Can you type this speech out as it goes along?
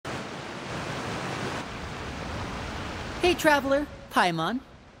Hey, traveler. Paimon.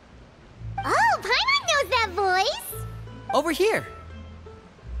 Oh, Paimon knows that voice! Over here.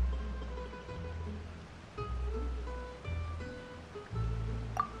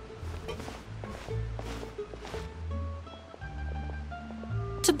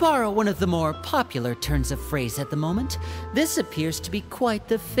 To borrow one of the more popular turns of phrase at the moment, this appears to be quite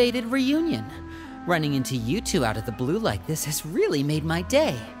the fated reunion. Running into you two out of the blue like this has really made my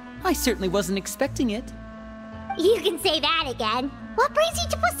day. I certainly wasn't expecting it. You can say that again. What brings you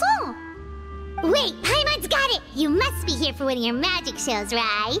to Poisson? Wait, Paimon's got it! You must be here for one of your magic shows,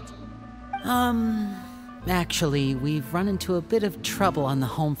 right? Actually, we've run into a bit of trouble on the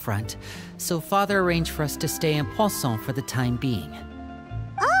home front, so Father arranged for us to stay in Poisson for the time being.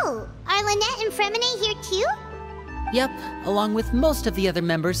 Oh, are Lynette and Feminet here too? Yep, along with most of the other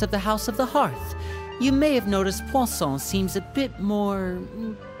members of the House of the Hearth. You may have noticed Poisson seems a bit more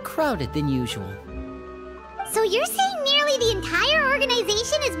crowded than usual. So you're saying nearly the entire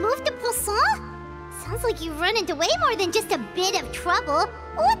organization has moved to Poisson? Sounds like you've run into way more than just a bit of trouble.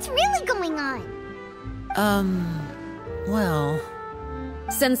 What's really going on? Well...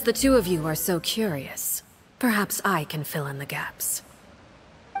 Since the two of you are so curious, perhaps I can fill in the gaps.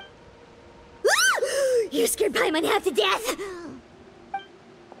 You scared Paimon half to death!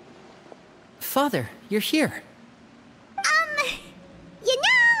 Father, you're here. You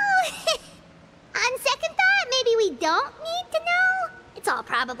know... On second thought, maybe we don't need to know? It's all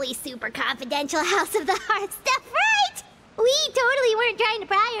probably super confidential House of the Hearth stuff, right? We totally weren't trying to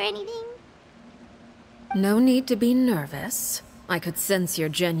pry or anything. No need to be nervous. I could sense your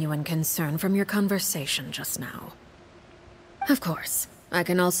genuine concern from your conversation just now. Of course, I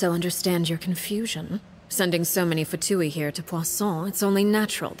can also understand your confusion. Sending so many Fatui here to Poisson, it's only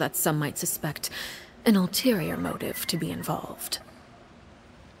natural that some might suspect an ulterior motive to be involved.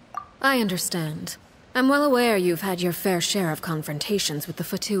 I understand. I'm well aware you've had your fair share of confrontations with the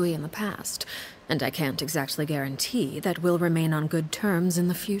Fatui in the past, and I can't exactly guarantee that we'll remain on good terms in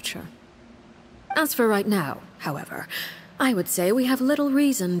the future. As for right now, however, I would say we have little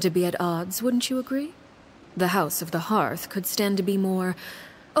reason to be at odds, wouldn't you agree? The House of the Hearth could stand to be more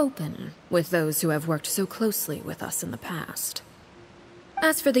open with those who have worked so closely with us in the past.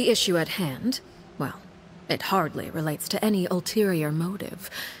 As for the issue at hand, well, it hardly relates to any ulterior motive.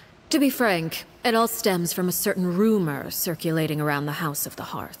 To be frank, it all stems from a certain rumor circulating around the House of the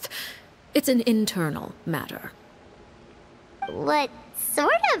Hearth. It's an internal matter. What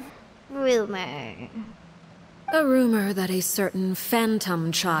sort of rumor? A rumor that a certain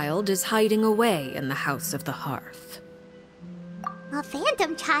phantom child is hiding away in the House of the Hearth. A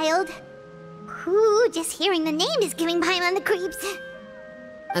phantom child? Ooh, just hearing the name is giving Paimon the creeps.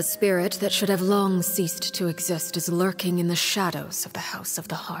 A spirit that should have long ceased to exist is lurking in the shadows of the House of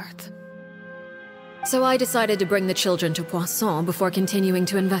the Hearth. So I decided to bring the children to Poisson before continuing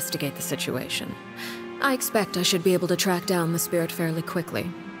to investigate the situation. I expect I should be able to track down the spirit fairly quickly.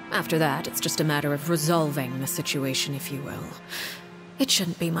 After that, it's just a matter of resolving the situation, if you will. It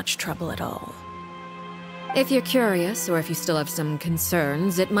shouldn't be much trouble at all. If you're curious, or if you still have some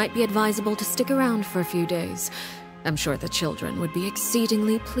concerns, it might be advisable to stick around for a few days. I'm sure the children would be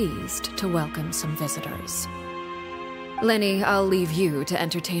exceedingly pleased to welcome some visitors. Lenny, I'll leave you to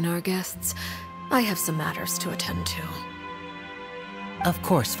entertain our guests. I have some matters to attend to. Of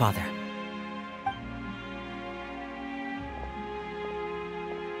course, Father.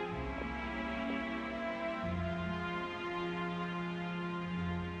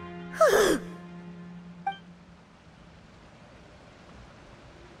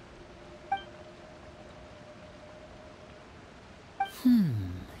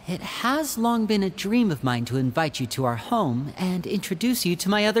 It has long been a dream of mine to invite you to our home and introduce you to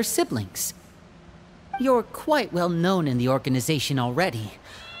my other siblings. You're quite well known in the organization already.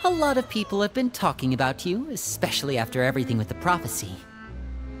 A lot of people have been talking about you, especially after everything with the prophecy.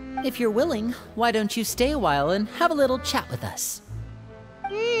 If you're willing, why don't you stay a while and have a little chat with us?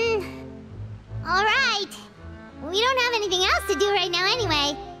 Alright. We don't have anything else to do right now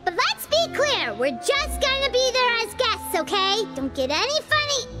anyway. But let's be clear, we're just gonna be there as guests, okay? Don't get any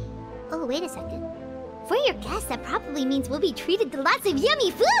funny... Oh, wait a second. For your guests, that probably means we'll be treated to lots of yummy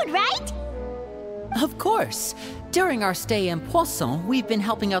food, right? Of course. During our stay in Poisson, we've been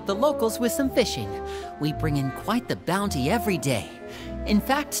helping out the locals with some fishing. We bring in quite the bounty every day. In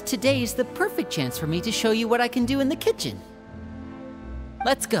fact, today is the perfect chance for me to show you what I can do in the kitchen.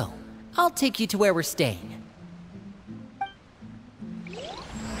 Let's go. I'll take you to where we're staying.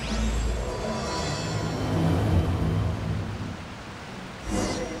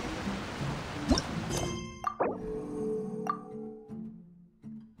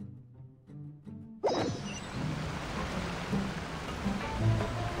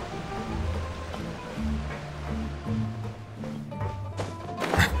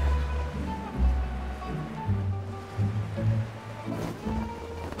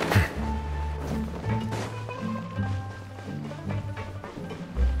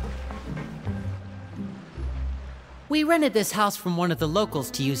 We rented this house from one of the locals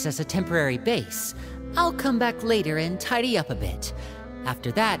to use as a temporary base. I'll come back later and tidy up a bit.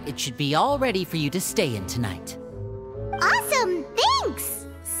 After that, it should be all ready for you to stay in tonight. Awesome, thanks!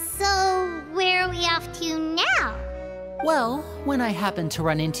 So, where are we off to now? Well, when I happened to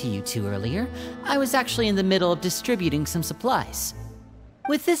run into you two earlier, I was actually in the middle of distributing some supplies.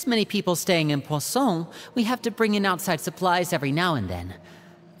 With this many people staying in Poisson, we have to bring in outside supplies every now and then.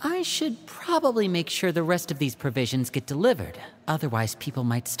 I should probably make sure the rest of these provisions get delivered. Otherwise, people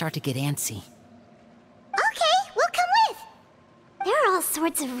might start to get antsy. Okay, we'll come with! There are all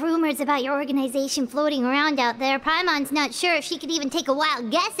sorts of rumors about your organization floating around out there. Paimon's not sure if she could even take a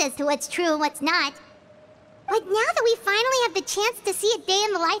wild guess as to what's true and what's not. But now that we finally have the chance to see a day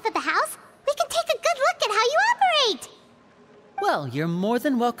in the life of the house, we can take a good look at how you operate! Well, you're more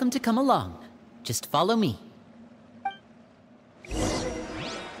than welcome to come along. Just follow me.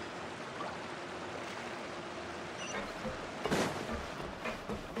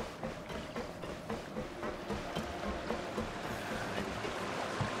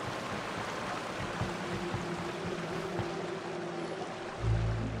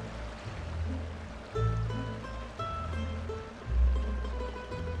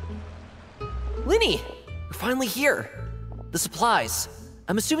 Linny! You're finally here! The supplies.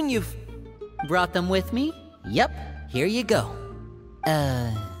 I'm assuming you've... Brought them with me? Yep, here you go.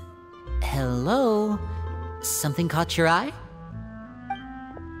 Hello? Something caught your eye?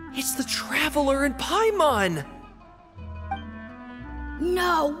 It's the Traveler in Paimon!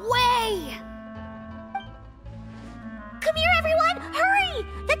 No way! Come here, everyone! Hurry!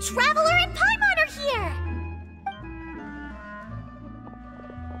 The Traveler and Paimon are here!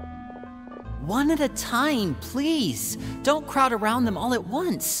 One at a time, please. Don't crowd around them all at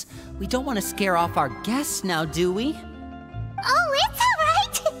once. We don't want to scare off our guests now, do we? Oh, it's all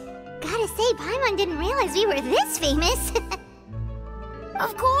right! Gotta say, Paimon didn't realize we were this famous.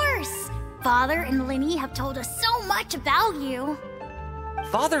 Of course! Father and Linny have told us so much about you.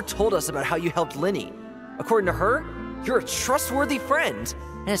 Father told us about how you helped Linny. According to her, you're a trustworthy friend.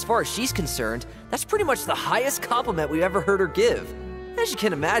 And as far as she's concerned, that's pretty much the highest compliment we've ever heard her give. As you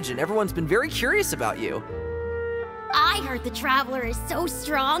can imagine, everyone's been very curious about you. I heard the Traveler is so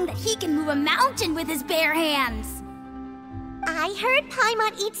strong that he can move a mountain with his bare hands. I heard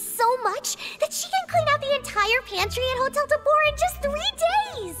Paimon eats so much that she can clean out the entire pantry at Hotel de Boer in just 3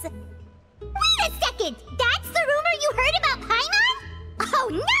 days! Wait a second! That's the rumor you heard about Paimon? Oh,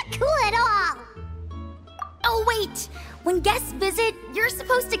 not cool at all! Oh wait, when guests visit, you're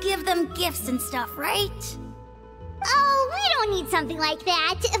supposed to give them gifts and stuff, right? Oh, we don't need something like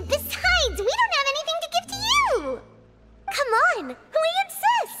that. Besides, we don't have anything to give to you! Come on, we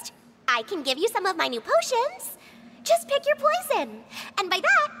insist! I can give you some of my new potions. Just pick your poison. And by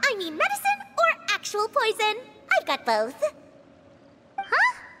that, I mean medicine or actual poison. I've got both.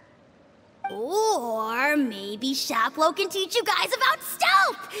 Huh? Or maybe Shaplo can teach you guys about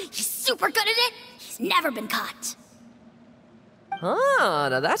stealth! He's super good at it! He's never been caught. Ah,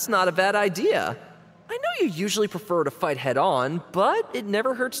 now that's not a bad idea. I know you usually prefer to fight head-on, but it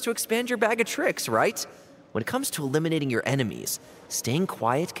never hurts to expand your bag of tricks, right? When it comes to eliminating your enemies, staying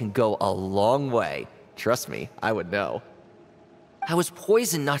quiet can go a long way. Trust me, I would know. I was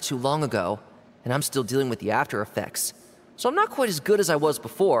poisoned not too long ago, and I'm still dealing with the after effects. So I'm not quite as good as I was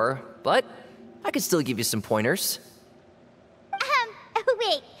before, but I can still give you some pointers.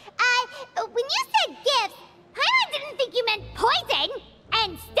 Wait, when you said gifts, Paimon didn't think you meant poison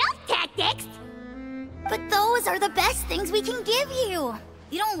and stealth tactics. But those are the best things we can give you.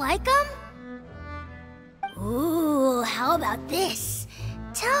 You don't like them? Ooh, how about this?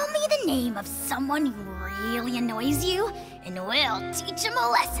 Tell me the name of someone who really annoys you, and we'll teach him a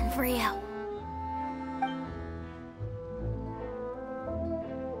lesson for you.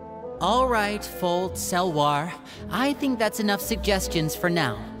 All right, Fold, Selwar. I think that's enough suggestions for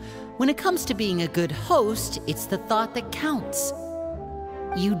now. When it comes to being a good host, it's the thought that counts.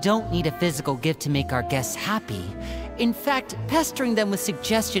 You don't need a physical gift to make our guests happy. In fact, pestering them with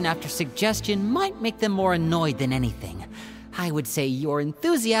suggestion after suggestion might make them more annoyed than anything. I would say your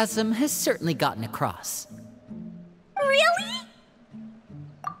enthusiasm has certainly gotten across. Really?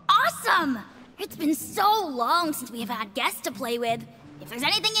 Awesome! It's been so long since we've had guests to play with. If there's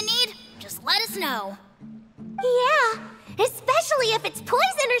anything you need, just let us know. Yeah, especially if it's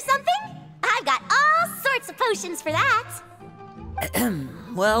poison or something. I've got all sorts of potions for that.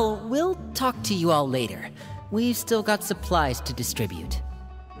 Well, we'll talk to you all later. We've still got supplies to distribute.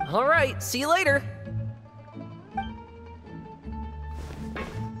 All right, see you later.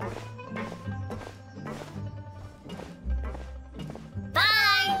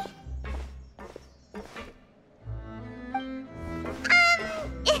 Bye!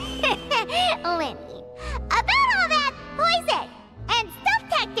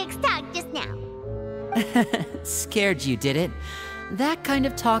 Scared you, did it? That kind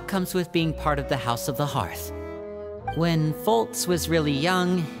of talk comes with being part of the House of the Hearth. When Foltz was really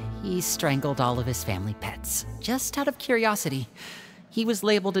young, he strangled all of his family pets, just out of curiosity. He was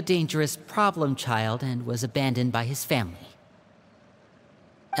labeled a dangerous problem child and was abandoned by his family.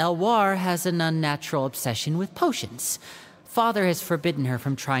 Elwar has an unnatural obsession with potions. Father has forbidden her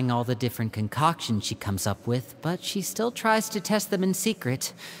from trying all the different concoctions she comes up with, but she still tries to test them in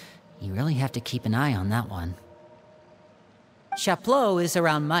secret. You really have to keep an eye on that one. Chaplot is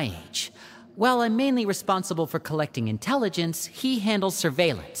around my age. While I'm mainly responsible for collecting intelligence, he handles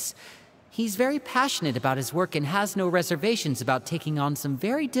surveillance. He's very passionate about his work and has no reservations about taking on some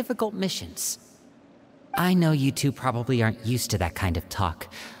very difficult missions. I know you two probably aren't used to that kind of talk,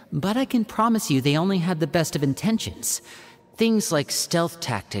 but I can promise you they only had the best of intentions. Things like stealth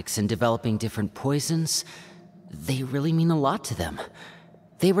tactics and developing different poisons, they really mean a lot to them.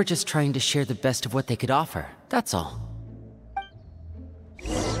 They were just trying to share the best of what they could offer, that's all.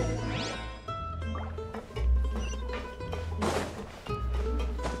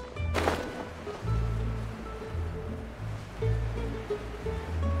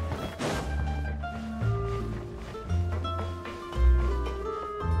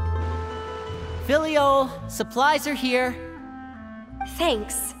 Filial, supplies are here.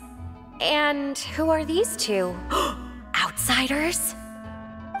 Thanks. And who are these two? Outsiders?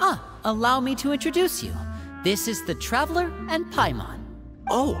 Allow me to introduce you. This is the Traveler and Paimon.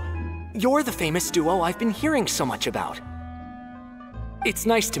 Oh, you're the famous duo I've been hearing so much about. It's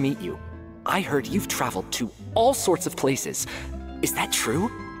nice to meet you. I heard you've traveled to all sorts of places. Is that true?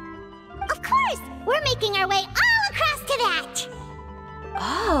 Of course! We're making our way all across to that!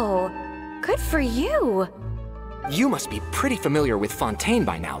 Oh, good for you. You must be pretty familiar with Fontaine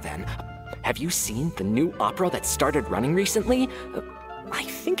by now, then. Have you seen the new opera that started running recently? I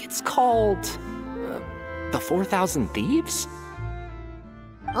think it's called... The 4,000 Thieves?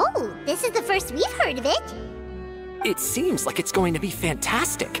 Oh, this is the first we've heard of it. It seems like it's going to be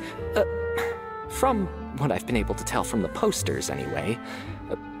fantastic. From what I've been able to tell from the posters, anyway.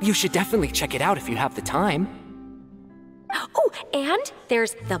 You should definitely check it out if you have the time. Oh, and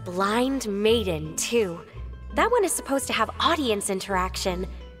there's The Blind Maiden, too. That one is supposed to have audience interaction.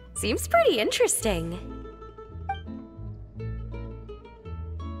 Seems pretty interesting.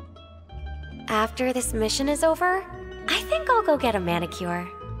 After this mission is over, I think I'll go get a manicure.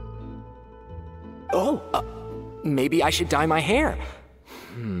 Oh, maybe I should dye my hair.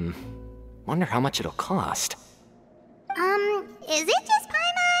 Wonder how much it'll cost. Is it just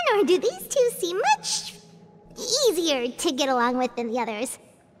Paimon, or do these two seem much easier to get along with than the others?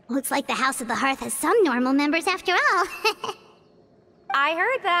 Looks like the House of the Hearth has some normal members after all. I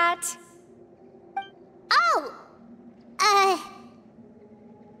heard that. Oh!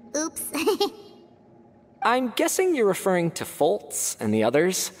 Oops. I'm guessing you're referring to Foltz and the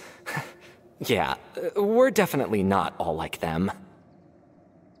others? Yeah, we're definitely not all like them.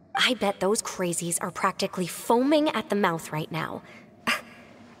 I bet those crazies are practically foaming at the mouth right now.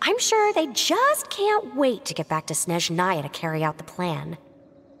 I'm sure they just can't wait to get back to Snezhnaya to carry out the plan.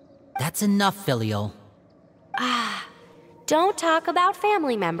 That's enough, Filial. Don't talk about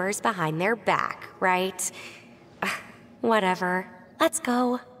family members behind their back, right? Whatever. Let's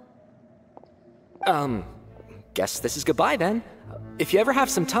go. Guess this is goodbye then. If you ever have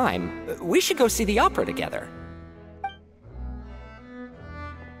some time, we should go see the opera together.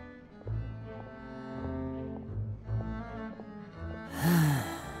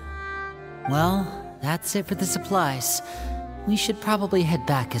 Well, that's it for the supplies. We should probably head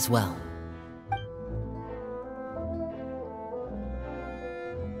back as well.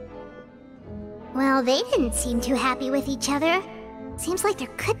 Well, they didn't seem too happy with each other. Seems like there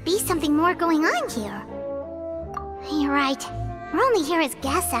could be something more going on here. You're right. We're only here as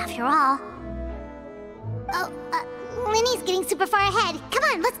guests after all. Oh, Winnie's getting super far ahead. Come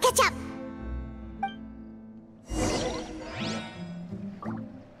on, let's catch up.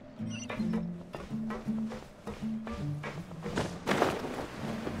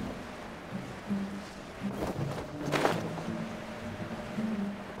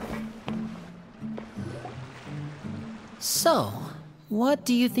 So, what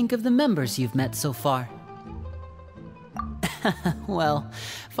do you think of the members you've met so far? Well,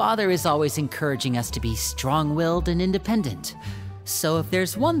 Father is always encouraging us to be strong-willed and independent. So if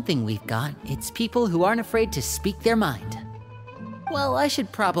there's one thing we've got, it's people who aren't afraid to speak their mind. Well, I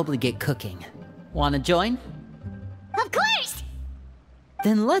should probably get cooking. Wanna join? Of course!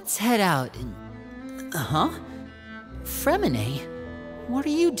 Then let's head out and... Feminet? What are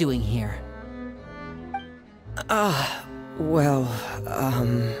you doing here? Feminet!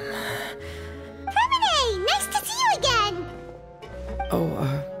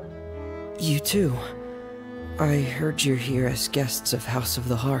 Oh, you too. I heard you're here as guests of House of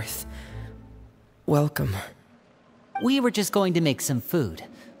the Hearth. Welcome. We were just going to make some food.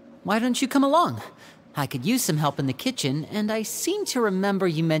 Why don't you come along? I could use some help in the kitchen, and I seem to remember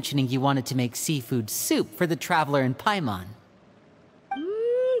you mentioning you wanted to make seafood soup for the traveler in Paimon.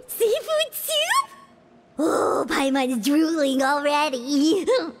 Seafood soup? Oh, Paimon is drooling already.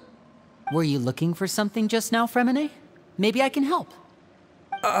 Were you looking for something just now, Feminet? Maybe I can help.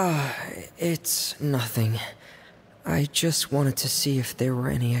 It's nothing. I just wanted to see if there were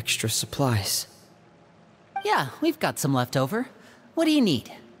any extra supplies. Yeah, we've got some left over. What do you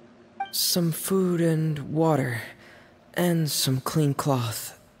need? Some food and water, and some clean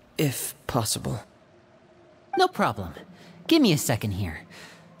cloth, if possible. No problem. Give me a second here.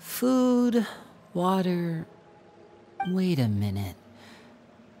 Food, water... Wait a minute.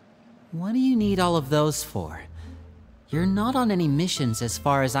 What do you need all of those for? You're not on any missions as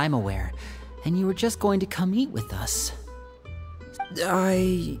far as I'm aware, and you were just going to come eat with us.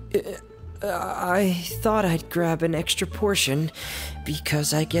 I thought I'd grab an extra portion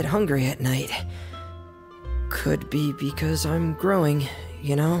because I get hungry at night. Could be because I'm growing,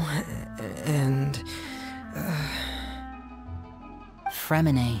 you know, and...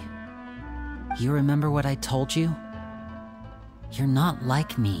 Feminet, you remember what I told you? You're not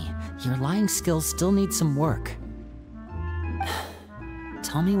like me. Your lying skills still need some work.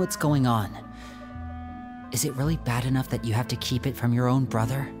 Tell me what's going on. Is it really bad enough that you have to keep it from your own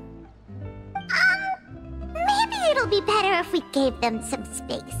brother? Maybe it'll be better if we gave them some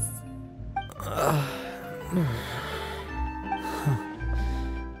space.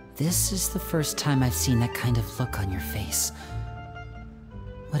 This is the first time I've seen that kind of look on your face.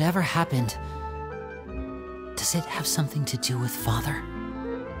 Whatever happened, does it have something to do with Father?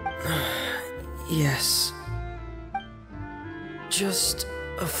 Yes. Just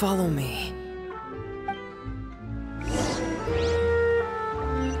follow me.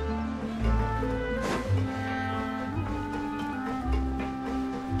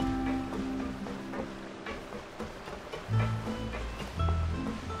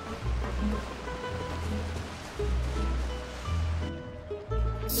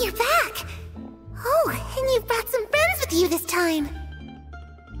 You're back! Oh, and you've brought some friends with you this time!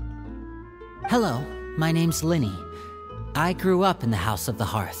 Hello, my name's Linny. I grew up in the House of the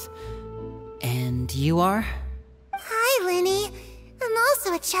Hearth. And you are? Hi, Linny. I'm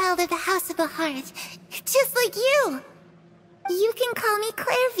also a child of the House of the Hearth, just like you. You can call me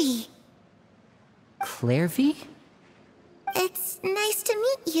Clairvy. Clairvy? It's nice to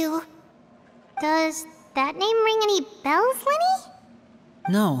meet you. Does that name ring any bells, Linny?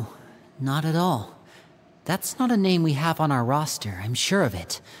 No, not at all. That's not a name we have on our roster, I'm sure of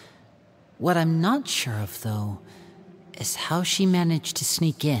it. What I'm not sure of, though, is how she managed to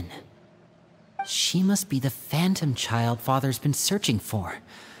sneak in. She must be the phantom child Father's been searching for.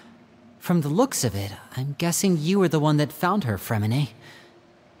 From the looks of it, I'm guessing you were the one that found her, Feminet.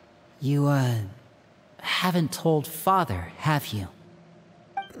 You, haven't told Father, have you?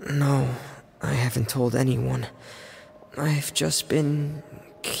 No, I haven't told anyone. I've just been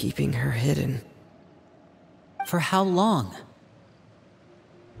keeping her hidden. For how long?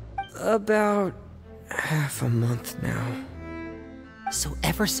 About half a month now. So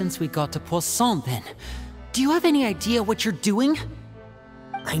ever since we got to Poisson, then, do you have any idea what you're doing?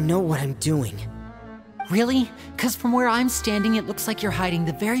 I know what I'm doing. Really? 'Cause from where I'm standing, it looks like you're hiding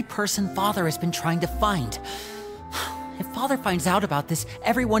the very person Father has been trying to find. If Father finds out about this,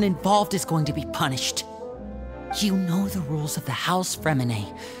 everyone involved is going to be punished. You know the rules of the house,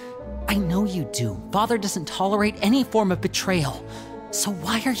 Feminet. I know you do. Father doesn't tolerate any form of betrayal. So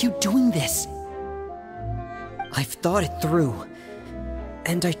why are you doing this? I've thought it through.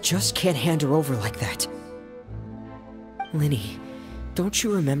 And I just can't hand her over like that. Linny, don't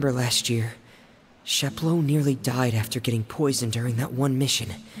you remember last year? Chaplot nearly died after getting poisoned during that one mission.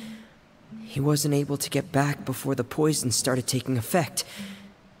 He wasn't able to get back before the poison started taking effect,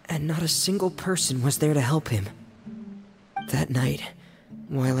 and not a single person was there to help him. That night,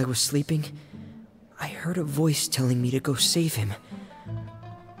 while I was sleeping, I heard a voice telling me to go save him.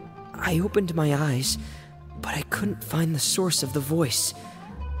 I opened my eyes, but I couldn't find the source of the voice.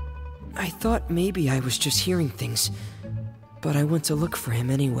 I thought maybe I was just hearing things, but I went to look for him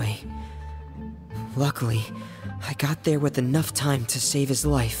anyway. Luckily, I got there with enough time to save his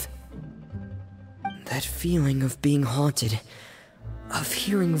life. That feeling of being haunted, of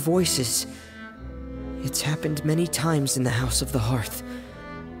hearing voices, it's happened many times in the House of the Hearth.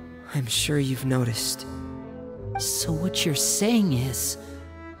 I'm sure you've noticed. So what you're saying is,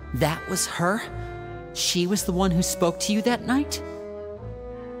 that was her? She was the one who spoke to you that night?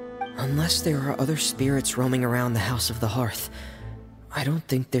 Unless there are other spirits roaming around the House of the Hearth, I don't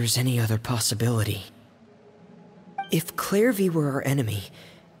think there's any other possibility. If Clairvy were our enemy,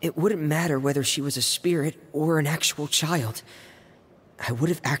 it wouldn't matter whether she was a spirit or an actual child. I would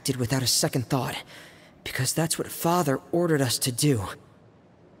have acted without a second thought, because that's what Father ordered us to do.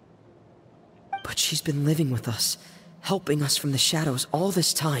 But she's been living with us, helping us from the shadows all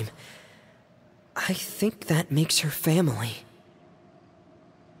this time. I think that makes her family.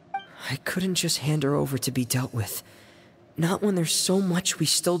 I couldn't just hand her over to be dealt with. Not when there's so much we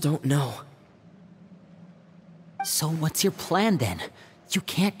still don't know. So what's your plan then? You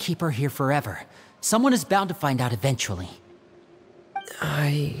can't keep her here forever. Someone is bound to find out eventually.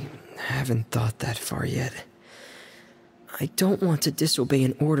 I haven't thought that far yet. I don't want to disobey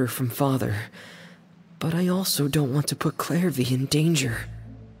an order from Father, but I also don't want to put Clairvy in danger.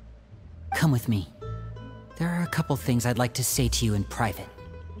 Come with me. There are a couple things I'd like to say to you in private.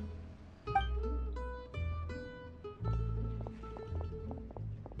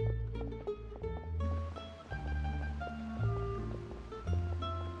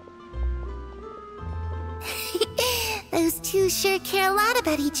 Those two sure care a lot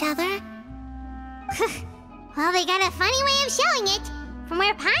about each other. Well, they got a funny way of showing it. From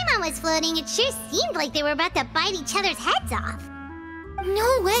where Paimon was floating, it sure seemed like they were about to bite each other's heads off.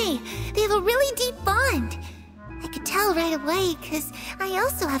 No way! They have a really deep bond. I could tell right away, because I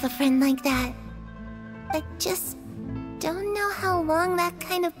also have a friend like that. I just don't know how long that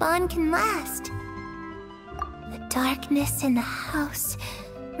kind of bond can last. The darkness in the house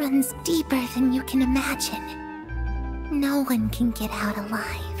runs deeper than you can imagine. No one can get out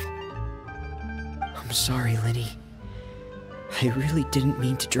alive. I'm sorry, Linny. I really didn't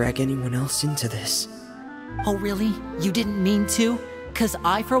mean to drag anyone else into this. Oh really? You didn't mean to? 'Cause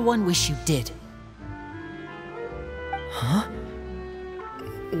I for one wish you did. Huh?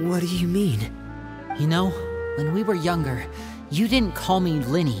 What do you mean? You know, when we were younger, you didn't call me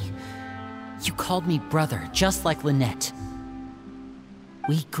Linny. You called me brother, just like Lynette.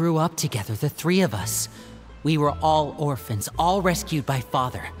 We grew up together, the three of us. We were all orphans, all rescued by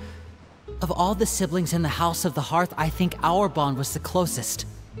Father. Of all the siblings in the House of the Hearth, I think our bond was the closest.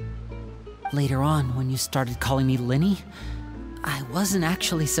 Later on, when you started calling me Linny, I wasn't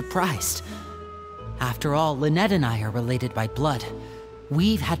actually surprised. After all, Lynette and I are related by blood.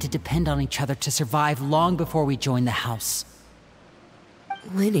 We've had to depend on each other to survive long before we joined the house.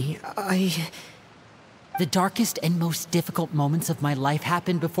 Linny, The darkest and most difficult moments of my life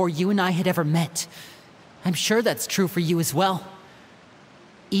happened before you and I had ever met. I'm sure that's true for you as well.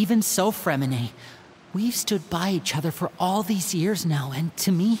 Even so, Feminet, we've stood by each other for all these years now, and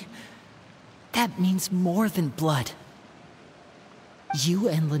to me, that means more than blood. You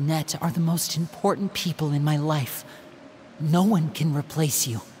and Lynette are the most important people in my life. No one can replace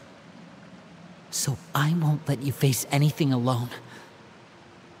you. So I won't let you face anything alone.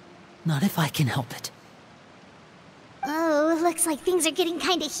 Not if I can help it. Oh, looks like things are getting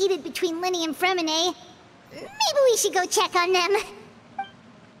kinda heated between Linny and Feminet. Maybe we should go check on them.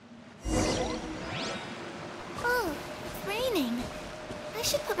 Oh, it's raining. I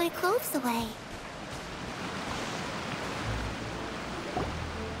should put my clothes away.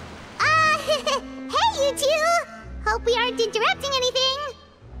 Hey, you two! Hope we aren't interrupting anything.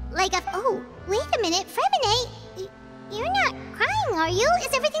 Oh, wait a minute, Feminet. You're not crying, are you?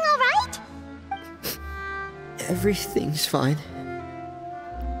 Is everything all right? everything's fine.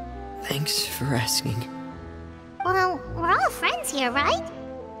 Thanks for asking. Well, we're all friends here, right?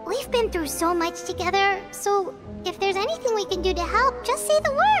 We've been through so much together, so if there's anything we can do to help, just say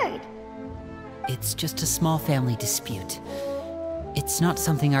the word. It's just a small family dispute. It's not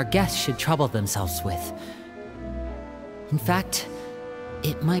something our guests should trouble themselves with. In fact,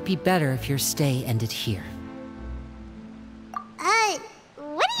 it might be better if your stay ended here.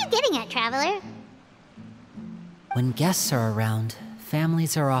 What are you getting at, Traveler? When guests are around,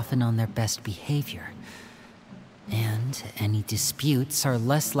 families are often on their best behavior. And any disputes are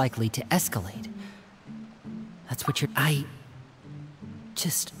less likely to escalate. That's what you're...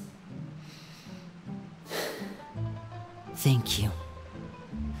 Thank you.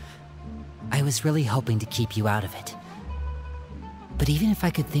 I was really hoping to keep you out of it. But even if I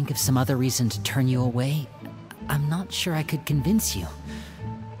could think of some other reason to turn you away, I'm not sure I could convince you.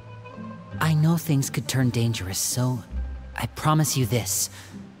 I know things could turn dangerous, so I promise you this.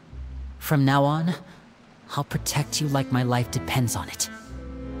 From now on, I'll protect you like my life depends on it.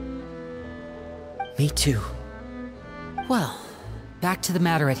 Me too. Well, back to the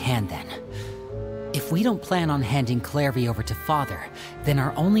matter at hand then. If we don't plan on handing Clairvy over to Father, then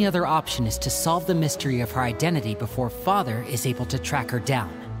our only other option is to solve the mystery of her identity before Father is able to track her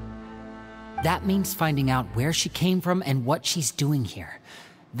down. That means finding out where she came from and what she's doing here.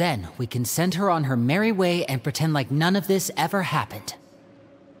 Then we can send her on her merry way and pretend like none of this ever happened.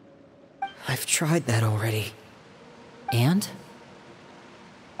 I've tried that already. And?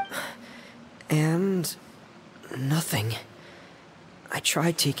 And... nothing. I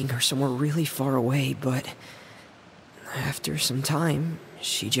tried taking her somewhere really far away, but... after some time,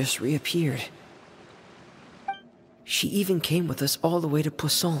 she just reappeared. She even came with us all the way to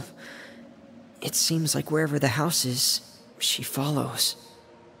Poisson. It seems like wherever the house is, she follows.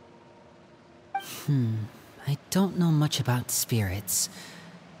 I don't know much about spirits.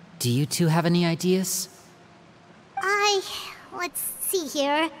 Do you two have any ideas? Let's see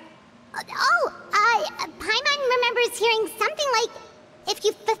here. Paimon remembers hearing something like, if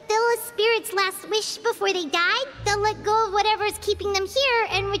you fulfill a spirit's last wish before they died, they'll let go of whatever's keeping them here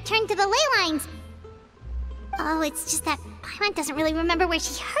and return to the ley lines. Oh, it's just that Paimon doesn't really remember where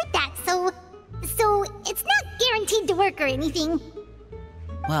she heard that, so it's not guaranteed to work or anything.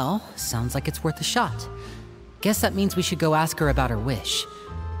 Well, sounds like it's worth a shot. Guess that means we should go ask her about her wish.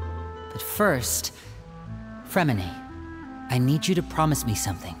 But first, Feminet, I need you to promise me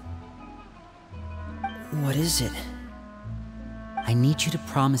something. What is it? I need you to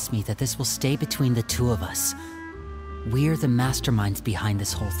promise me that this will stay between the two of us. We're the masterminds behind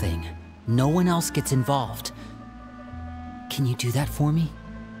this whole thing. No one else gets involved. Can you do that for me?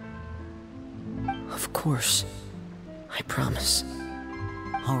 Of course. I promise.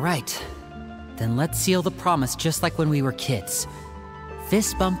 All right. Then let's seal the promise just like when we were kids.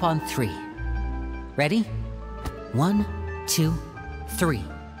 Fist bump on 3. Ready? 1, 2, 3.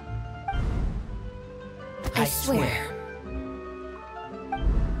 I swear.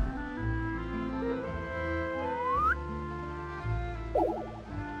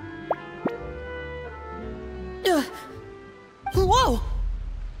 Whoa!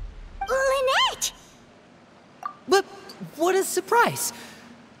 Lynette! But what a surprise!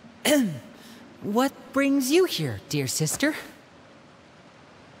 What brings you here, dear sister?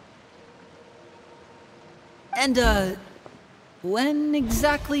 And, when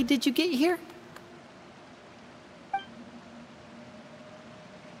exactly did you get here?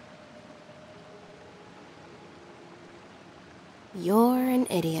 You're an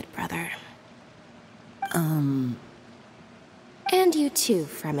idiot, brother. And you too,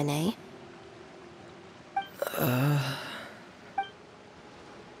 Feminet.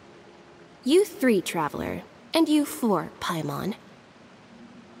 You 3, Traveler. And you 4, Paimon.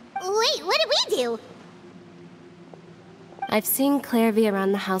 Wait, what did we do? I've seen Clairvy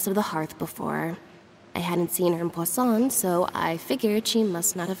around the House of the Hearth before. I hadn't seen her in Poisson, so I figured she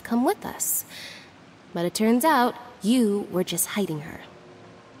must not have come with us. But it turns out, you were just hiding her.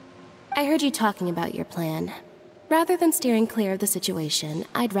 I heard you talking about your plan. Rather than steering clear of the situation,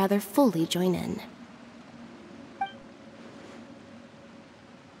 I'd rather fully join in.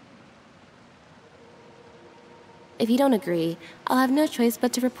 If you don't agree, I'll have no choice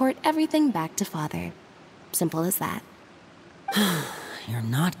but to report everything back to Father. Simple as that. You're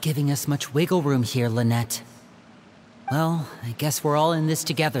not giving us much wiggle room here, Lynette. Well, I guess we're all in this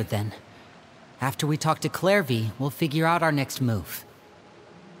together then. After we talk to Clairvy, we'll figure out our next move.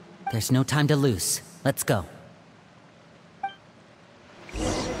 There's no time to lose. Let's go.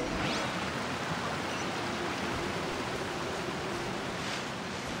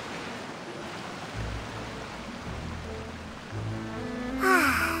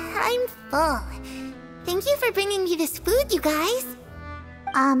 I'm full. Thank you for bringing me this food, you guys.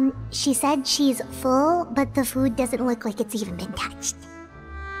 She said she's full, but the food doesn't look like it's even been touched.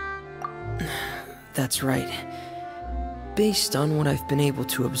 That's right. Based on what I've been able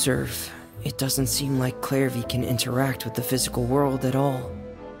to observe, it doesn't seem like Clairvy can interact with the physical world at all.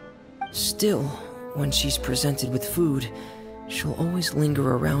 Still, when she's presented with food, she'll always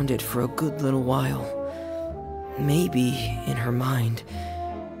linger around it for a good little while. Maybe, in her mind,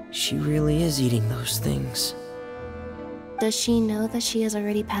 she really is eating those things. Does she know that she has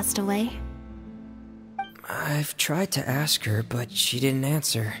already passed away? I've tried to ask her, but she didn't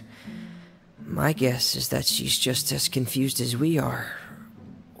answer. My guess is that she's just as confused as we are.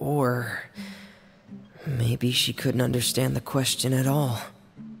 Or... maybe she couldn't understand the question at all.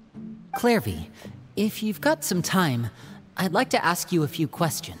 Clairvy, if you've got some time, I'd like to ask you a few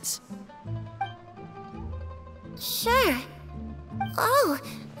questions. Sure. Oh,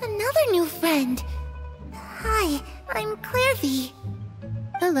 another new friend. Hi, I'm Clairvy.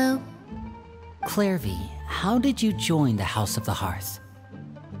 Hello. Clairvy, how did you join the House of the Hearth?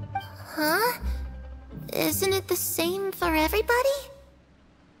 Huh? Isn't it the same for everybody?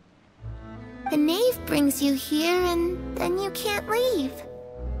 The Knave brings you here and then you can't leave.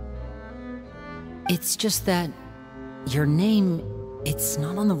 It's just that your name, it's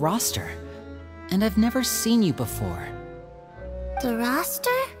not on the roster. And I've never seen you before. The roster?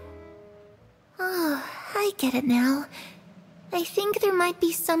 Oh, I get it now. I think there might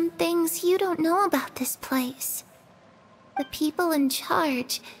be some things you don't know about this place. The people in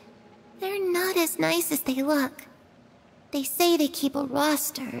charge, they're not as nice as they look. They say they keep a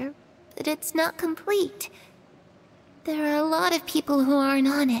roster, but it's not complete. There are a lot of people who aren't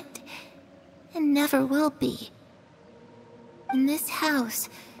on it, and never will be. In this house,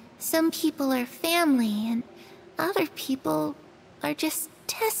 some people are family, and other people are just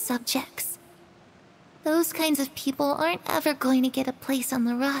test subjects. Those kinds of people aren't ever going to get a place on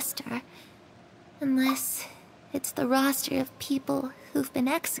the roster, unless it's the roster of people who've been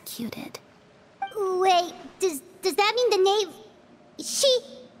executed. Wait, does that mean the Knave... she...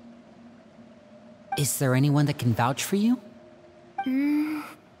 Is there anyone that can vouch for you?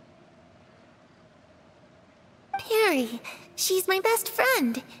 Perry. She's my best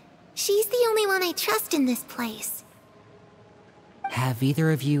friend. She's the only one I trust in this place. Have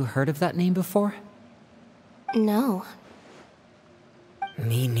either of you heard of that name before? No.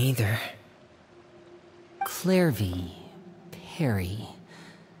 Me neither. Clairvy, Perry.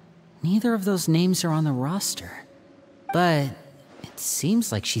 Neither of those names are on the roster. But it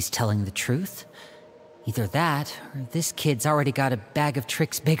seems like she's telling the truth. Either that, or this kid's already got a bag of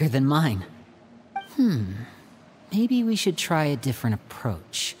tricks bigger than mine. Maybe we should try a different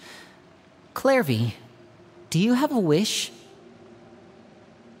approach. Clairvy, do you have a wish?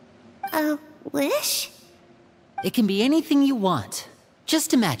 A wish? It can be anything you want.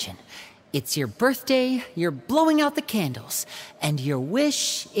 Just imagine. It's your birthday, you're blowing out the candles, and your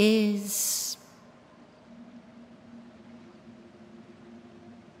wish is...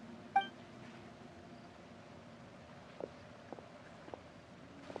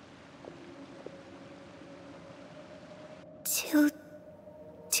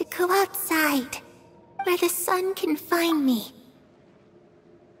 To go outside, where the sun can find me.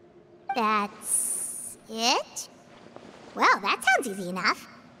 That's... it? Well, that sounds easy enough.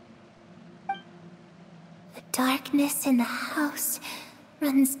 The darkness in the house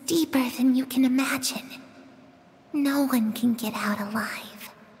runs deeper than you can imagine. No one can get out alive.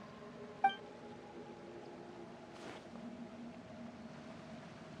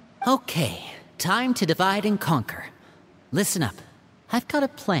 Okay, time to divide and conquer. Listen up. I've got a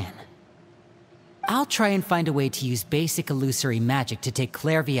plan. I'll try and find a way to use basic illusory magic to take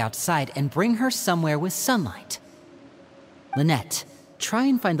Clairvy outside and bring her somewhere with sunlight. Lynette, try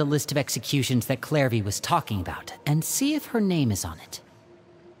and find the list of executions that Clairvy was talking about, and see if her name is on it.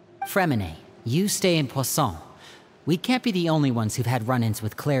 Feminet, you stay in Poisson. We can't be the only ones who've had run-ins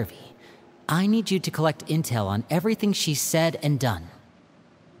with Clairvy. I need you to collect intel on everything she's said and done.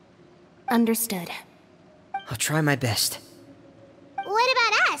 Understood. I'll try my best. What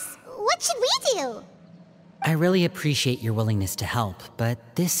about us? What should we do? I really appreciate your willingness to help,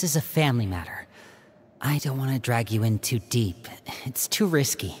 but this is a family matter. I don't want to drag you in too deep. It's too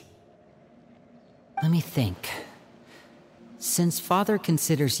risky. Let me think. Since Father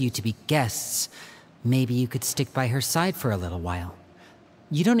considers you to be guests, maybe you could stick by her side for a little while.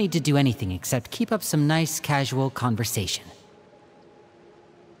 You don't need to do anything except keep up some nice, casual conversation.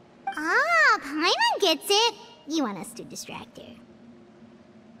 Ah, Paimon gets it. You want us to distract her.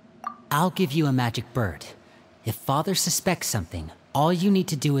 I'll give you a magic bird. If Father suspects something, all you need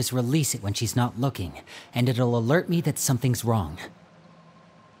to do is release it when she's not looking, and it'll alert me that something's wrong.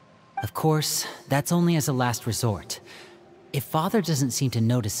 Of course, that's only as a last resort. If Father doesn't seem to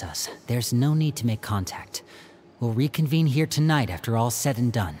notice us, there's no need to make contact. We'll reconvene here tonight after all's said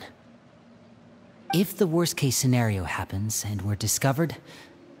and done. If the worst-case scenario happens and we're discovered,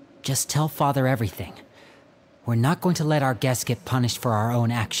 just tell Father everything. We're not going to let our guests get punished for our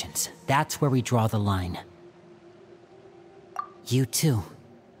own actions. That's where we draw the line. You too.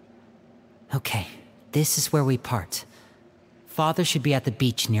 Okay, this is where we part. Father should be at the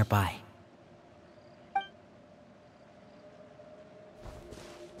beach nearby.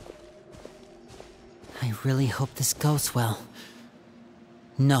 I really hope this goes well.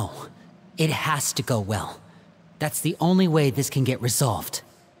 No, it has to go well. That's the only way this can get resolved.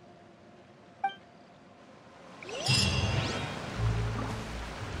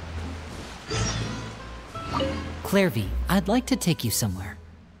 Clairvy, I'd like to take you somewhere.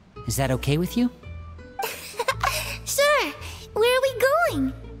 Is that okay with you? Sure. Where are we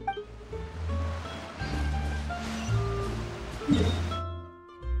going?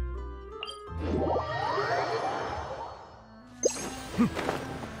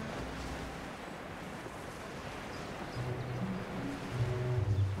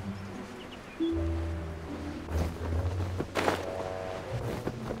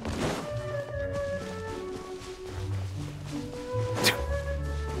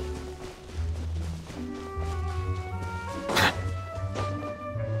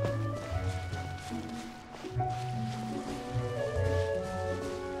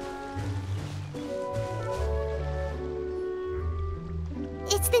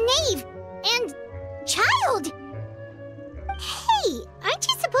 Knave and child. Hey, aren't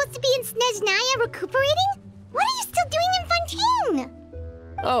you supposed to be in Snezhnaya recuperating? What are you still doing in Fontaine?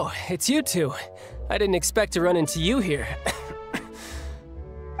 Oh, it's you two. I didn't expect to run into you here.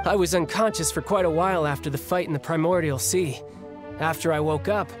 I was unconscious for quite a while after the fight in the Primordial Sea. After I woke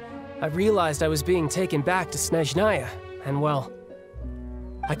up, I realized I was being taken back to Snezhnaya, and well,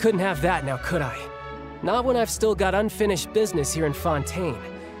 I couldn't have that now, could I? Not when I've still got unfinished business here in Fontaine.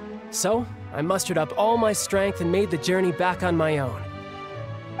 So, I mustered up all my strength and made the journey back on my own.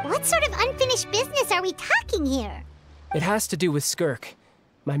 What sort of unfinished business are we talking here? It has to do with Skirk,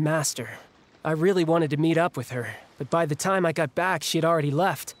 my master. I really wanted to meet up with her, but by the time I got back, she had already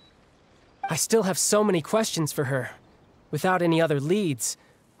left. I still have so many questions for her. Without any other leads,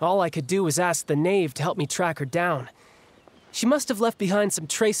 all I could do was ask the Knave to help me track her down. She must have left behind some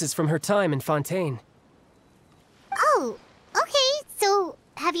traces from her time in Fontaine. Oh, okay, so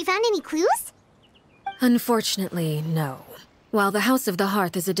have you found any clues? Unfortunately, no. While the House of the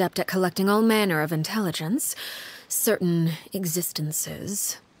Hearth is adept at collecting all manner of intelligence, certain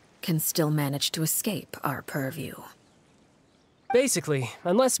existences can still manage to escape our purview. Basically,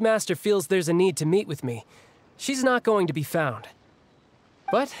 unless Master feels there's a need to meet with me, she's not going to be found.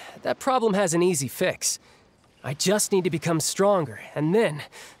 But that problem has an easy fix. I just need to become stronger, and then...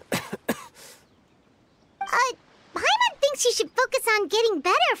 Paimon thinks you should focus on getting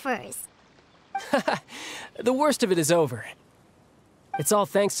better first. The worst of it is over. It's all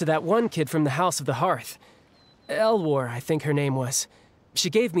thanks to that one kid from the House of the Hearth. Elwar, I think her name was. She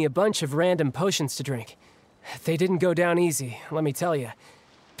gave me a bunch of random potions to drink. They didn't go down easy, let me tell you.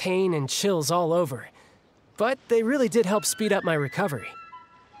 Pain and chills all over. But they really did help speed up my recovery.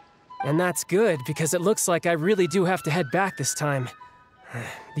 And that's good, because it looks like I really do have to head back this time.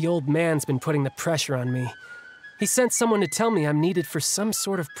 The old man's been putting the pressure on me. He sent someone to tell me I'm needed for some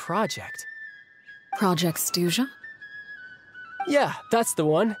sort of project. Project Stuja? Yeah, that's the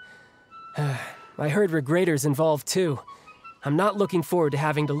one. I heard Regrader's involved too. I'm not looking forward to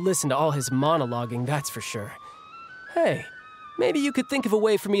having to listen to all his monologuing, that's for sure. Hey, maybe you could think of a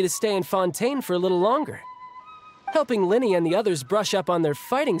way for me to stay in Fontaine for a little longer. Helping Linny and the others brush up on their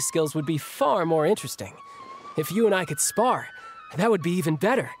fighting skills would be far more interesting. If you and I could spar, that would be even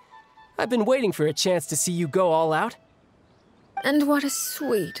better. I've been waiting for a chance to see you go all out. And what a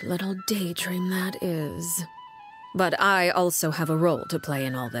sweet little daydream that is. But I also have a role to play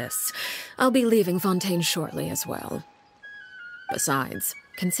in all this. I'll be leaving Fontaine shortly as well. Besides,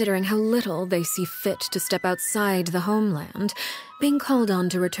 considering how little they see fit to step outside the homeland, being called on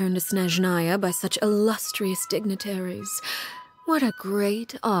to return to Snezhnaya by such illustrious dignitaries, what a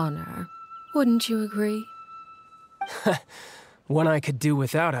great honor. Wouldn't you agree? One I could do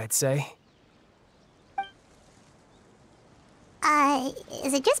without, I'd say.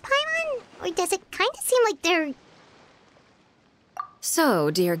 Is it just Paimon? Or does it kind of seem like they're...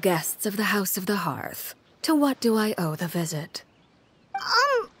 So, dear guests of the House of the Hearth, to what do I owe the visit?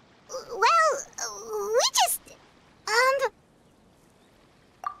 Well, we just...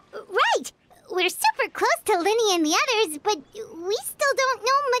 Right! We're super close to Linny and the others, but we still don't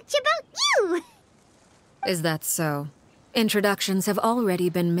know much about you! Is that so? Introductions have already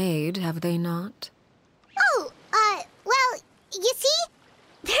been made, have they not? Oh, well, you see?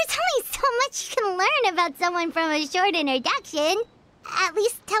 There's only so much you can learn about someone from a short introduction. At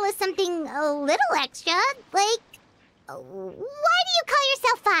least tell us something a little extra, like... Why do you call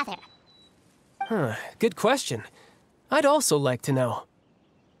yourself father? Huh, good question. I'd also like to know.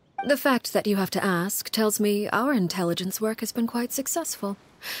 The fact that you have to ask tells me our intelligence work has been quite successful.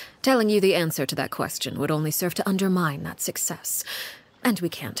 Telling you the answer to that question would only serve to undermine that success. And we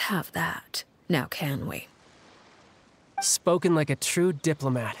can't have that, now can we? Spoken like a true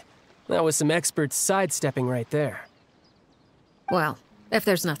diplomat. That was some expert sidestepping right there. Well, if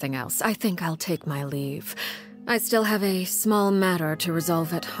there's nothing else, I think I'll take my leave. I still have a small matter to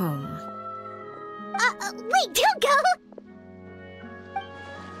resolve at home. Wait, don't go!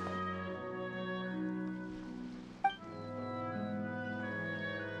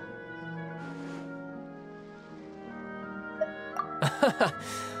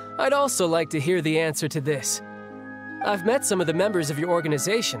 I'd also like to hear the answer to this. I've met some of the members of your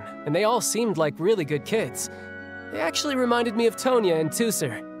organization, and they all seemed like really good kids. They actually reminded me of Tonya and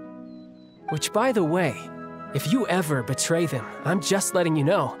Tusser. Which, by the way, if you ever betray them, I'm just letting you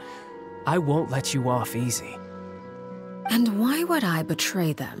know, I won't let you off easy. And why would I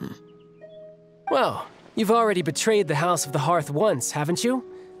betray them? Well, you've already betrayed the House of the Hearth once, haven't you?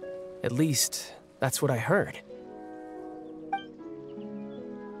 At least, that's what I heard.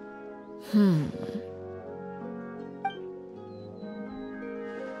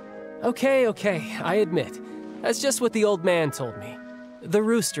 Okay, I admit. That's just what the old man told me. The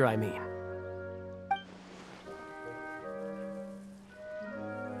rooster, I mean.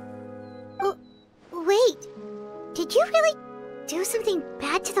 Wait, did you really do something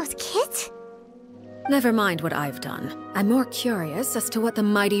bad to those kids? Never mind what I've done. I'm more curious as to what the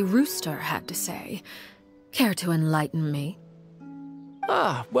mighty rooster had to say. Care to enlighten me?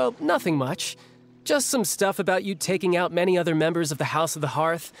 Well, nothing much. Just some stuff about you taking out many other members of the House of the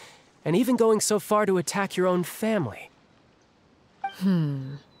Hearth, and even going so far to attack your own family.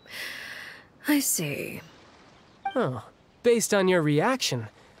 I see. Oh, based on your reaction,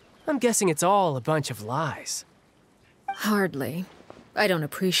 I'm guessing it's all a bunch of lies. Hardly. I don't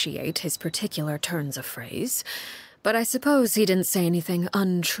appreciate his particular turns of phrase, but I suppose he didn't say anything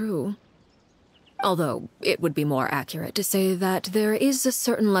untrue. Although, it would be more accurate to say that there is a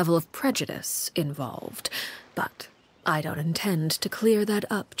certain level of prejudice involved, but I don't intend to clear that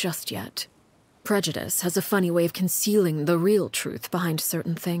up just yet. Prejudice has a funny way of concealing the real truth behind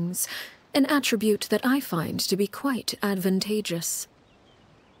certain things, an attribute that I find to be quite advantageous.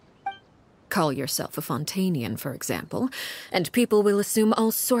 Call yourself a Fontainian, for example, and people will assume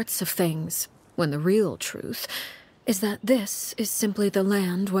all sorts of things, when the real truth is that this is simply the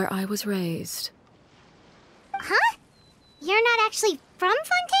land where I was raised. Huh? You're not actually from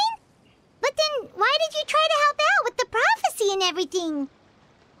Fontaine? But then why did you try to help out with the prophecy and everything?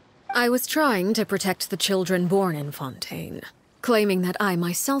 I was trying to protect the children born in Fontaine. Claiming that I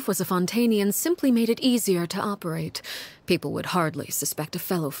myself was a Fontainian simply made it easier to operate. People would hardly suspect a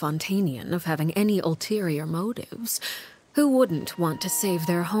fellow Fontainian of having any ulterior motives. Who wouldn't want to save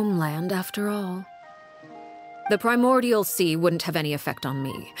their homeland after all? The primordial sea wouldn't have any effect on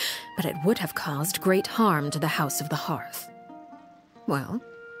me, but it would have caused great harm to the House of the Hearth. Well,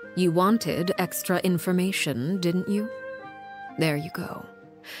 you wanted extra information, didn't you? There you go.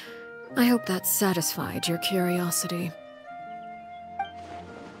 I hope that satisfied your curiosity.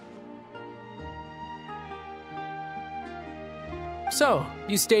 So,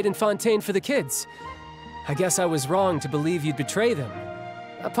 you stayed in Fontaine for the kids. I guess I was wrong to believe you'd betray them.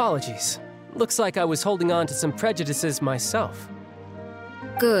 Apologies. Looks like I was holding on to some prejudices myself.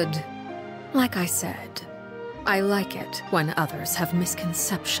 Good. Like I said, I like it when others have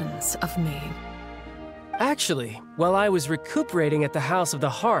misconceptions of me. Actually, while I was recuperating at the House of the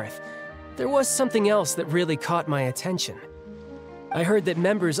Hearth, there was something else that really caught my attention. I heard that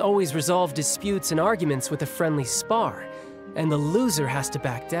members always resolve disputes and arguments with a friendly spar, and the loser has to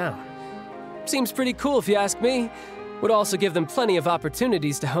back down. Seems pretty cool if you ask me. Would also give them plenty of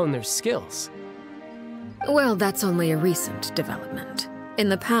opportunities to hone their skills. Well, that's only a recent development. In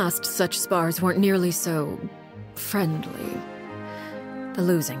the past, such spars weren't nearly so friendly. The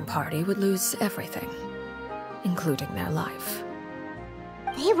losing party would lose everything, including their life.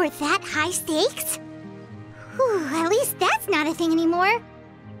 They were that high stakes? Whew, at least that's not a thing anymore.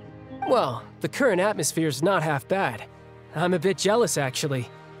 Well, the current atmosphere's not half bad. I'm a bit jealous, actually.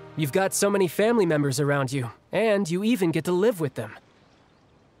 You've got so many family members around you, and you even get to live with them.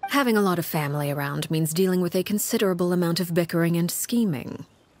 Having a lot of family around means dealing with a considerable amount of bickering and scheming.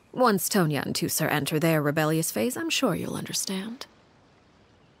 Once Tonya and Tusser enter their rebellious phase, I'm sure you'll understand.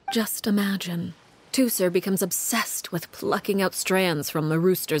 Just imagine. Tusser becomes obsessed with plucking out strands from the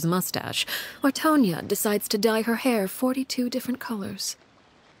rooster's mustache, or Tonya decides to dye her hair 42 different colors.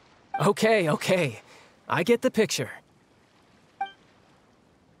 Okay. I get the picture.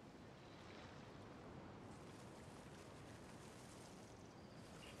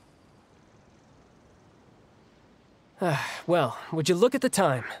 Well, would you look at the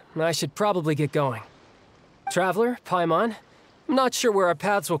time? I should probably get going. Traveler, Paimon, I'm not sure where our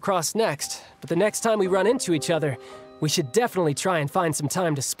paths will cross next, but the next time we run into each other, we should definitely try and find some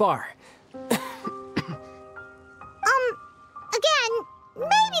time to spar. Again,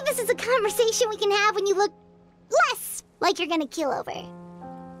 maybe this is a conversation we can have when you look less like you're gonna keel over.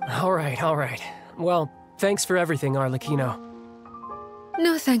 All right. Well, thanks for everything, Arlecchino.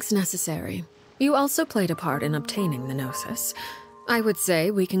 No thanks necessary. You also played a part in obtaining the Gnosis. I would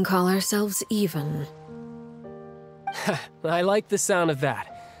say we can call ourselves even. I like the sound of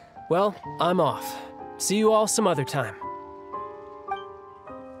that. Well, I'm off. See you all some other time.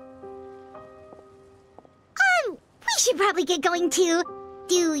 We should probably get going too.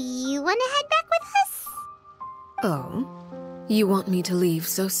 Do you want to head back with us? Oh? You want me to leave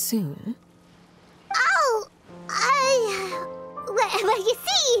so soon? Oh, well, you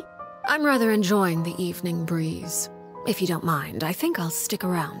see... I'm rather enjoying the evening breeze. If you don't mind, I think I'll stick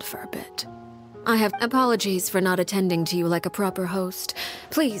around for a bit. I have apologies for not attending to you like a proper host.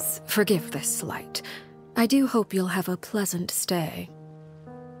 Please forgive this slight. I do hope you'll have a pleasant stay.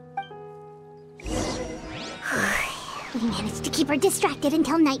 We managed to keep her distracted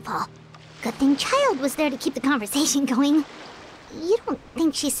until nightfall. Good thing Child was there to keep the conversation going. You don't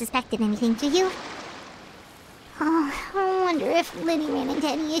think she suspected anything, do you? Oh, I wonder if Liddy ran into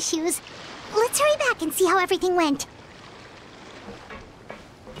any issues. Let's hurry back and see how everything went.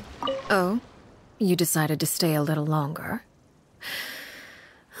 Oh? You decided to stay a little longer?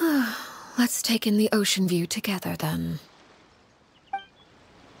 Let's take in the ocean view together, then.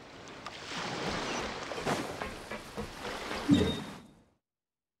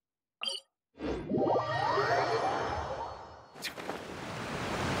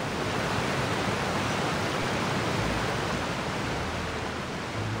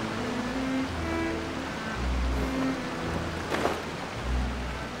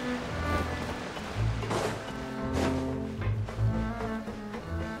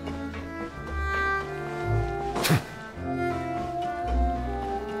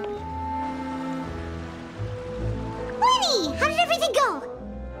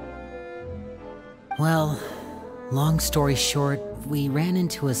 Well, long story short, we ran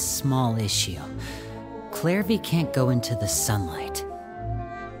into a small issue. Clairvy can't go into the sunlight.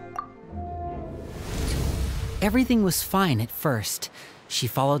 Everything was fine at first. She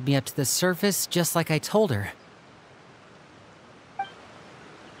followed me up to the surface just like I told her.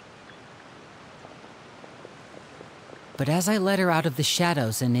 But as I led her out of the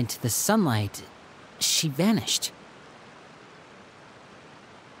shadows and into the sunlight, she vanished.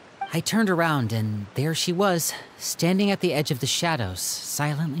 I turned around, and there she was, standing at the edge of the shadows,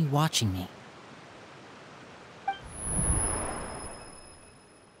 silently watching me.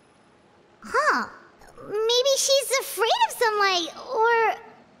 Huh. Maybe she's afraid of sunlight, or...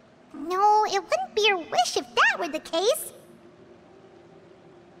 No, it wouldn't be her wish if that were the case.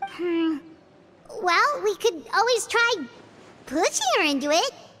 Well, we could always try pushing her into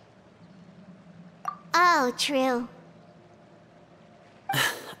it. Oh, true.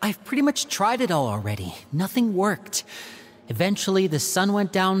 I've pretty much tried it all already. Nothing worked. Eventually, the sun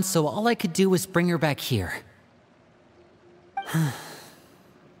went down, so all I could do was bring her back here.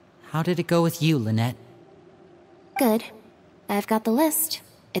 How did it go with you, Lynette? Good. I've got the list.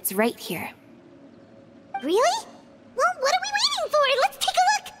 It's right here. Really? Well, what are we waiting for? Let's take a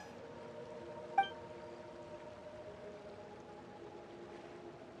look!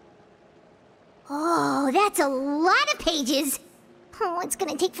 Oh, that's a lot of pages. Oh, it's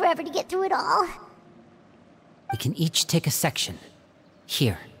gonna take forever to get through it all. We can each take a section.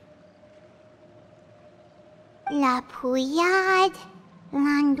 Here. La Pouillade,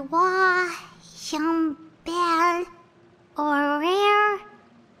 l'endroit, Chambel, Horaire.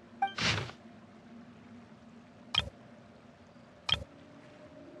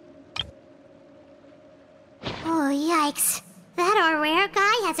 Oh, yikes. That Horaire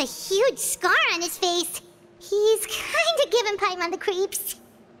guy has a huge scar on his face. He's kinda giving Paimon the creeps.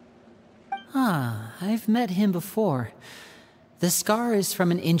 Ah, I've met him before. The scar is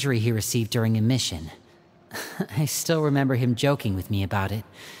from an injury he received during a mission. I still remember him joking with me about it.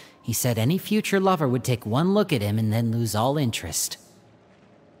 He said any future lover would take one look at him and then lose all interest.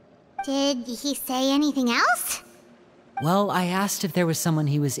 Did he say anything else? Well, I asked if there was someone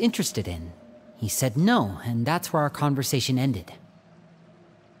he was interested in. He said no, and that's where our conversation ended.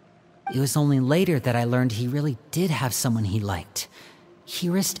 It was only later that I learned he really did have someone he liked. He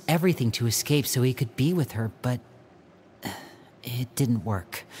risked everything to escape so he could be with her, but it didn't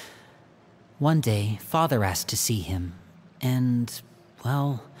work. One day, Father asked to see him, and,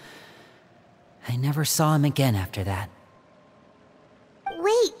 well, I never saw him again after that.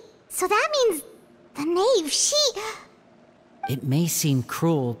 Wait, so that means the Knave, she... It may seem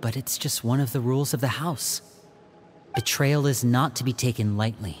cruel, but it's just one of the rules of the house. Betrayal is not to be taken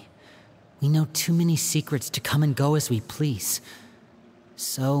lightly. We know too many secrets to come and go as we please.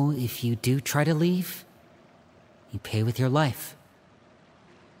 So, if you do try to leave, you pay with your life.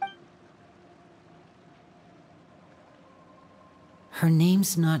 Her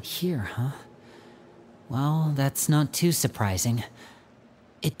name's not here, huh? Well, that's not too surprising.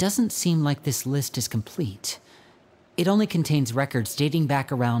 It doesn't seem like this list is complete. It only contains records dating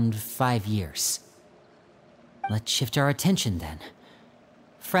back around 5 years. Let's shift our attention then.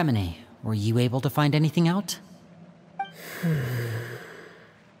 Feminet, were you able to find anything out?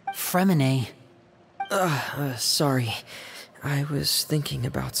 Feminet. Sorry. I was thinking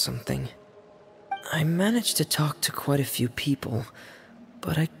about something. I managed to talk to quite a few people,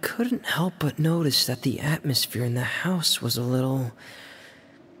 but I couldn't help but notice that the atmosphere in the house was a little...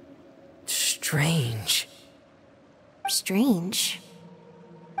 strange. Strange?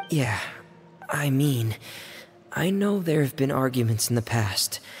 Yeah, I mean, I know there have been arguments in the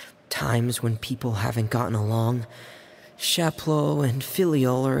past, times when people haven't gotten along, Chaplot and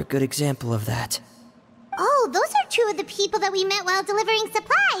Filiol are a good example of that. Oh, those are two of the people that we met while delivering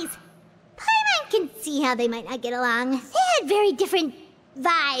supplies. Paimon can see how they might not get along. They had very different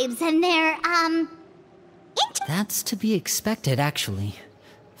vibes, and they're, That's to be expected, actually.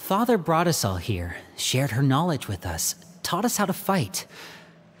 Father brought us all here, shared her knowledge with us, taught us how to fight.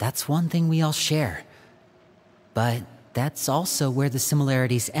 That's one thing we all share. But that's also where the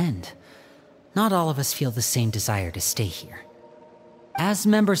similarities end. Not all of us feel the same desire to stay here. As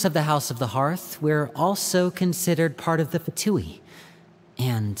members of the House of the Hearth, we're also considered part of the Fatui.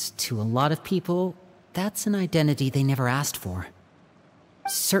 And to a lot of people, that's an identity they never asked for.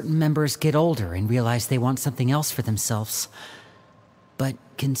 Certain members get older and realize they want something else for themselves. But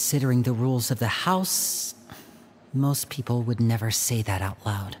considering the rules of the house, most people would never say that out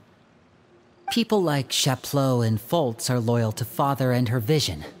loud. People like Chaplot and Foltz are loyal to Father and her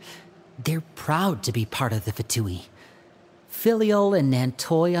vision. They're proud to be part of the Fatui. Filiol and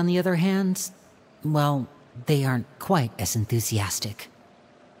Nantoy, on the other hand, well, they aren't quite as enthusiastic.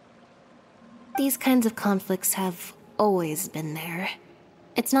 These kinds of conflicts have always been there.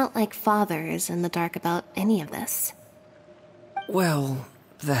 It's not like Father is in the dark about any of this. Well,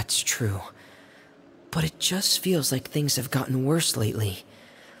 that's true. But it just feels like things have gotten worse lately.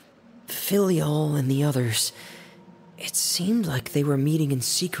 Filiol and the others, it seemed like they were meeting in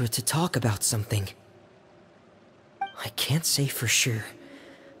secret to talk about something. I can't say for sure,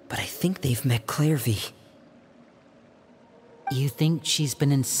 but I think they've met Clairvy. You think she's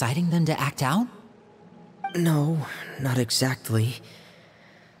been inciting them to act out? No, not exactly.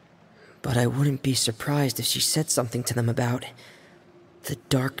 But I wouldn't be surprised if she said something to them about the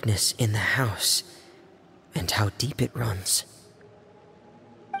darkness in the house and how deep it runs.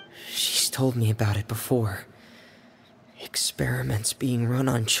 She's told me about it before. Experiments being run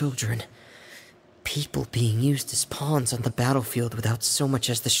on children. People being used as pawns on the battlefield without so much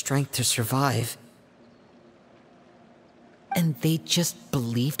as the strength to survive. And they just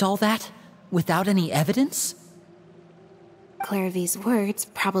believed all that? Without any evidence? Clairvy's words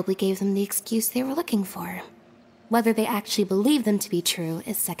probably gave them the excuse they were looking for. Whether they actually believe them to be true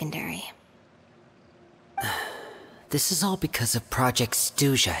is secondary. This is all because of Project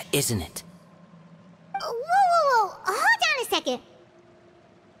Stuja, isn't it? Whoa. Hold on a second.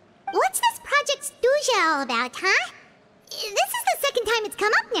 What's this Project Stuja all about, huh? This is the second time it's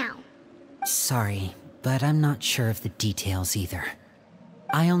come up now. Sorry, but I'm not sure of the details either.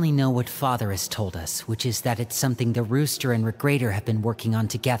 I only know what Father has told us, which is that it's something the Rooster and Regrader have been working on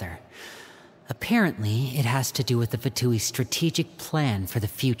together. Apparently, it has to do with the Fatui's strategic plan for the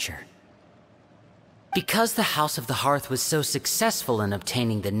future. Because the House of the Hearth was so successful in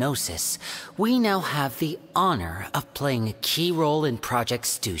obtaining the Gnosis, we now have the honor of playing a key role in Project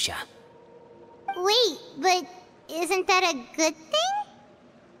Stuja. Wait, but isn't that a good thing?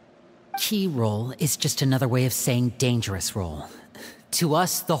 Key role is just another way of saying dangerous role. To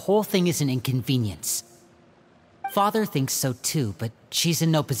us, the whole thing is an inconvenience. Father thinks so too, but she's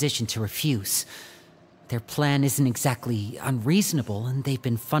in no position to refuse. Their plan isn't exactly unreasonable, and they've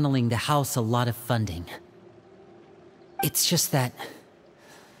been funneling the house a lot of funding. It's just that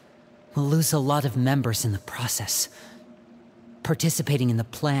we'll lose a lot of members in the process. Participating in the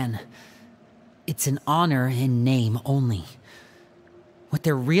plan, it's an honor in name only. What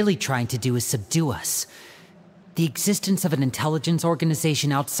they're really trying to do is subdue us. The existence of an intelligence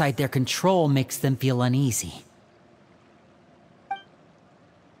organization outside their control makes them feel uneasy.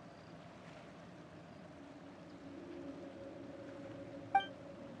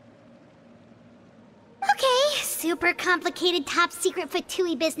 Okay, super complicated top secret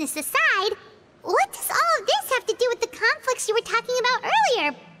Fatui business aside, what does all of this have to do with the conflicts you were talking about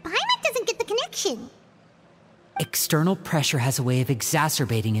earlier? Paimon doesn't get the connection. External pressure has a way of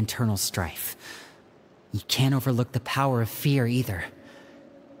exacerbating internal strife. You can't overlook the power of fear either.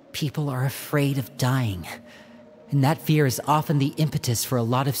 People are afraid of dying, and that fear is often the impetus for a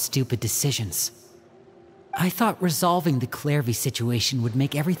lot of stupid decisions. I thought resolving the Clairvy situation would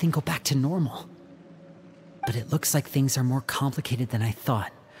make everything go back to normal. But it looks like things are more complicated than I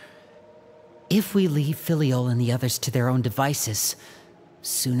thought. If we leave Filiol and the others to their own devices,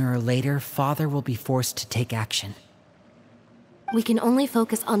 sooner or later, Father will be forced to take action. We can only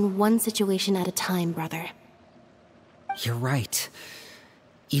focus on one situation at a time, brother. You're right.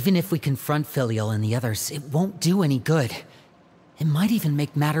 Even if we confront Filiol and the others, it won't do any good. It might even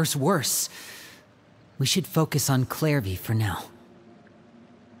make matters worse. We should focus on Clairvy for now.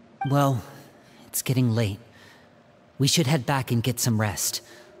 Well, it's getting late. We should head back and get some rest.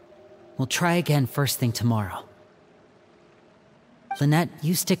 We'll try again first thing tomorrow. Lynette,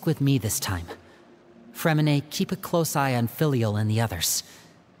 you stick with me this time. Feminet, keep a close eye on Filial and the others.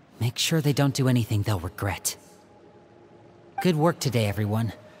 Make sure they don't do anything they'll regret. Good work today,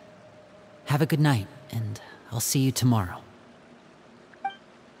 everyone. Have a good night, and I'll see you tomorrow.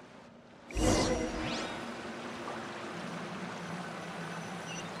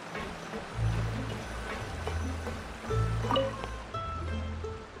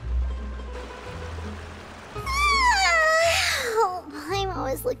 I'm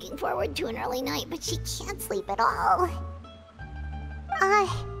always looking forward to an early night, but she can't sleep at all.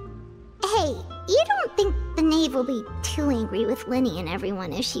 Hey, you don't think the Knave will be too angry with Lenny and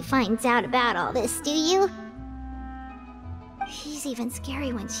everyone if she finds out about all this, do you? She's even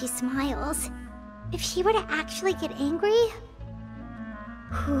scary when she smiles. If she were to actually get angry...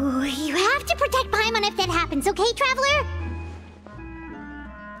 Ooh, you have to protect Paimon if that happens, okay, Traveler?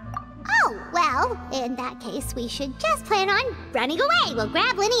 Oh, well, in that case, we should just plan on running away. We'll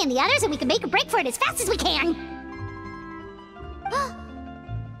grab Lenny and the others and we can make a break for it as fast as we can.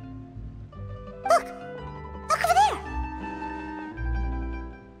 Look! Look over there!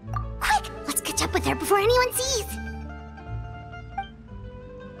 Quick! Let's catch up with her before anyone sees!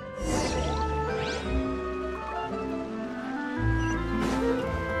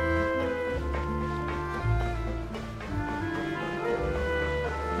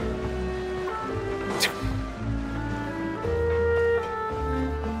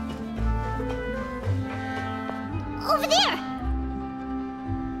 Over there!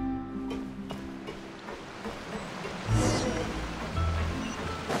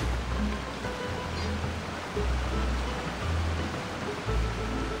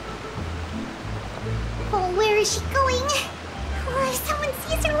 Oh, where is she going? Oh, if someone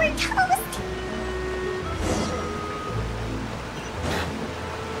sees her, we're toast!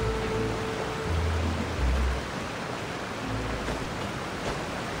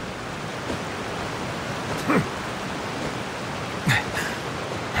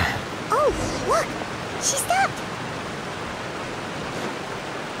 Oh, look! She stopped!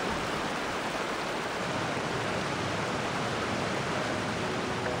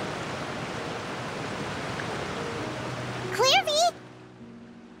 Clairvy!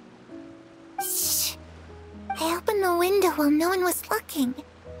 Shh! I opened the window while no one was looking.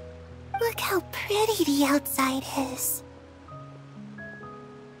 Look how pretty the outside is.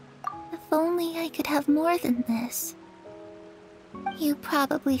 If only I could have more than this. You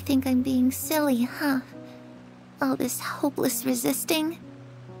probably think I'm being silly, huh? All this hopeless resisting?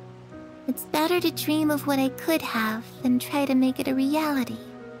 It's better to dream of what I could have than try to make it a reality,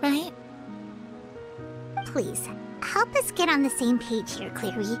 right? Please, help us get on the same page here,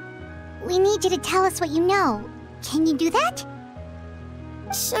 Clary. We need you to tell us what you know. Can you do that?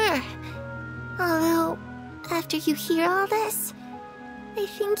 Sure. Although, after you hear all this, I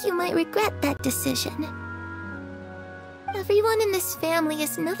think you might regret that decision. Everyone in this family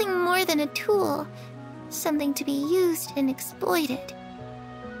is nothing more than a tool, something to be used and exploited.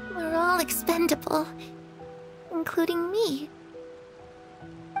 We're all expendable, including me.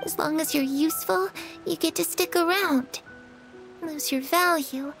 As long as you're useful, you get to stick around. Lose your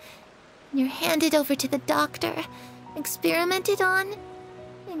value, and you're handed over to the doctor, experimented on,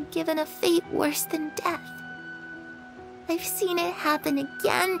 and given a fate worse than death. I've seen it happen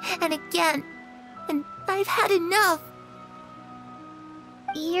again and again, and I've had enough.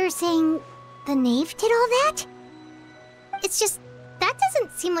 You're saying the Knave did all that? It's just, that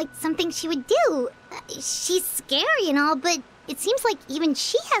doesn't seem like something she would do. She's scary and all, but it seems like even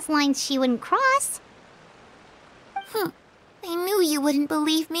she has lines she wouldn't cross. I knew you wouldn't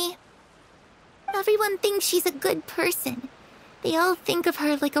believe me. Everyone thinks she's a good person. They all think of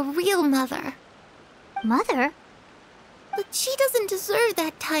her like a real mother. Mother? But she doesn't deserve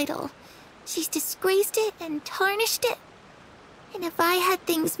that title. She's disgraced it and tarnished it. And if I had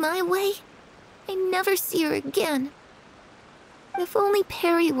things my way, I'd never see her again. If only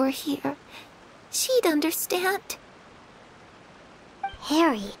Perry were here, she'd understand.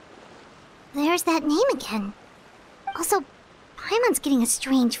 Perry. There's that name again. Also, Paimon's getting a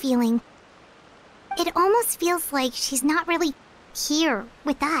strange feeling. It almost feels like she's not really here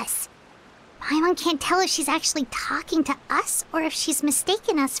with us. Paimon can't tell if she's actually talking to us or if she's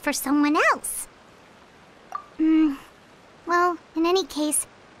mistaken us for someone else. Well, in any case,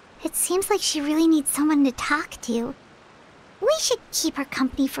 it seems like she really needs someone to talk to. We should keep her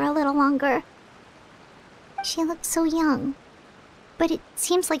company for a little longer. She looks so young, but it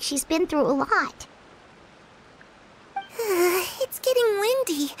seems like she's been through a lot. It's getting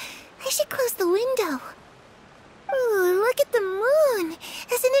windy. I should close the window. Ooh, look at the moon.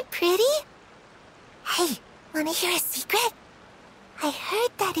 Isn't it pretty? Hey, wanna hear a secret? I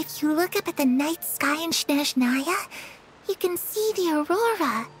heard that if you look up at the night sky in Snezhnaya, you can see the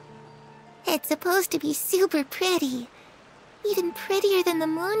aurora. It's supposed to be super pretty. Even prettier than the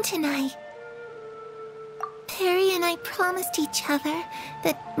moon tonight. Perry and I promised each other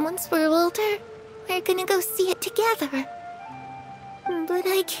that once we're older, we're gonna go see it together. But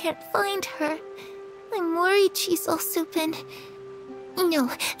I can't find her. I'm worried she's also been... No,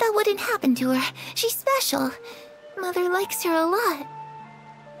 that wouldn't happen to her. She's special. Mother likes her a lot.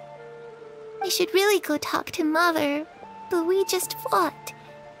 I should really go talk to Mother, but we just fought.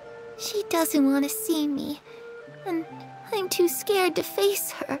 She doesn't want to see me, and I'm too scared to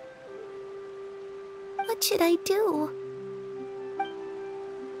face her. What should I do?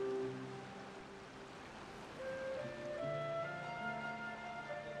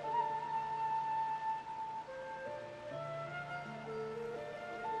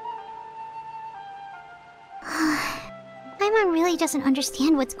 Paimon really doesn't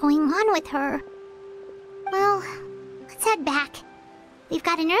understand what's going on with her. Well, let's head back. We've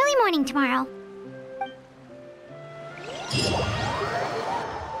got an early morning tomorrow.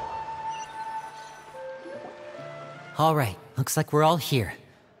 All right, looks like we're all here.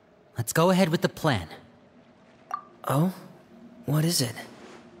 Let's go ahead with the plan. Oh? What is it?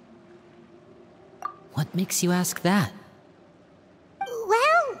 What makes you ask that?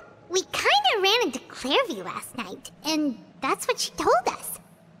 Well, we kinda ran into Clairvy last night, and that's what she told us.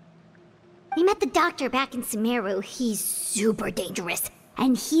 We met the doctor back in Sumeru. He's super dangerous,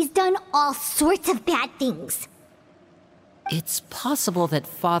 and he's done all sorts of bad things. It's possible that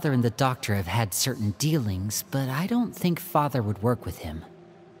Father and the Doctor have had certain dealings, but I don't think Father would work with him.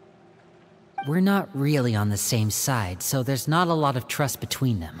 We're not really on the same side, so there's not a lot of trust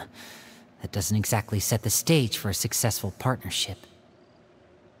between them. That doesn't exactly set the stage for a successful partnership.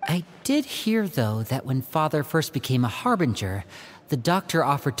 I did hear, though, that when Father first became a Harbinger, the Doctor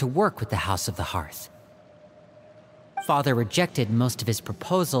offered to work with the House of the Hearth. Father rejected most of his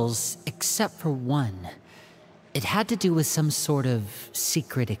proposals, except for one. It had to do with some sort of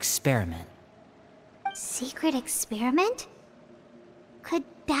secret experiment. Secret experiment? Could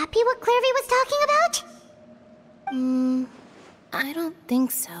that be what Clairvy was talking about? I don't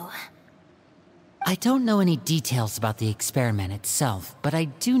think so. I don't know any details about the experiment itself, but I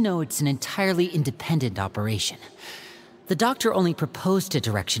do know it's an entirely independent operation. The Doctor only proposed a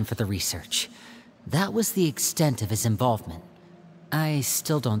direction for the research. That was the extent of his involvement. I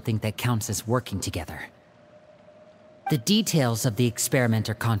still don't think that counts as working together. The details of the experiment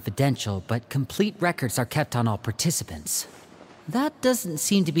are confidential, but complete records are kept on all participants. That doesn't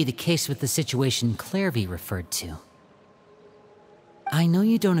seem to be the case with the situation Clairvy referred to. I know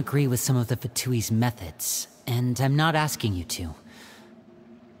you don't agree with some of the Fatui's methods, and I'm not asking you to.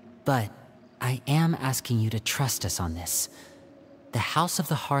 But I am asking you to trust us on this. The House of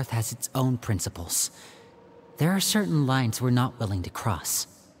the Hearth has its own principles. There are certain lines we're not willing to cross.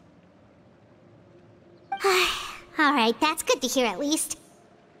 Alright, that's good to hear at least.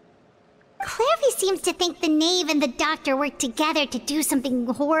 Clairvy seems to think the Knave and the Doctor worked together to do something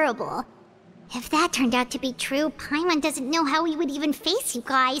horrible. If that turned out to be true, Paimon doesn't know how we would even face you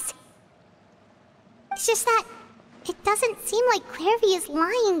guys. It's just that it doesn't seem like Clairvy is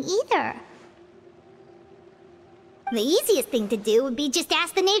lying either. The easiest thing to do would be just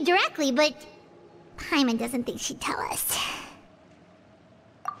ask the Knave directly, but Paimon doesn't think she'd tell us.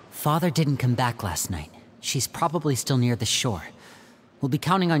 Father didn't come back last night. She's probably still near the shore. We'll be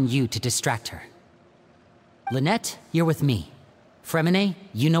counting on you to distract her. Lynette, you're with me. Feminet,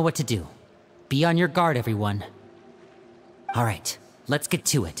 you know what to do. Be on your guard, everyone. All right, let's get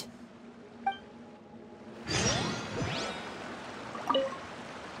to it.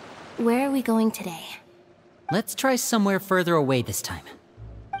 Where are we going today? Let's try somewhere further away this time.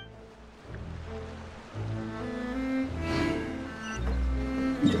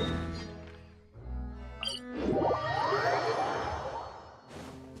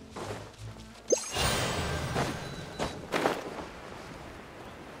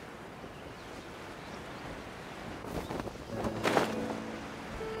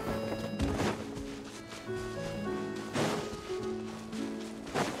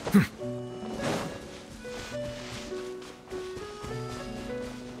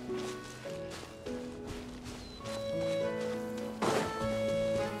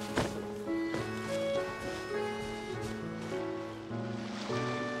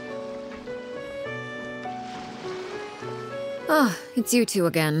 Ah, it's you two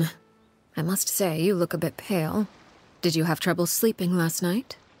again. I must say, you look a bit pale. Did you have trouble sleeping last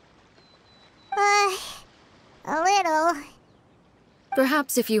night? A little.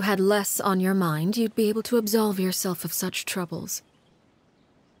 Perhaps if you had less on your mind, you'd be able to absolve yourself of such troubles.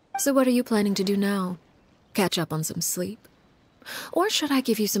 So what are you planning to do now? Catch up on some sleep? Or should I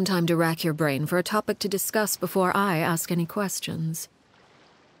give you some time to rack your brain for a topic to discuss before I ask any questions?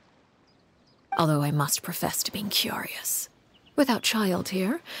 Although I must profess to being curious. Without child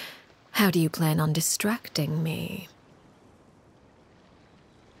here, how do you plan on distracting me?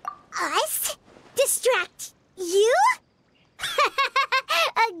 Us? Distract you?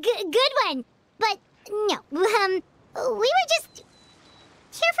 A good one. But no, we were just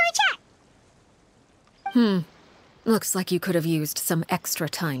here for a chat. Looks like you could have used some extra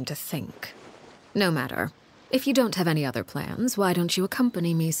time to think. No matter. If you don't have any other plans, why don't you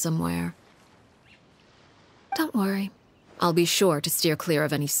accompany me somewhere? Don't worry. I'll be sure to steer clear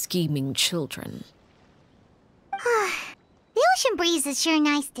of any scheming children. The ocean breeze is sure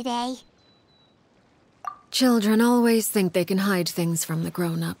nice today. Children always think they can hide things from the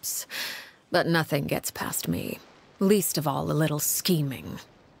grown-ups. But nothing gets past me. Least of all a little scheming.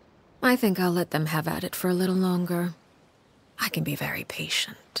 I think I'll let them have at it for a little longer. I can be very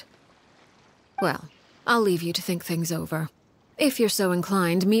patient. Well, I'll leave you to think things over. If you're so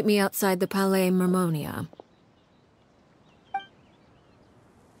inclined, meet me outside the Palais Mermonia.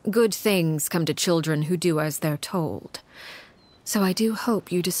 Good things come to children who do as they're told. So I do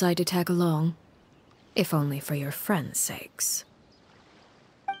hope you decide to tag along. If only for your friends' sakes.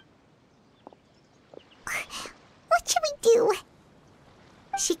 What should we do?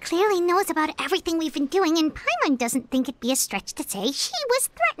 She clearly knows about everything we've been doing, and Paimon doesn't think it'd be a stretch to say she was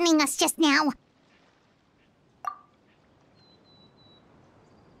threatening us just now.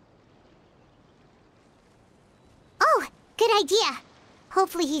 Oh, good idea.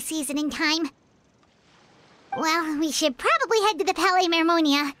 Hopefully he sees it in time. Well, we should probably head to the Palais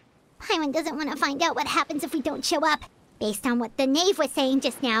Mermonia. Paimon doesn't want to find out what happens if we don't show up. Based on what the Knave was saying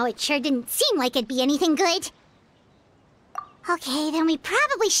just now, it sure didn't seem like it'd be anything good. Okay, then we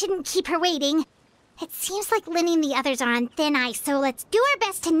probably shouldn't keep her waiting. It seems like Lynnie and the others are on thin ice, so let's do our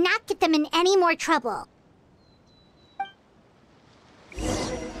best to not get them in any more trouble.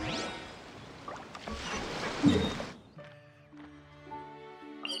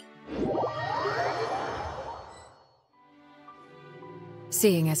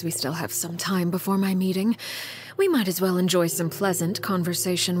 Seeing as we still have some time before my meeting, we might as well enjoy some pleasant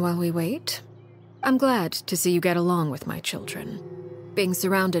conversation while we wait. I'm glad to see you get along with my children. Being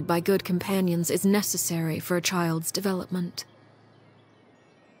surrounded by good companions is necessary for a child's development.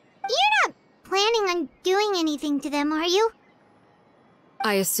 You're not planning on doing anything to them, are you?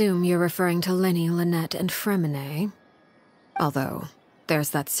 I assume you're referring to Lynnie, Lynette, and Feminet. Although,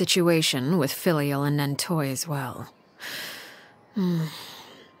 there's that situation with Filial and Nentoy as well.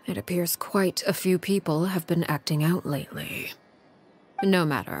 It appears quite a few people have been acting out lately. No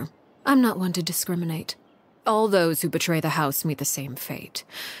matter. I'm not one to discriminate. All those who betray the house meet the same fate.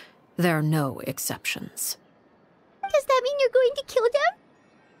 There are no exceptions. Does that mean you're going to kill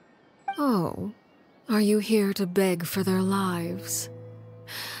them? Oh, are you here to beg for their lives?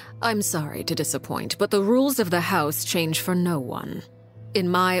 I'm sorry to disappoint, but the rules of the house change for no one. In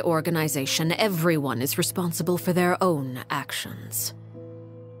my organization, everyone is responsible for their own actions.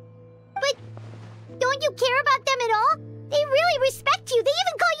 But don't you care about them at all? They really respect you. They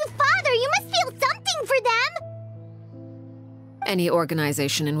even call you father. You must feel something for them. Any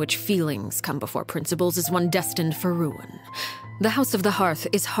organization in which feelings come before principles is one destined for ruin. The House of the Hearth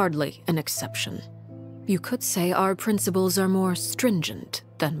is hardly an exception. You could say our principles are more stringent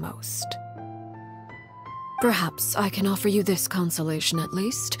than most. Perhaps I can offer you this consolation at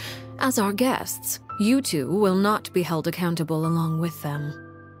least. As our guests, you two will not be held accountable along with them.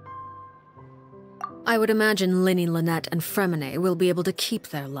 I would imagine Lynnie, Lynette, and Feminet will be able to keep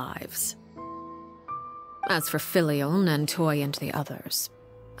their lives. As for Filial, Nentoy, and the others,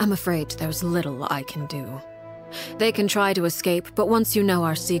 I'm afraid there's little I can do. They can try to escape, but once you know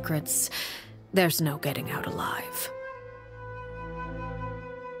our secrets, there's no getting out alive.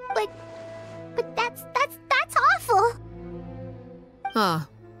 But that's awful. Ah,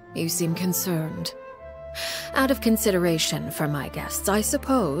 you seem concerned. Out of consideration for my guests, I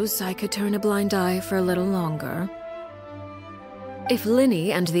suppose I could turn a blind eye for a little longer. If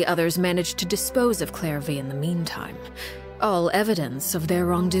Lynnie and the others manage to dispose of Clairvy in the meantime, all evidence of their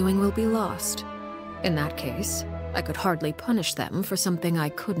wrongdoing will be lost. In that case, I could hardly punish them for something I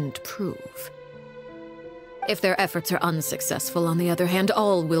couldn't prove. If their efforts are unsuccessful, on the other hand,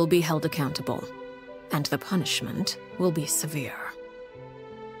 all will be held accountable, and the punishment will be severe.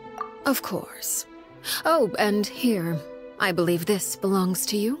 Of course. Oh, and here, I believe this belongs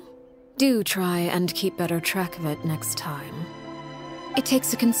to you. Do try and keep better track of it next time. It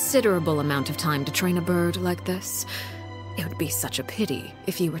takes a considerable amount of time to train a bird like this. It would be such a pity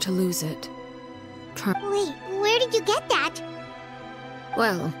if you were to lose it. Wait, where did you get that?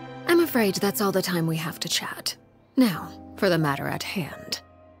 Well, I'm afraid that's all the time we have to chat. Now, for the matter at hand.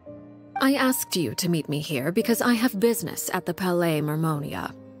 I asked you to meet me here because I have business at the Palais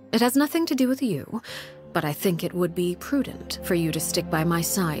Mermonia. It has nothing to do with you, but I think it would be prudent for you to stick by my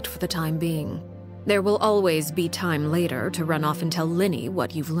side for the time being. There will always be time later to run off and tell Linny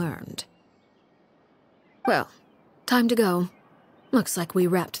what you've learned. Well, time to go. Looks like we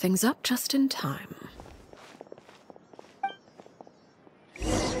wrapped things up just in time.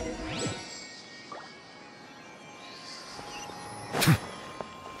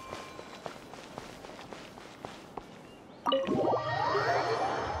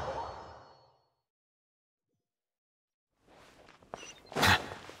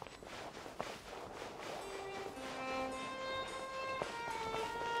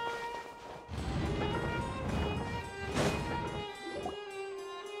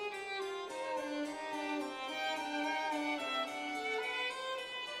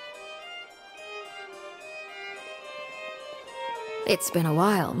 It's been a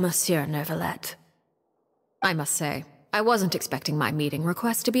while, Monsieur Neuvillette. I must say, I wasn't expecting my meeting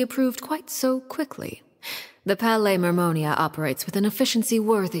request to be approved quite so quickly. The Palais Mermonia operates with an efficiency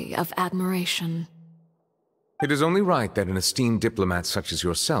worthy of admiration. It is only right that an esteemed diplomat such as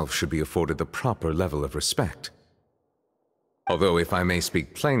yourself should be afforded the proper level of respect. Although, if I may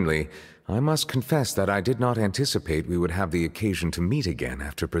speak plainly, I must confess that I did not anticipate we would have the occasion to meet again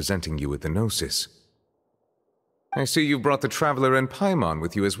after presenting you with the Gnosis. I see you've brought the Traveler and Paimon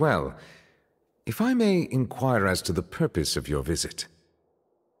with you as well. If I may inquire as to the purpose of your visit.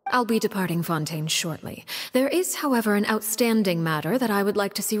 I'll be departing Fontaine shortly. There is, however, an outstanding matter that I would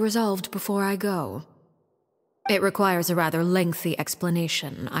like to see resolved before I go. It requires a rather lengthy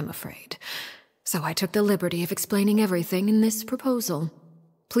explanation, I'm afraid. So I took the liberty of explaining everything in this proposal.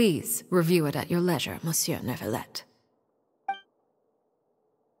 Please review it at your leisure, Monsieur Neuvillette.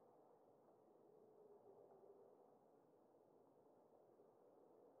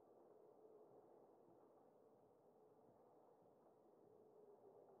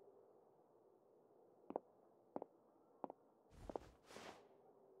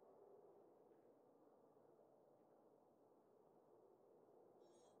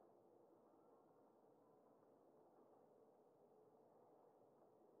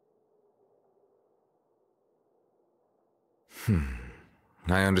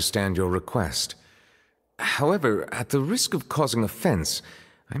 I understand your request. However, at the risk of causing offense,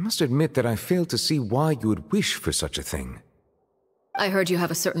 I must admit that I fail to see why you would wish for such a thing. I heard you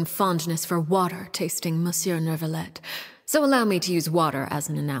have a certain fondness for water tasting, Monsieur Neuvillette, so allow me to use water as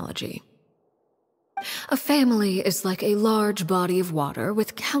an analogy. A family is like a large body of water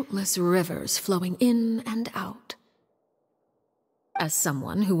with countless rivers flowing in and out. As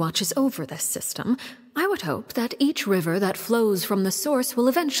someone who watches over this system, I would hope that each river that flows from the source will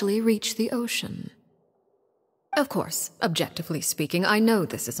eventually reach the ocean. Of course, objectively speaking, I know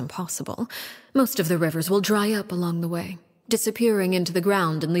this is impossible. Most of the rivers will dry up along the way, disappearing into the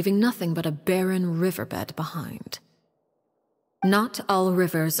ground and leaving nothing but a barren riverbed behind. Not all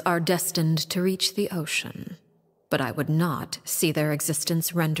rivers are destined to reach the ocean, but I would not see their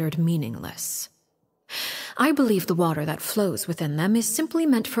existence rendered meaningless. I believe the water that flows within them is simply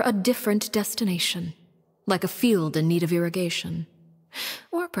meant for a different destination, like a field in need of irrigation.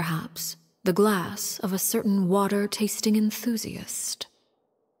 Or perhaps the glass of a certain water-tasting enthusiast.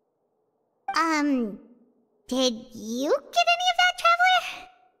 Did you get any of that, Traveler?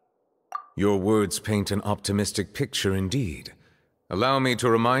 Your words paint an optimistic picture indeed. Allow me to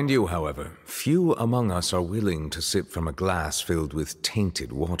remind you, however, few among us are willing to sip from a glass filled with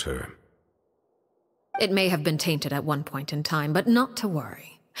tainted water. It may have been tainted at one point in time, but not to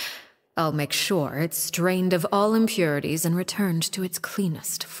worry. I'll make sure it's strained of all impurities and returned to its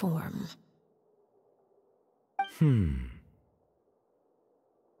cleanest form.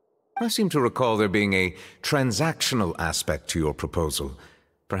 I seem to recall there being a transactional aspect to your proposal.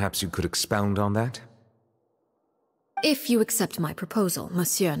 Perhaps you could expound on that? If you accept my proposal,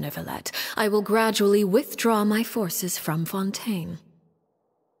 Monsieur Neuvillette, I will gradually withdraw my forces from Fontaine.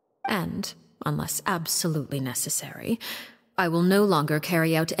 And, unless absolutely necessary, I will no longer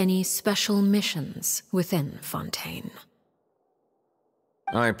carry out any special missions within Fontaine.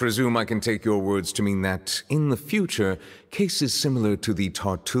 I presume I can take your words to mean that, in the future, cases similar to the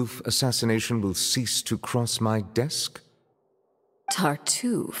Tartuffe assassination will cease to cross my desk?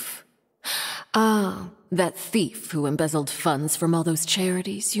 Tartuffe? Ah, that thief who embezzled funds from all those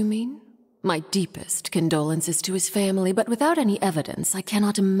charities, you mean? My deepest condolences to his family, but without any evidence, I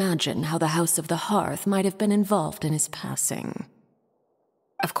cannot imagine how the House of the Hearth might have been involved in his passing.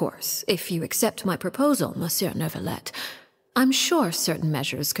 Of course, if you accept my proposal, Monsieur Neuvillette, I'm sure certain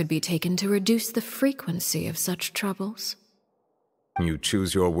measures could be taken to reduce the frequency of such troubles. You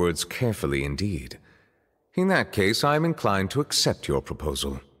choose your words carefully indeed. In that case, I am inclined to accept your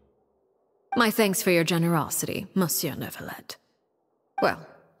proposal. My thanks for your generosity, Monsieur Neuvillette. Well,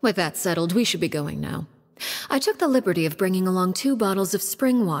 with that settled, we should be going now. I took the liberty of bringing along 2 bottles of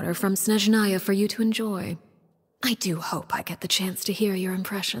spring water from Snezhnaya for you to enjoy. I do hope I get the chance to hear your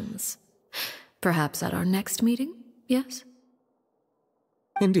impressions. Perhaps at our next meeting, yes?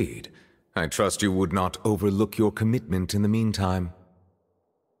 Indeed. I trust you would not overlook your commitment in the meantime.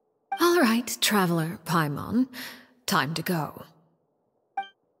 All right, Traveler Paimon. Time to go.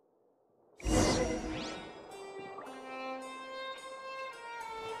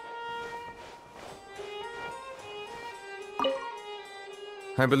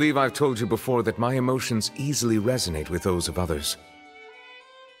 I believe I've told you before that my emotions easily resonate with those of others.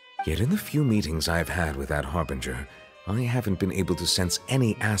 Yet in the few meetings I've had with that Harbinger, I haven't been able to sense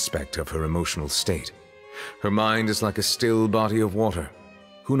any aspect of her emotional state. Her mind is like a still body of water.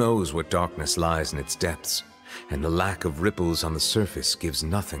 Who knows what darkness lies in its depths, and the lack of ripples on the surface gives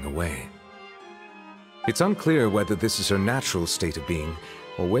nothing away. It's unclear whether this is her natural state of being,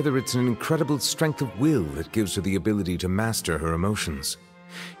 or whether it's an incredible strength of will that gives her the ability to master her emotions.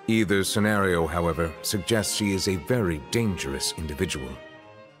 Either scenario, however, suggests she is a very dangerous individual.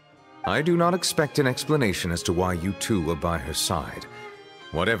 I do not expect an explanation as to why you two are by her side.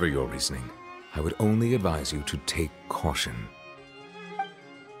 Whatever your reasoning, I would only advise you to take caution.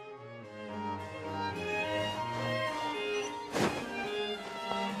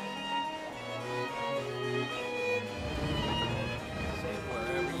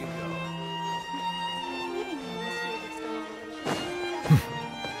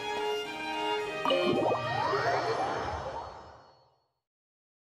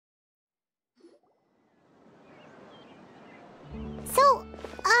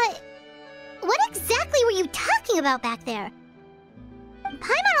 About back there?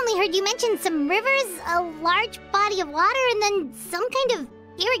 Paimon only heard you mention some rivers, a large body of water, and then some kind of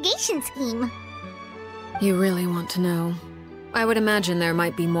irrigation scheme. You really want to know? I would imagine there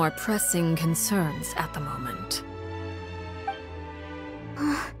might be more pressing concerns at the moment.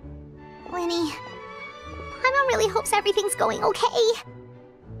 Winnie, Paimon really hopes everything's going okay.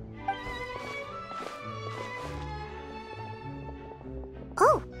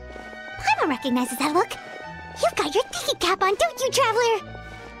 Oh, Paimon recognizes that look. You've got your thinking cap on, don't you, Traveler?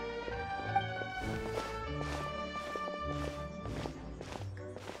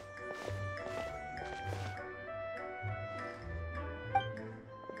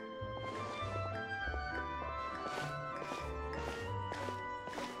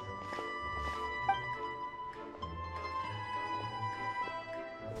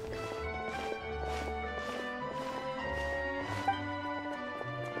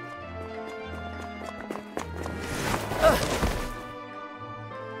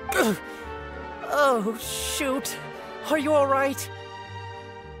 Oh, shoot. Are you alright?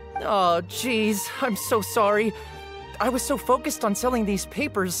 Oh, jeez. I'm so sorry. I was so focused on selling these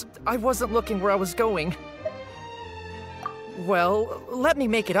papers, I wasn't looking where I was going. Well, let me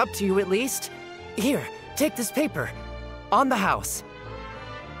make it up to you at least. Here, take this paper. On the house.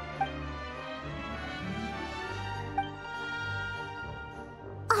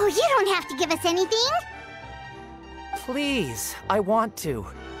 Oh, you don't have to give us anything. Please, I want to.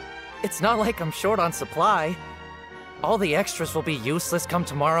 It's not like I'm short on supply. All the extras will be useless come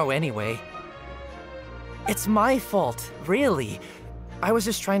tomorrow anyway. It's my fault, really. I was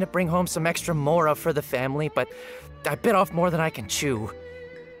just trying to bring home some extra mora for the family, but I bit off more than I can chew.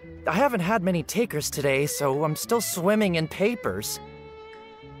 I haven't had many takers today, so I'm still swimming in papers.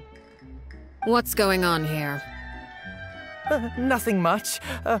 What's going on here? Nothing much.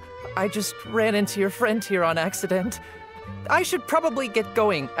 I just ran into your friend here on accident. I should probably get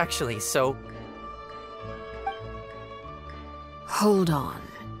going, actually, so... Hold on.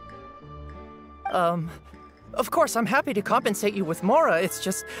 Of course, I'm happy to compensate you with mora, it's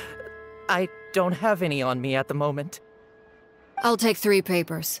just... I don't have any on me at the moment. I'll take 3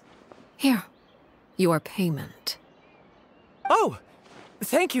 papers. Here. Your payment. Oh!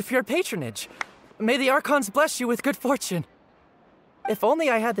 Thank you for your patronage. May the Archons bless you with good fortune. If only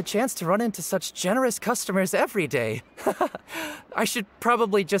I had the chance to run into such generous customers every day. I should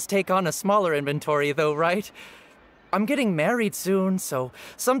probably just take on a smaller inventory though, right? I'm getting married soon, so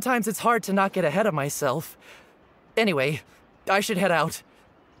sometimes it's hard to not get ahead of myself. Anyway, I should head out.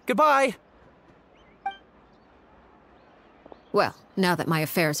 Goodbye! Well, now that my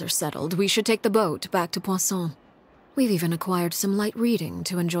affairs are settled, we should take the boat back to Poisson. We've even acquired some light reading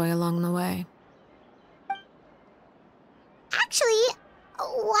to enjoy along the way. Actually,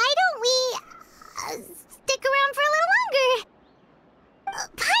 why don't we stick around for a little longer?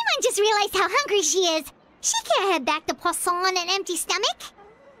 Paimon just realized how hungry she is. She can't head back to Poisson on an empty stomach.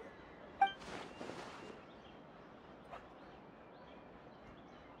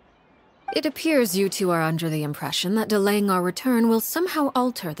 It appears you two are under the impression that delaying our return will somehow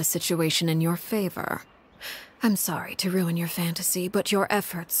alter the situation in your favor. I'm sorry to ruin your fantasy, but your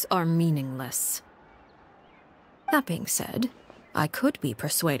efforts are meaningless. That being said, I could be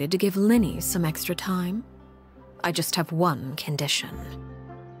persuaded to give Linny some extra time. I just have one condition.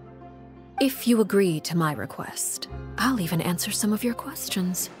 If you agree to my request, I'll even answer some of your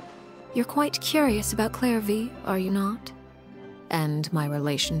questions. You're quite curious about Clairvy, are you not? And my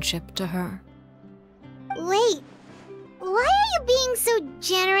relationship to her. Wait, why are you being so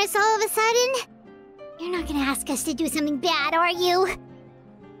generous all of a sudden? You're not gonna ask us to do something bad, are you?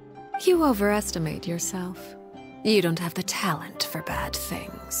 You overestimate yourself. You don't have the talent for bad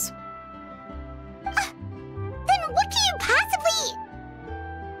things. Then what can you possibly...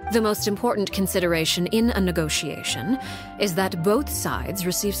 The most important consideration in a negotiation is that both sides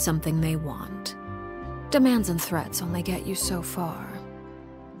receive something they want. Demands and threats only get you so far.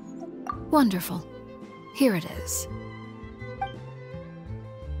 Wonderful. Here it is.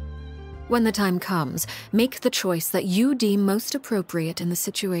 When the time comes, make the choice that you deem most appropriate in the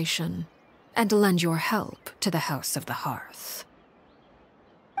situation, and lend your help to the House of the Hearth.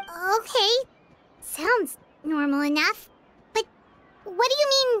 Okay, sounds normal enough. But what do you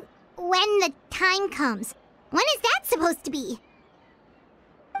mean, when the time comes? When is that supposed to be?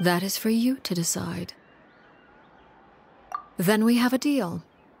 That is for you to decide. Then we have a deal.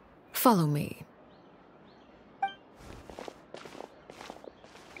 Follow me.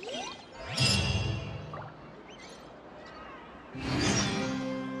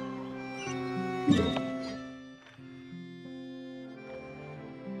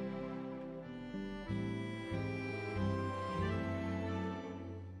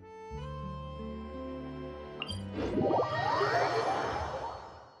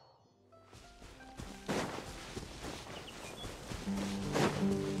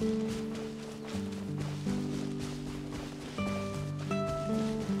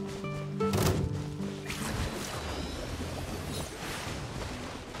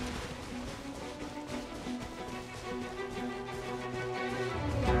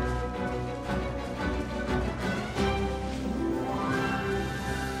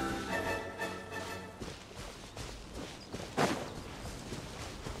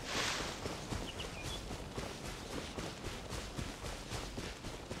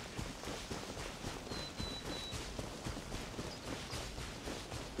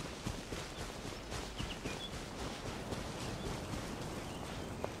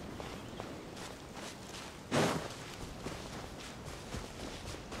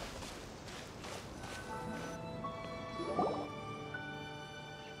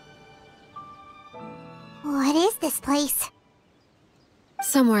 What is this place?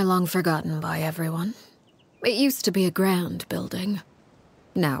 Somewhere long forgotten by everyone. It used to be a grand building.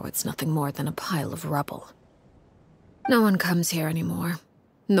 Now it's nothing more than a pile of rubble. No one comes here anymore,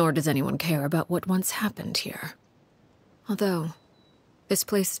 nor does anyone care about what once happened here. Although, this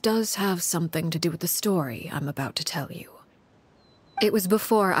place does have something to do with the story I'm about to tell you. It was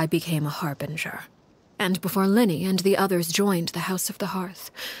before I became a Harbinger, and before Linny and the others joined the House of the Hearth.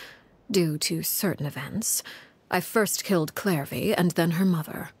 Due to certain events, I first killed Clairvy and then her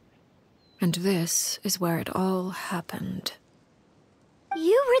mother. And this is where it all happened.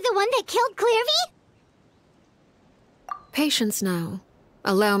 You were the one that killed Clairvy? Patience now.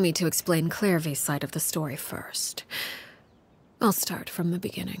 Allow me to explain Clairvy's side of the story first. I'll start from the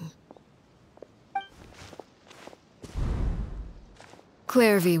beginning.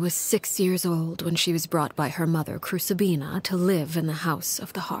 Clairvy was 6 years old when she was brought by her mother, Crucibina, to live in the House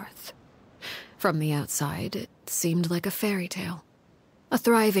of the Hearth. From the outside, it seemed like a fairy tale. A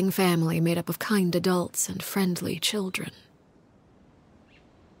thriving family made up of kind adults and friendly children.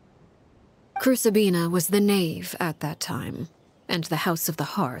 Crucibina was the Knave at that time, and the House of the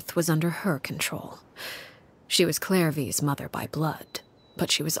Hearth was under her control. She was Clairvy's mother by blood, but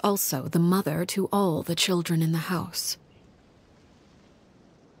she was also the mother to all the children in the house.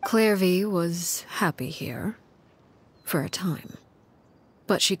 Clairvy was happy here, for a time.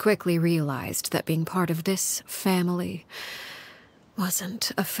 But she quickly realized that being part of this family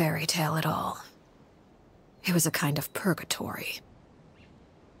wasn't a fairy tale at all. It was a kind of purgatory.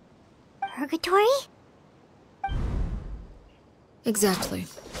 Purgatory? Exactly.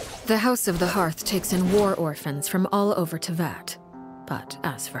 The House of the Hearth takes in war orphans from all over Teyvat. But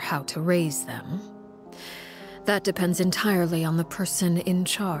as for how to raise them, that depends entirely on the person in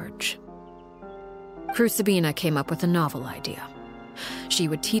charge. Crucibina came up with a novel idea. She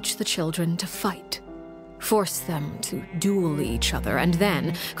would teach the children to fight, force them to duel each other, and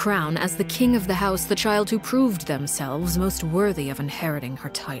then crown as the king of the house the child who proved themselves most worthy of inheriting her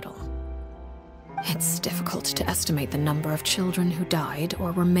title. It's difficult to estimate the number of children who died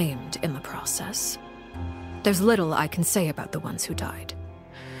or were maimed in the process. There's little I can say about the ones who died.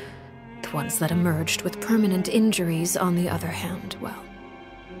 The ones that emerged with permanent injuries, on the other hand, well,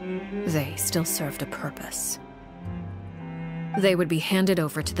 they still served a purpose. They would be handed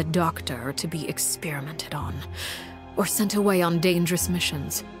over to the doctor to be experimented on, or sent away on dangerous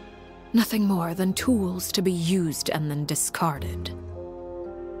missions. Nothing more than tools to be used and then discarded.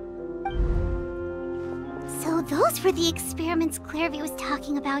 So those were the experiments Clairvy was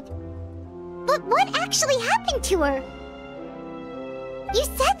talking about. But what actually happened to her? You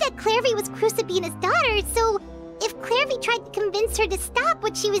said that Clairvy was Crucibina's daughter, so if Clairvy tried to convince her to stop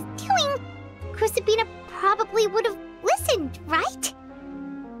what she was doing, Crucibina probably would have listened, right?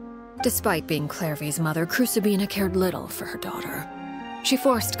 Despite being Clairvy's mother, Crucibina cared little for her daughter. She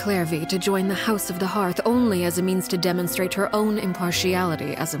forced Clairvy to join the House of the Hearth only as a means to demonstrate her own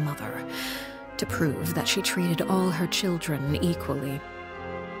impartiality as a mother, to prove that she treated all her children equally.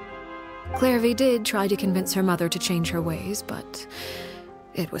 Clairvy did try to convince her mother to change her ways, but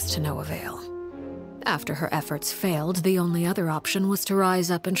it was to no avail. After her efforts failed, the only other option was to rise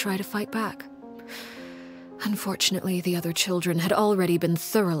up and try to fight back. Unfortunately, the other children had already been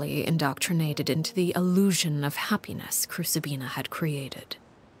thoroughly indoctrinated into the illusion of happiness Crucibina had created.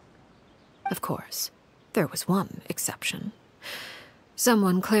 Of course, there was one exception.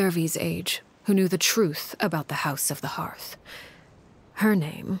 Someone Clairvy's age who knew the truth about the House of the Hearth. Her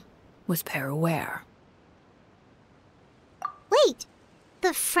name was Perouere. Wait,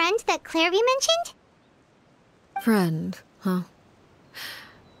 the friend that Clairvy mentioned? Friend, huh?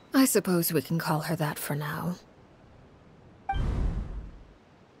 I suppose we can call her that for now.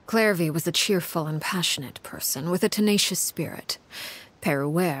 Clairvy was a cheerful and passionate person with a tenacious spirit.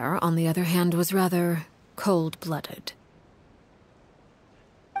 Perouere, on the other hand, was rather cold-blooded.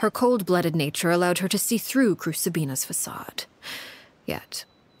 Her cold-blooded nature allowed her to see through Crucibina's facade. Yet,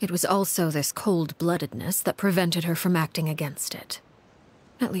 it was also this cold-bloodedness that prevented her from acting against it.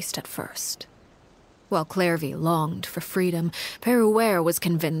 At least at first. While Clairvy longed for freedom, Perouere was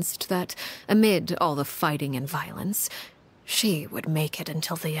convinced that, amid all the fighting and violence, she would make it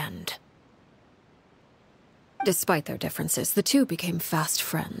until the end. Despite their differences, the two became fast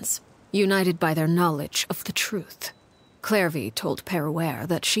friends, united by their knowledge of the truth. Clairvy told Perouere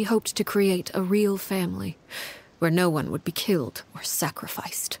that she hoped to create a real family, where no one would be killed or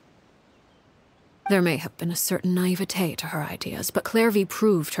sacrificed. There may have been a certain naivete to her ideas, but Clairvy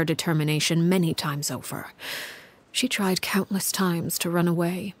proved her determination many times over. She tried countless times to run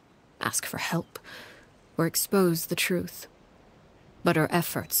away, ask for help, or expose the truth. But her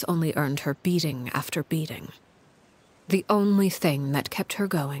efforts only earned her beating after beating. The only thing that kept her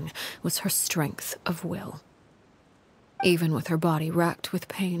going was her strength of will. Even with her body racked with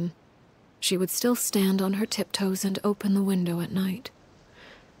pain, she would still stand on her tiptoes and open the window at night.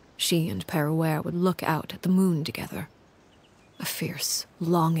 She and Perouere would look out at the moon together, a fierce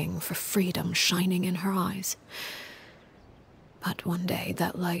longing for freedom shining in her eyes. But one day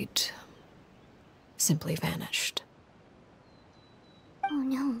that light simply vanished. Oh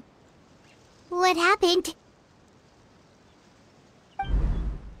no. What happened?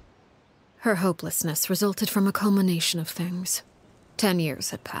 Her hopelessness resulted from a culmination of things. 10 years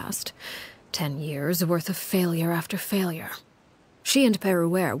had passed. 10 years worth of failure after failure. She and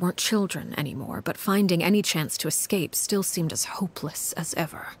Perouere weren't children anymore, but finding any chance to escape still seemed as hopeless as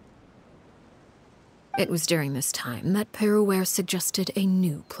ever. It was during this time that Perouere suggested a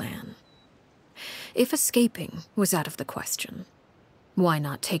new plan. If escaping was out of the question, why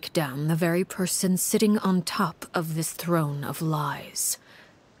not take down the very person sitting on top of this throne of lies?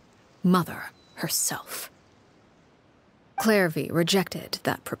 Mother herself. Clairvy rejected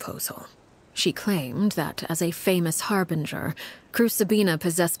that proposal. She claimed that, as a famous harbinger, Crucibina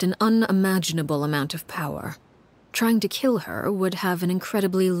possessed an unimaginable amount of power. Trying to kill her would have an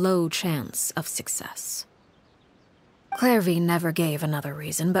incredibly low chance of success. Clairvy never gave another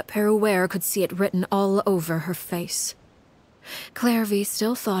reason, but Perouere could see it written all over her face. Clairvy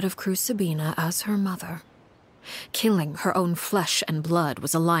still thought of Crucibina as her mother. Killing her own flesh and blood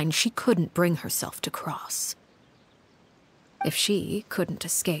was a line she couldn't bring herself to cross. If she couldn't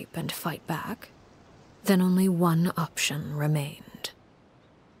escape and fight back, then only one option remained.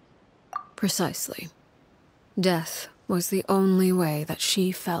 Precisely. Death was the only way that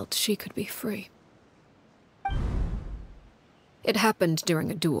she felt she could be free. It happened during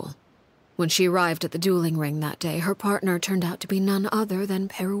a duel. When she arrived at the dueling ring that day, her partner turned out to be none other than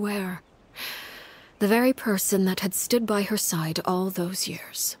Perouer, the very person that had stood by her side all those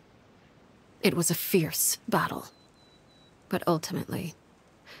years. It was a fierce battle. But ultimately,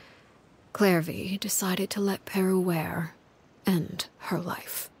 Clairvy decided to let Perouer end her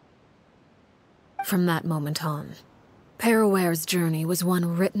life. From that moment on, Perouer's journey was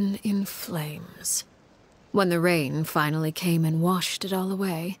one written in flames. When the rain finally came and washed it all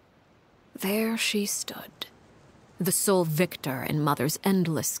away, there she stood, the sole victor in Mother's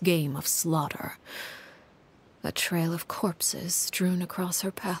endless game of slaughter, a trail of corpses strewn across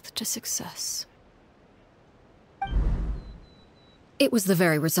her path to success. It was the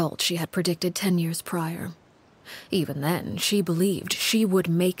very result she had predicted 10 years prior. Even then, she believed she would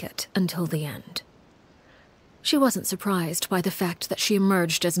make it until the end. She wasn't surprised by the fact that she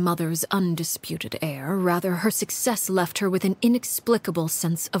emerged as Mother's undisputed heir. Rather, her success left her with an inexplicable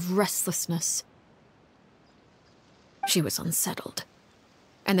sense of restlessness. She was unsettled,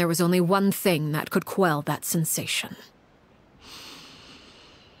 and there was only one thing that could quell that sensation.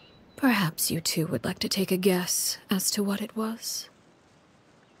 Perhaps you two would like to take a guess as to what it was?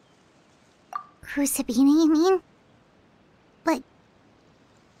 Crucibina, you mean? But...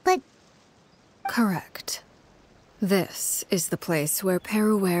 Correct. This is the place where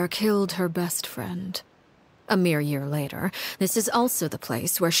Perouer killed her best friend. A mere year later, this is also the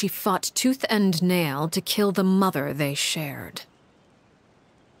place where she fought tooth and nail to kill the mother they shared.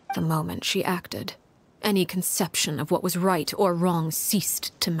 The moment she acted, any conception of what was right or wrong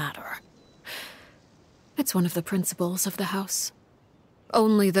ceased to matter. It's one of the principles of the house.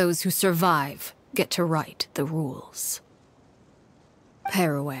 Only those who survive get to write the rules.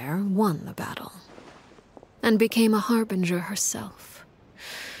 Perouer won the battle, and became a harbinger herself,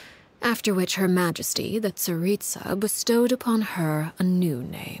 after which Her Majesty, the Tsaritsa, bestowed upon her a new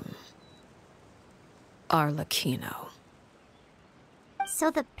name. Arlecchino. So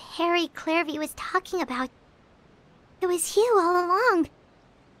the Perry Clairvy was talking about... It was you all along.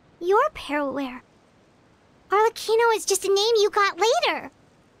 You're Perouer. Arlecchino is just a name you got later.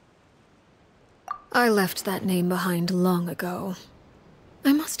 I left that name behind long ago.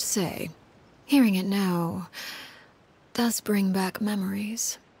 I must say, hearing it now does bring back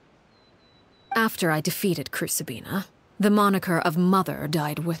memories. After I defeated Crucibina, the moniker of Mother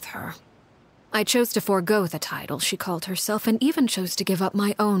died with her. I chose to forego the title she called herself and even chose to give up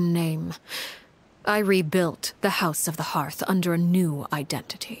my own name. I rebuilt the House of the Hearth under a new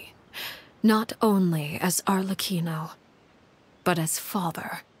identity. Not only as Arlecchino, but as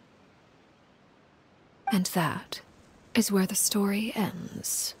father. And that is where the story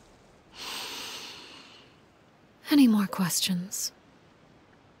ends. Any more questions?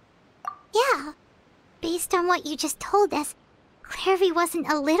 Yeah. Based on what you just told us, Clairvy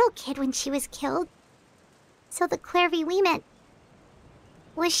wasn't a little kid when she was killed. So the Clairvy we met...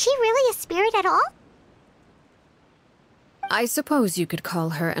 Was she really a spirit at all? I suppose you could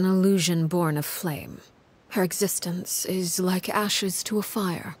call her an illusion born of flame. Her existence is like ashes to a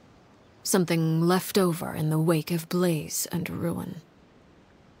fire. Something left over in the wake of blaze and ruin.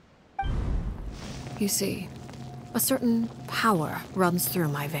 You see, a certain power runs through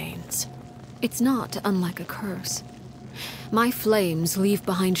my veins. It's not unlike a curse. My flames leave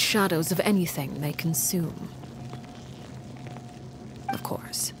behind shadows of anything they consume. Of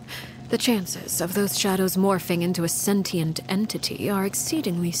course, the chances of those shadows morphing into a sentient entity are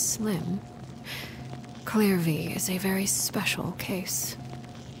exceedingly slim. Clairvy is a very special case.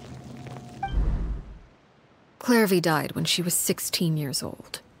 Clairvy died when she was 16 years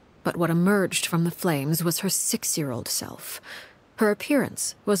old, but what emerged from the flames was her 6-year-old self. Her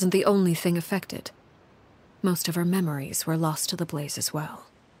appearance wasn't the only thing affected. Most of her memories were lost to the blaze as well.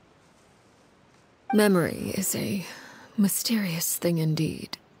 Memory is a mysterious thing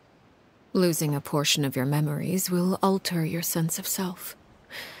indeed. Losing a portion of your memories will alter your sense of self.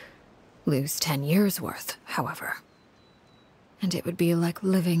 Lose 10 years' worth, however, and it would be like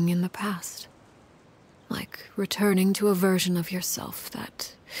living in the past. Like returning to a version of yourself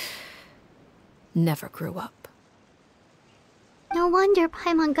that never grew up. No wonder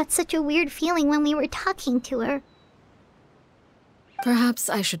Paimon got such a weird feeling when we were talking to her. Perhaps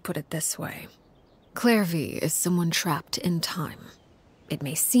I should put it this way. Clairvy is someone trapped in time. It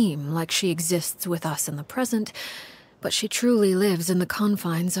may seem like she exists with us in the present, but she truly lives in the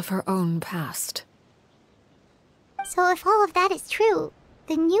confines of her own past. So if all of that is true,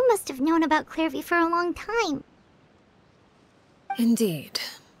 then you must have known about Clairvy for a long time. Indeed.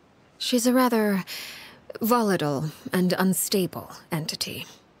 She's a rather volatile and unstable entity.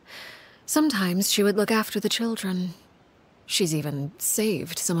 Sometimes she would look after the children. She's even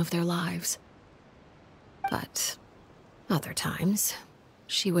saved some of their lives. But other times,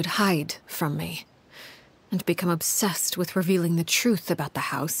 she would hide from me and become obsessed with revealing the truth about the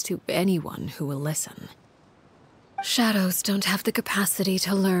house to anyone who will listen. Shadows don't have the capacity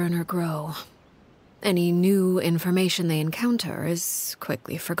to learn or grow. Any new information they encounter is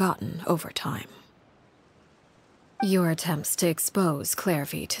quickly forgotten over time. Your attempts to expose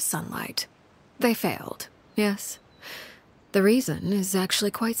Clairvy to sunlight. They failed, yes. The reason is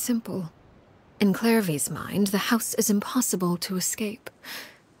actually quite simple. In Clairvy's mind, the house is impossible to escape,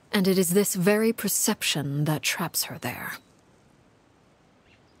 and it is this very perception that traps her there.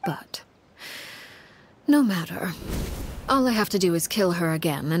 But no matter. All I have to do is kill her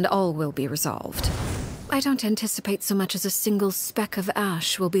again, and all will be resolved. I don't anticipate so much as a single speck of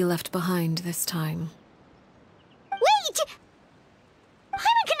ash will be left behind this time. Wait!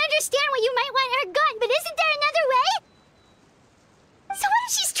 Paimon can understand why you might want her gone, but isn't there another way? So what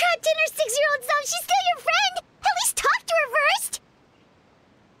if she's trapped in her 6-year-old self? She's still your friend! At least talk to her first!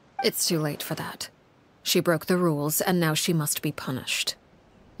 It's too late for that. She broke the rules, and now she must be punished.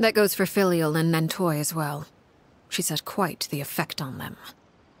 That goes for Filial and Nantoy as well. She's had quite the effect on them.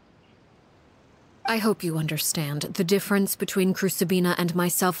 I hope you understand. The difference between Crucibina and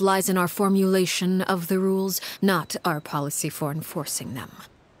myself lies in our formulation of the rules, not our policy for enforcing them.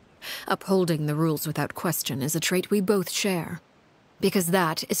 Upholding the rules without question is a trait we both share, because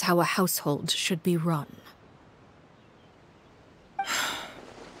that is how a household should be run.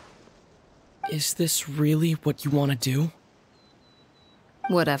 Is this really what you want to do?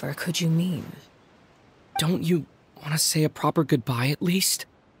 Whatever could you mean? Don't you want to say a proper goodbye at least?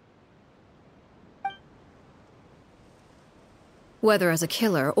 Whether as a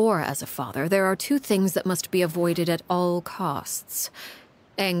killer or as a father, there are two things that must be avoided at all costs: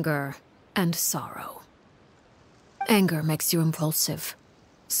 anger and sorrow. Anger makes you impulsive.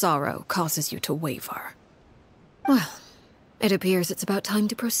 Sorrow causes you to waver. Well, it appears it's about time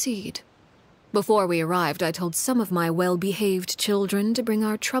to proceed. Before we arrived, I told some of my well-behaved children to bring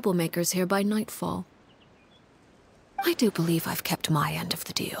our troublemakers here by nightfall. I do believe I've kept my end of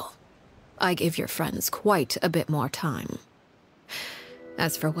the deal. I gave your friends quite a bit more time.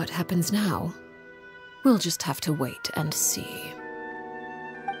 As for what happens now, we'll just have to wait and see.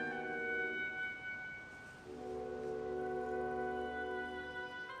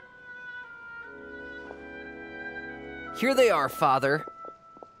 Here they are, Father.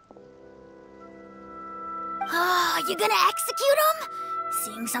 You gonna execute him?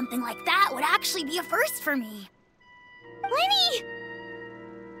 Seeing something like that would actually be a first for me. Lenny!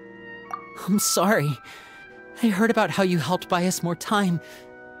 I'm sorry. I heard about how you helped buy us more time.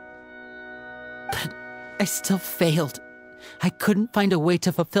 But I still failed. I couldn't find a way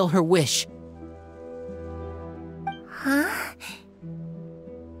to fulfill her wish. Huh?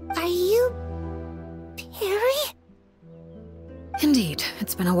 Are you... Perry? Indeed,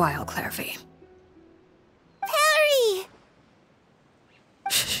 it's been a while, Clairvy. Perry!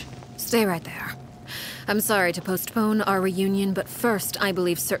 Shh. Stay right there. I'm sorry to postpone our reunion, but first I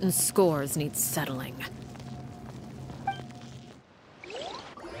believe certain scores need settling.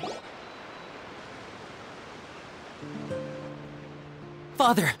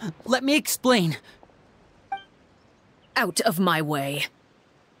 Father, let me explain. Out of my way.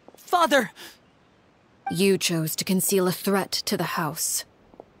 Father! You chose to conceal a threat to the house,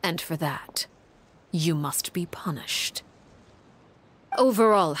 and for that, you must be punished.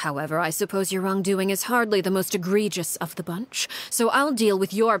 Overall, however, I suppose your wrongdoing is hardly the most egregious of the bunch, so I'll deal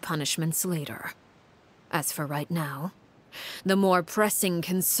with your punishments later. As for right now, the more pressing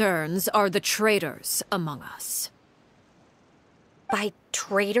concerns are the traitors among us. By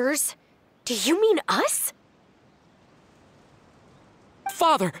traitors? Do you mean us?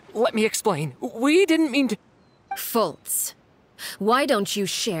 Father, let me explain. We didn't mean to... Fultz, why don't you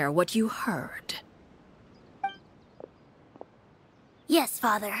share what you heard? Yes,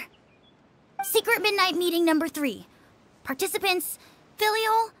 Father. Secret Midnight Meeting number 3. Participants: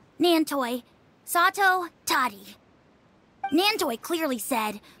 Filial, Nantoy, Sato, Toddy. Nantoy clearly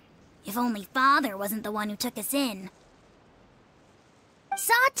said, if only Father wasn't the one who took us in.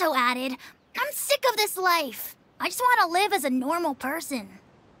 Sato added, I'm sick of this life. I just want to live as a normal person.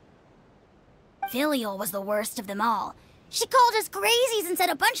 Filial was the worst of them all. She called us crazies and said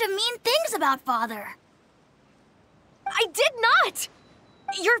a bunch of mean things about Father. I did not!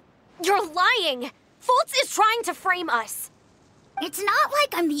 You're lying! Fultz is trying to frame us. It's not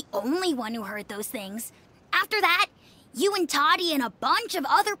like I'm the only one who heard those things. After that, You and Toddy and a bunch of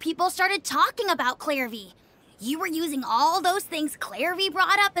other people started talking about Clairvy. You were using all those things Clairvy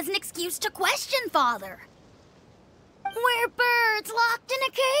brought up as an excuse to question Father. We're birds locked in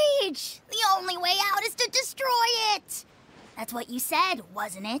a cage. The only way out is to destroy it. That's what you said,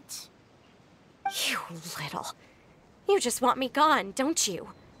 wasn't it? You little. You just want me gone, don't you?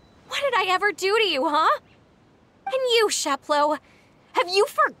 What did I ever do to you, huh? And you, Sheplo, have you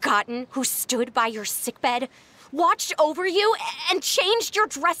forgotten who stood by your sickbed, watched over you, and changed your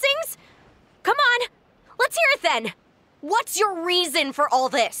dressings? Come on, let's hear it then. What's your reason for all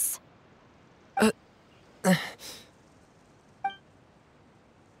this?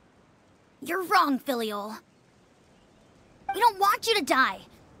 You're wrong, Filial. We don't want you to die.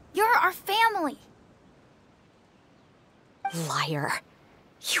 You're our family. Liar.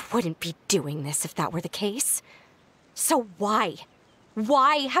 You wouldn't be doing this if that were the case. So why?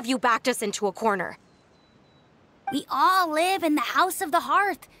 Why have you backed us into a corner? We all live in the House of the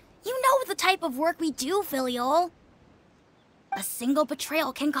Hearth. You know the type of work we do, Filial. A single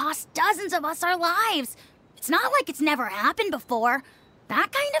betrayal can cost dozens of us our lives. It's not like it's never happened before.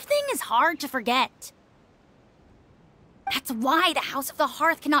 That kind of thing is hard to forget. That's why the House of the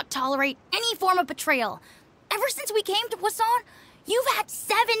Hearth cannot tolerate any form of betrayal. Ever since we came to Poisson, you've had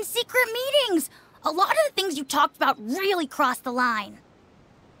 7 secret meetings. A lot of the things you talked about really crossed the line.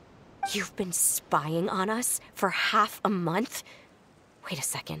 You've been spying on us for half a month? Wait a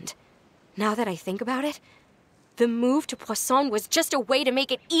second. Now that I think about it, the move to Poisson was just a way to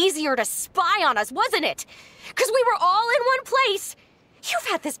make it easier to spy on us, wasn't it? Because we were all in one place.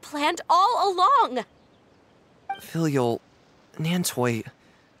 You've had this planned all along. Filial, Nantoy,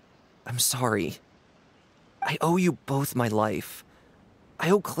 I'm sorry. I owe you both my life.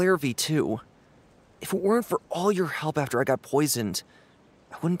 I owe Clairvy too. If it weren't for all your help after I got poisoned,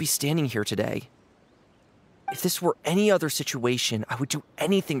 I wouldn't be standing here today. If this were any other situation, I would do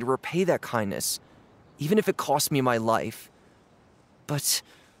anything to repay that kindness, even if it cost me my life. But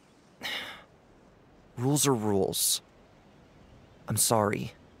rules are rules. I'm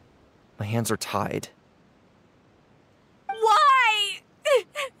sorry. My hands are tied. Why?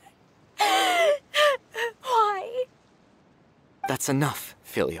 Why? That's enough,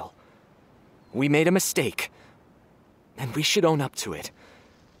 Filial. We made a mistake, and we should own up to it.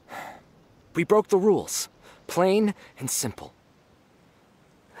 We broke the rules, plain and simple.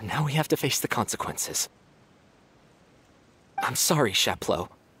 And now we have to face the consequences. I'm sorry, Sheplo.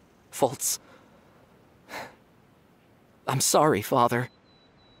 Foltz. I'm sorry, Father.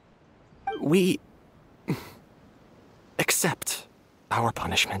 We accept our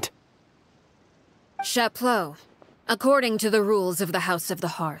punishment. Chapleau, according to the rules of the House of the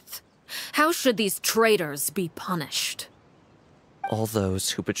Hearth, how should these traitors be punished? All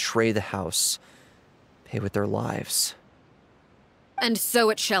those who betray the house pay with their lives. And so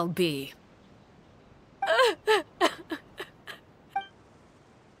it shall be.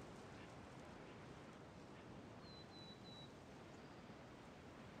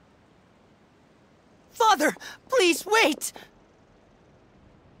 Father, please wait!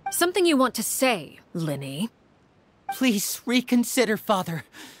 Something you want to say, Linny? Please reconsider, Father.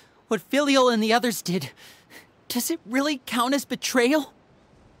 What Filial and the others did, does it really count as betrayal?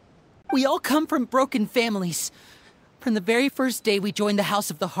 We all come from broken families. From the very first day we joined the House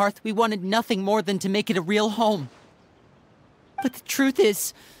of the Hearth, we wanted nothing more than to make it a real home. But the truth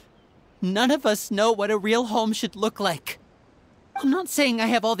is, none of us know what a real home should look like. I'm not saying I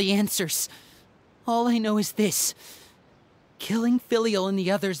have all the answers. All I know is this. Killing Filial and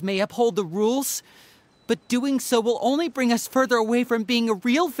the others may uphold the rules, but doing so will only bring us further away from being a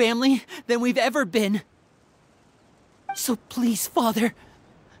real family than we've ever been. So please, Father,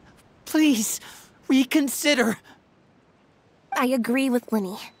 please reconsider. I agree with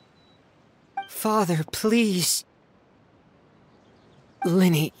Linny. Father, please.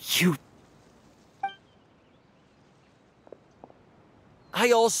 Linny, you...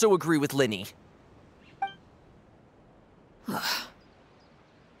 I also agree with Linny.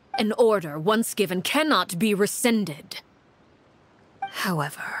 An order once given cannot be rescinded.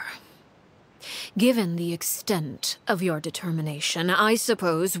 However, given the extent of your determination, I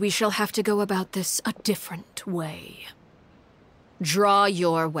suppose we shall have to go about this a different way. Draw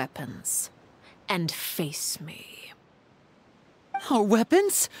your weapons and face me. Our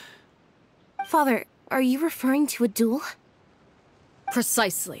weapons? Father, are you referring to a duel?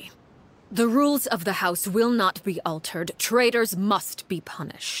 Precisely. The rules of the House will not be altered. Traitors must be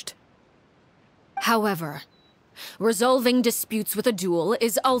punished. However, resolving disputes with a duel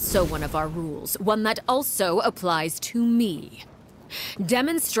is also one of our rules, one that also applies to me.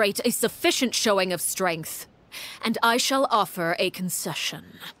 Demonstrate a sufficient showing of strength, and I shall offer a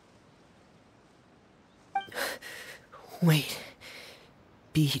concession. Wait.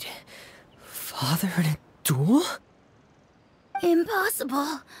 Beat Father in a duel?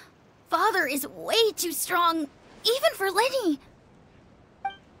 Impossible. Father is way too strong, even for Lenny.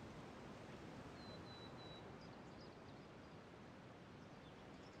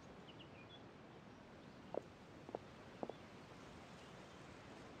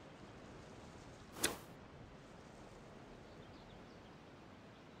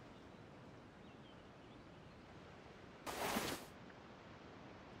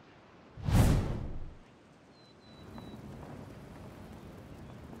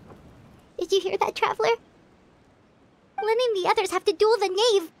 Did you hear that, Traveler? Lenny and the others have to duel the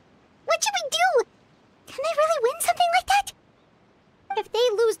Knave. What should we do? Can they really win something like that? If they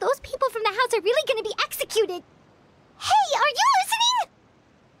lose, those people from the house are really gonna be executed. Hey, are you listening?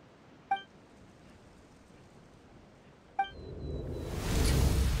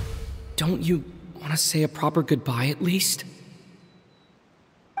 Don't you want to say a proper goodbye at least?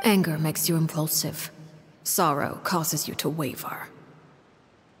 Anger makes you impulsive. Sorrow causes you to waver.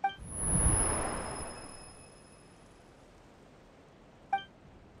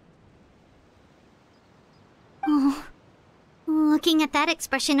 Oh. Looking at that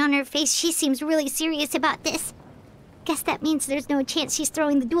expression on her face, she seems really serious about this. Guess that means there's no chance she's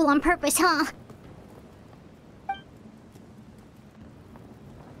throwing the duel on purpose, huh?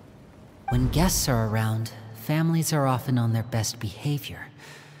 When guests are around, families are often on their best behavior.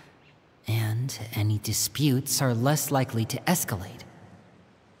 And any disputes are less likely to escalate.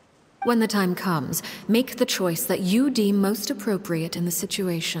 When the time comes, make the choice that you deem most appropriate in the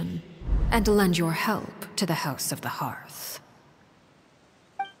situation, and lend your help to the House of the Hearth.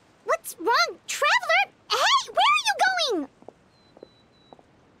 What's wrong, Traveler? Hey, where are you going?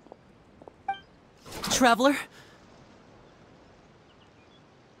 Traveler?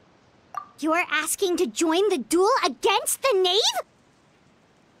 You're asking to join the duel against the Knave?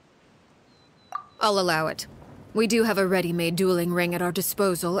 I'll allow it. We do have a ready-made dueling ring at our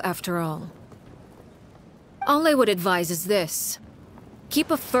disposal, after all. All I would advise is this.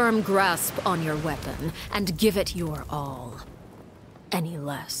 Keep a firm grasp on your weapon, and give it your all. Any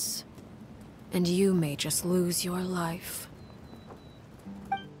less, and you may just lose your life.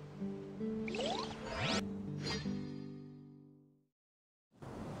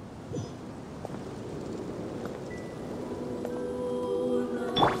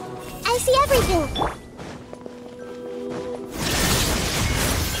 I see everything!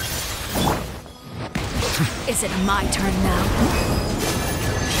 Is it my turn now?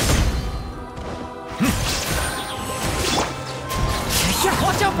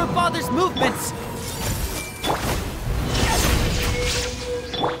 Watch out for Father's movements!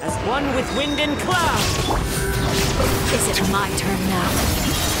 As one with wind and cloud! Is it my turn now?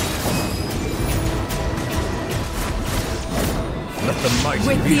 Let the mighty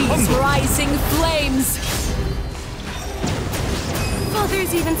With be these humble. rising flames!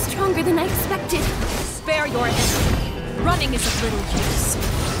 Father's even stronger than I expected. Spare your energy. Running is of little use.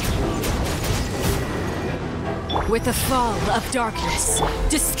 With the fall of darkness,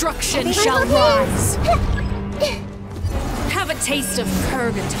 destruction shall rise. Have a taste of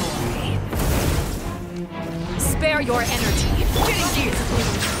purgatory. Spare your energy. Get here.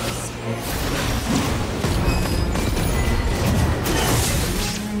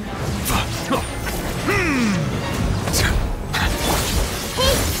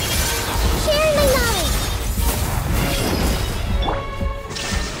 Share my knowledge!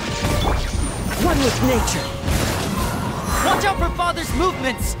 One with nature! Watch out for Father's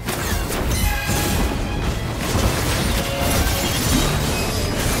movements!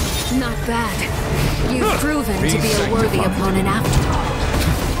 Not bad. You've proven to be a worthy opponent after all.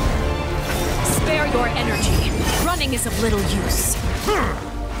 Spare your energy. Running is of little use.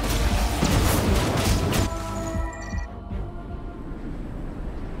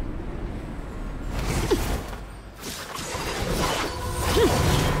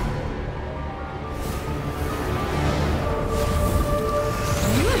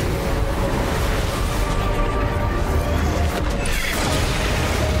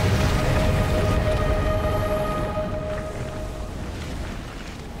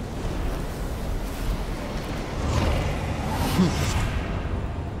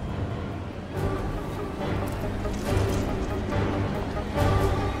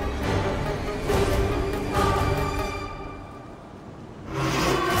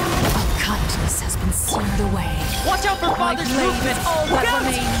 Watch out for Father's movements! All that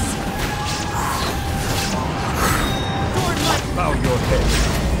remains. Bow your head.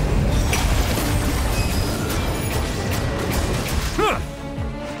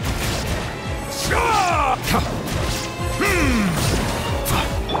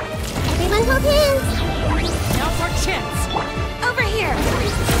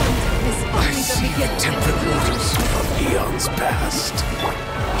 The temperate waters of eons past.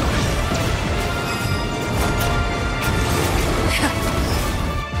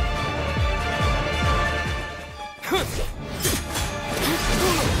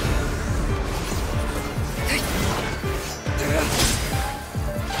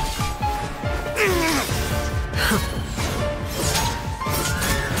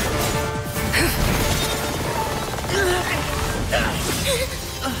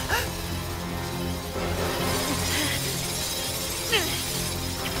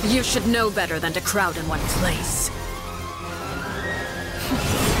 You should know better than to crowd in one place.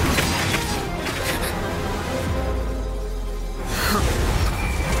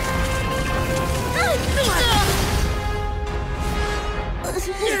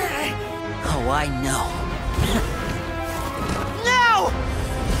 Oh, I know. No!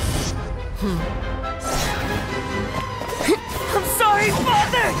 I'm sorry,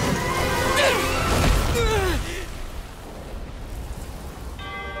 Father!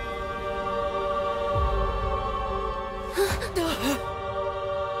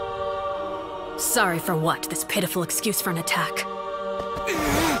 Sorry for what? This pitiful excuse for an attack.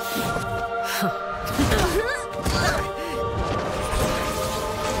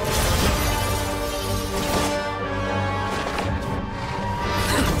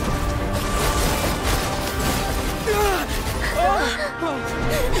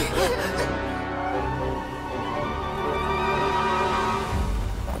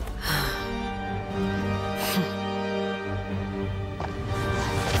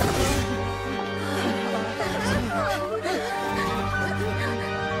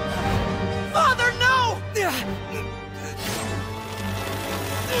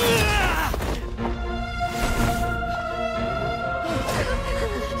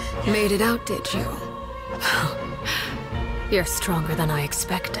 Made it out, did you? You're stronger than I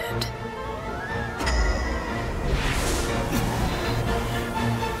expected.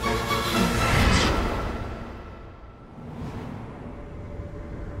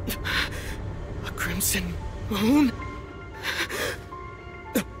 A crimson moon?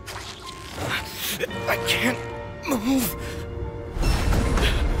 I can't move.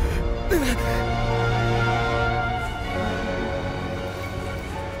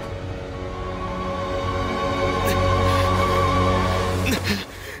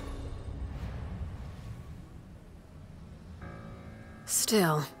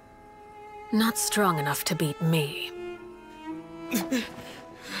 Still, not strong enough to beat me.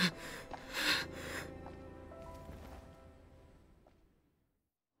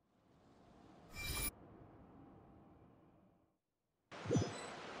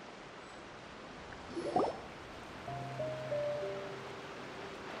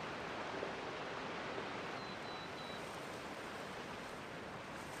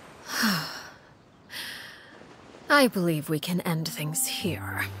 I believe we can end things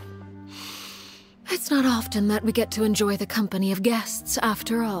here. It's not often that we get to enjoy the company of guests,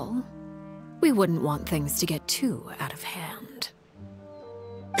 after all. We wouldn't want things to get too out of hand.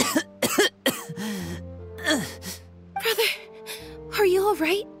 Brother, are you all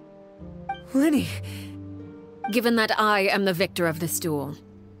right? Lenny. Given that I am the victor of this duel,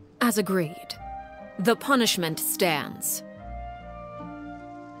 as agreed, the punishment stands.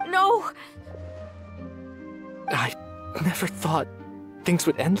 No! I never thought things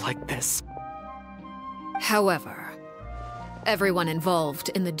would end like this. However, everyone involved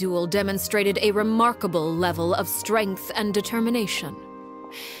in the duel demonstrated a remarkable level of strength and determination.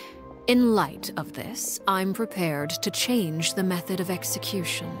 In light of this, I'm prepared to change the method of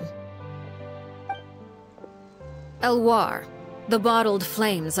execution. Elwar, the bottled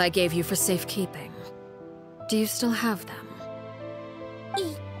flames I gave you for safekeeping. Do you still have them?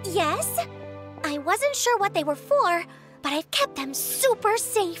 Yes? I wasn't sure what they were for, but I've kept them super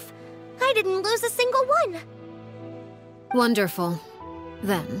safe. I didn't lose a single one. Wonderful.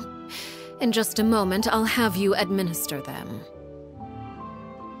 Then, in just a moment, I'll have you administer them.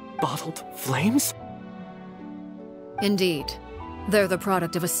 Bottled flames? Indeed. They're the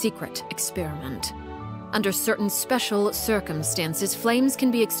product of a secret experiment. Under certain special circumstances, flames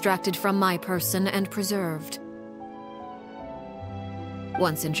can be extracted from my person and preserved.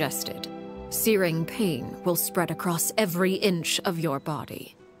 Once ingested, searing pain will spread across every inch of your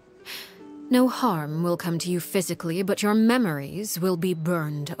body. No harm will come to you physically, but your memories will be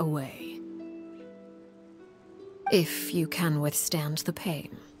burned away. If you can withstand the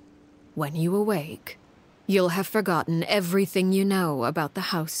pain, when you awake, you'll have forgotten everything you know about the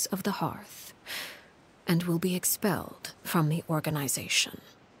House of the Hearth, and will be expelled from the organization.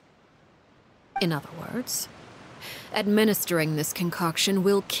 In other words, Administering this concoction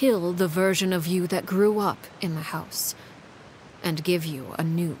will kill the version of you that grew up in the house and give you a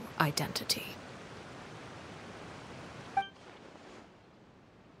new identity.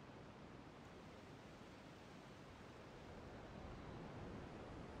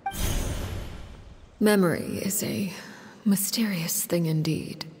 Memory is a mysterious thing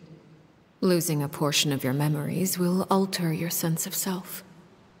indeed. Losing a portion of your memories will alter your sense of self.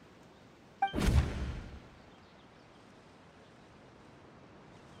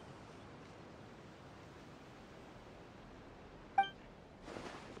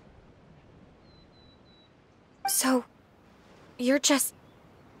 So, you're just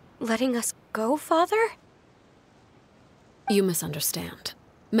letting us go, Father? You misunderstand.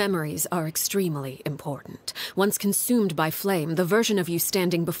 Memories are extremely important. Once consumed by flame, the version of you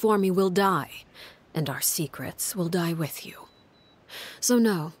standing before me will die, and our secrets will die with you. So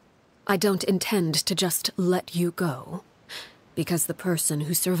no, I don't intend to just let you go, because the person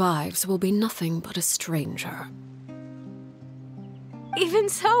who survives will be nothing but a stranger. Even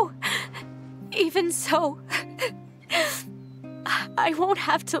so, I won't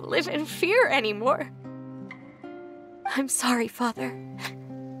have to live in fear anymore. I'm sorry, Father.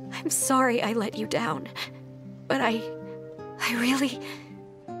 I'm sorry I let you down, but I really...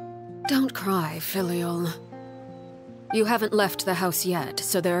 Don't cry, Filial. You haven't left the house yet,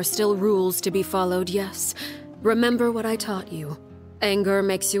 so there are still rules to be followed, yes. Remember what I taught you. Anger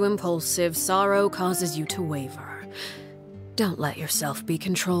makes you impulsive, sorrow causes you to waver. Don't let yourself be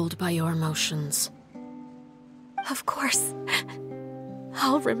controlled by your emotions. Of course.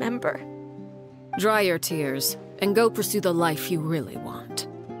 I'll remember. Dry your tears, and go pursue the life you really want.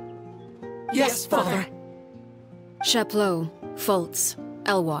 Yes, Father. Chaplot, Foltz,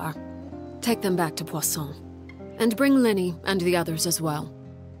 Elwar. Take them back to Poisson. And bring Linny and the others as well.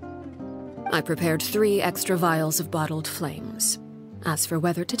 I prepared 3 extra vials of bottled flames. As for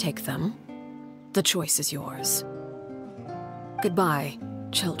whether to take them, the choice is yours. Goodbye,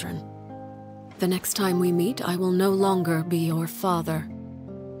 children. The next time we meet, I will no longer be your father.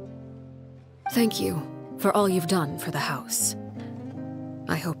 Thank you for all you've done for the house.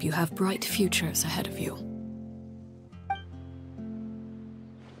 I hope you have bright futures ahead of you.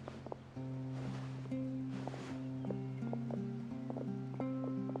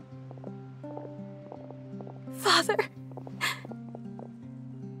 Father.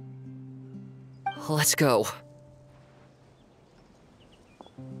 Let's go.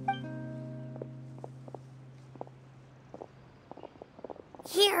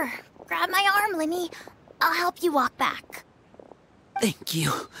 Here, grab my arm, Linny. I'll help you walk back. Thank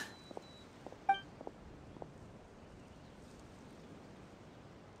you.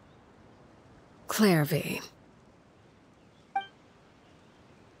 Clairvy.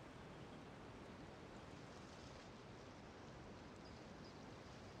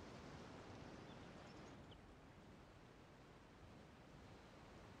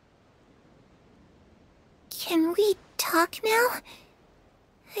 Can we talk now?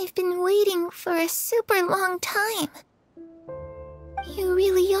 I've been waiting for a super long time. You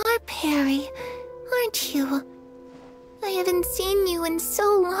really are Perry, aren't you? I haven't seen you in so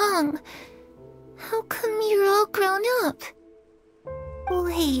long. How come you're all grown up?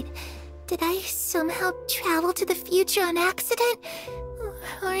 Wait, did I somehow travel to the future on accident?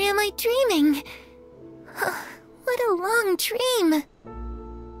 Or am I dreaming? What a long dream.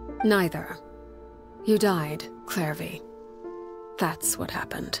 Neither. You died, Clairvy. That's what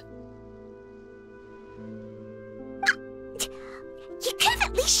happened. You could have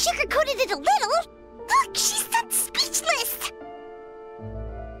at least sugarcoated it a little. Look, she's that speechless.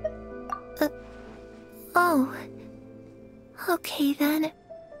 Oh. Okay then.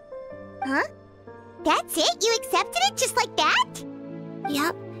 Huh? That's it? You accepted it just like that?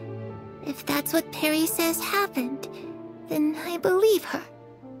 Yep. If that's what Perry says happened, then I believe her.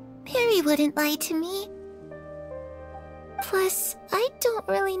 Perry wouldn't lie to me. Plus, I don't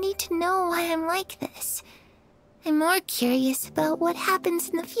really need to know why I'm like this. I'm more curious about what happens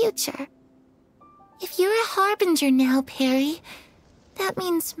in the future. If you're a harbinger now, Perry, that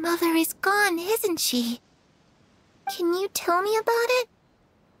means Mother is gone, isn't she? Can you tell me about it?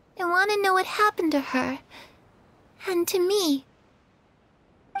 I want to know what happened to her. And to me.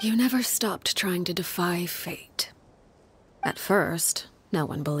 You never stopped trying to defy fate. At first, no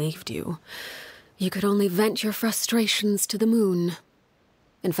one believed you. You could only vent your frustrations to the moon.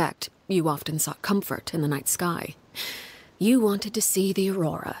 In fact, you often sought comfort in the night sky. You wanted to see the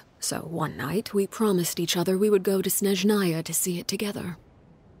aurora, so one night we promised each other we would go to Snezhnaya to see it together.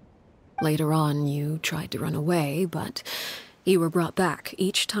 Later on, you tried to run away, but you were brought back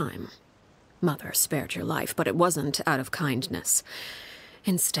each time. Mother spared your life, but it wasn't out of kindness.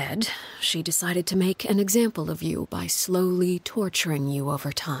 Instead, she decided to make an example of you by slowly torturing you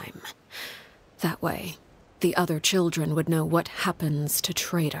over time. That way, the other children would know what happens to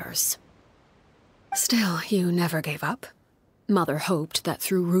traitors. Still, you never gave up. Mother hoped that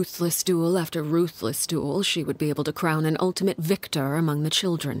through ruthless duel after ruthless duel, she would be able to crown an ultimate victor among the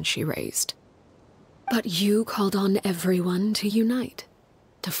children she raised. But you called on everyone to unite,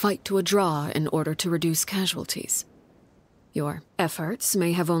 to fight to a draw in order to reduce casualties. Your efforts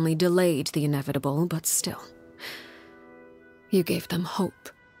may have only delayed the inevitable, but still. You gave them hope.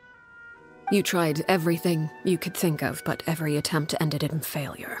 You tried everything you could think of, but every attempt ended in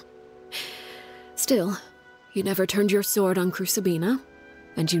failure. Still, you never turned your sword on Crucibina,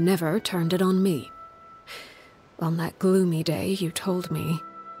 and you never turned it on me. On that gloomy day, you told me,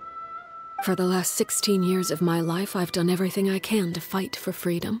 "For the last 16 years of my life, I've done everything I can to fight for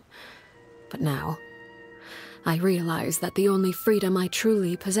freedom. But now, I realize that the only freedom I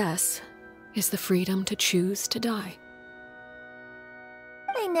truly possess is the freedom to choose to die."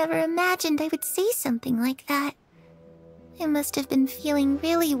 I never imagined I would say something like that. I must have been feeling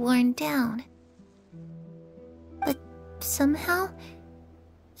really worn down. But somehow,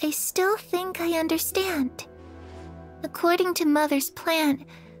 I still think I understand. According to Mother's plan,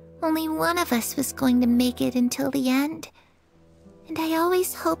 only one of us was going to make it until the end. And I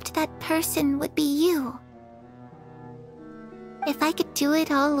always hoped that person would be you. If I could do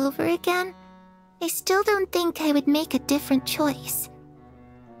it all over again, I still don't think I would make a different choice.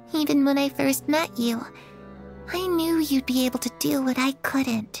 Even when I first met you, I knew you'd be able to do what I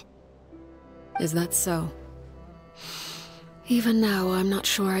couldn't. Is that so? Even now, I'm not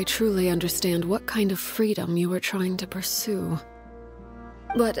sure I truly understand what kind of freedom you were trying to pursue.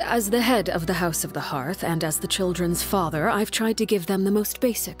 But as the head of the House of the Hearth and as the children's father, I've tried to give them the most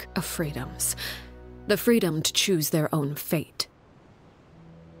basic of freedoms. The freedom to choose their own fate.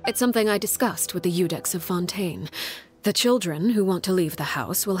 It's something I discussed with the Iudex of Fontaine. The children who want to leave the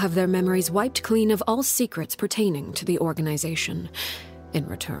house will have their memories wiped clean of all secrets pertaining to the organization. In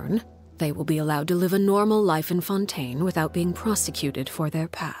return, they will be allowed to live a normal life in Fontaine without being prosecuted for their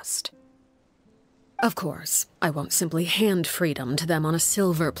past. Of course, I won't simply hand freedom to them on a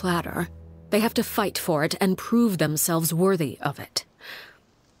silver platter. They have to fight for it and prove themselves worthy of it.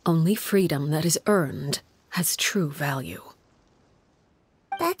 Only freedom that is earned has true value.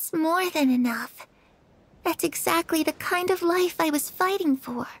 That's more than enough. That's exactly the kind of life I was fighting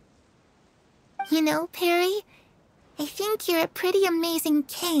for. You know, Perry, I think you're a pretty amazing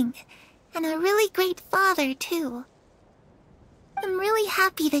king, and a really great father, too. I'm really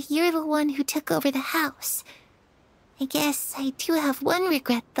happy that you're the one who took over the house. I guess I do have one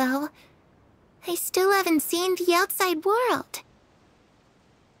regret, though. I still haven't seen the outside world.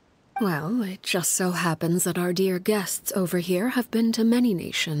 Well, it just so happens that our dear guests over here have been to many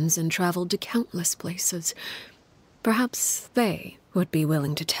nations and traveled to countless places. Perhaps they would be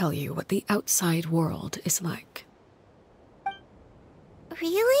willing to tell you what the outside world is like.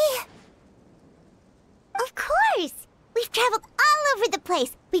 Really? Of course! We've traveled all over the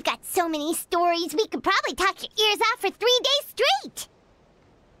place. We've got so many stories, we could probably talk your ears off for 3 days straight!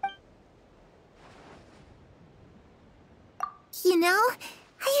 You know,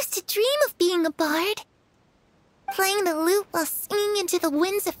 I used to dream of being a bard. Playing the lute while singing into the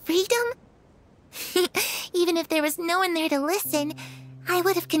winds of freedom. Even if there was no one there to listen, I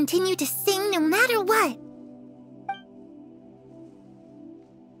would have continued to sing no matter what.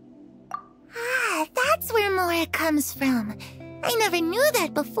 Ah, that's where Mora comes from. I never knew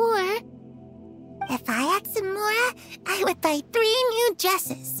that before. If I had some Mora, I would buy 3 new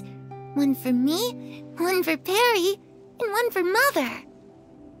dresses. One for me, one for Perry, and one for Mother.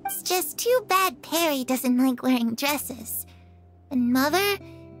 It's just too bad Perry doesn't like wearing dresses. And Mother,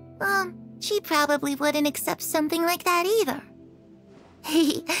 well, she probably wouldn't accept something like that either.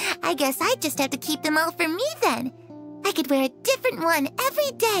 I guess I'd just have to keep them all for me then. I could wear a different one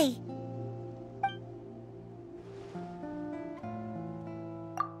every day.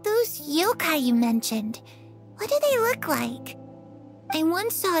 Those yokai you mentioned, what do they look like? I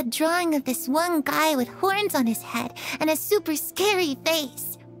once saw a drawing of this one guy with horns on his head and a super scary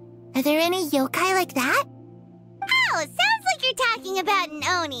face. Are there any yokai like that? Oh, sounds like you're talking about an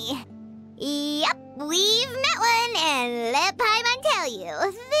Oni. Yep, we've met one, and let Paimon tell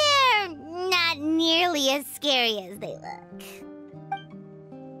you, they're not nearly as scary as they look.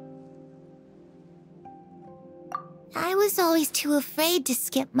 I was always too afraid to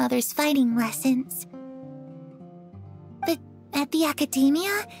skip Mother's fighting lessons. But at the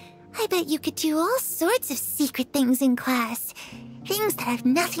academia, I bet you could do all sorts of secret things in class. things that have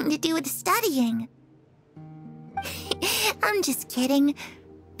nothing to do with studying. I'm just kidding.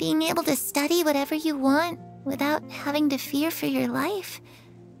 Being able to study whatever you want without having to fear for your life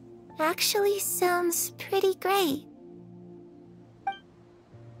actually sounds pretty great.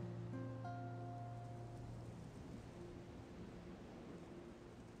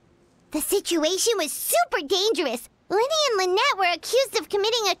 The situation was super dangerous. Lenny and Lynette were accused of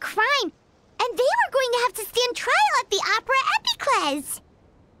committing a crime, and they were going to have to stand trial at the Opera Epicles.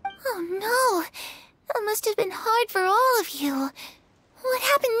 Oh no, that must have been hard for all of you. What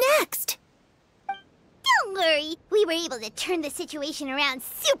happened next? Don't worry, we were able to turn the situation around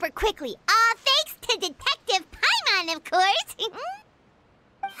super quickly, all thanks to Detective Paimon, of course.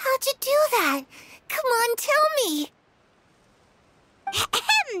 How'd you do that? Come on, tell me.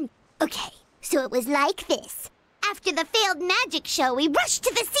 Okay, so it was like this. After the failed magic show, we rushed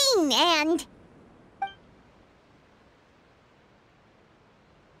to the scene and...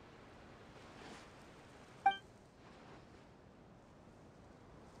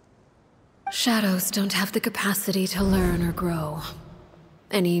 Shadows don't have the capacity to learn or grow.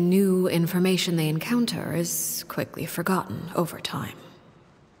 Any new information they encounter is quickly forgotten over time.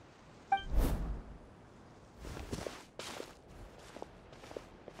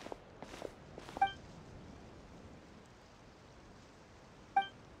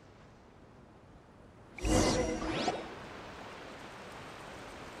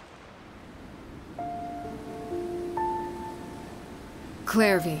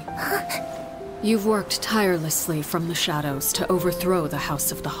 Clairvy, you've worked tirelessly from the shadows to overthrow the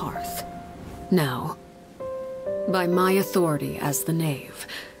House of the Hearth. Now, by my authority as the Knave,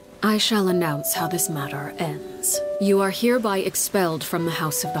 I shall announce how this matter ends. You are hereby expelled from the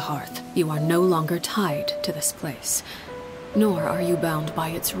House of the Hearth. You are no longer tied to this place, nor are you bound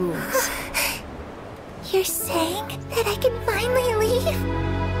by its rules. You're saying that I can finally leave?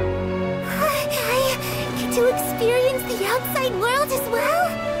 I get to experience the outside world as well?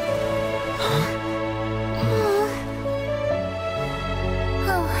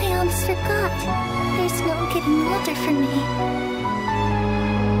 Oh, I almost forgot. There's no getting older for me.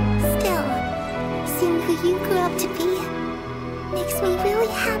 Still, seeing who you grew up to be makes me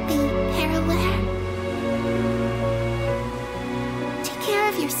really happy, Parallel. Take care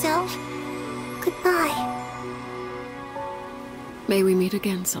of yourself. Goodbye. May we meet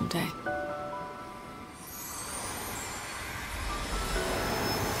again someday.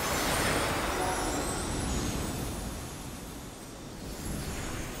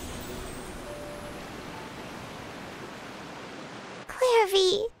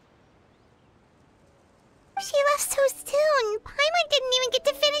 Clairvy. She left so soon. Paimon didn't even get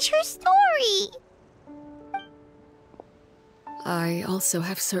to finish her story. I also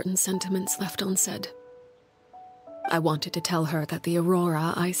have certain sentiments left unsaid. I wanted to tell her that the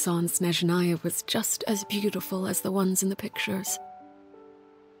aurora I saw in Snezhnaya was just as beautiful as the ones in the pictures.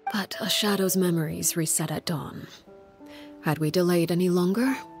 But a shadow's memories reset at dawn. Had we delayed any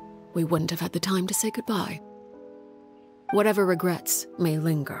longer, we wouldn't have had the time to say goodbye. Whatever regrets may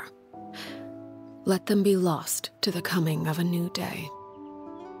linger, let them be lost to the coming of a new day.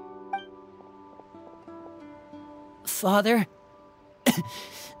 Father? It's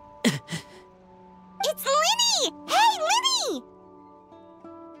Linny! Hey, Linny!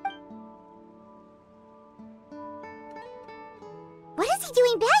 What is he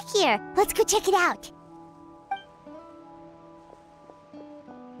doing back here? Let's go check it out.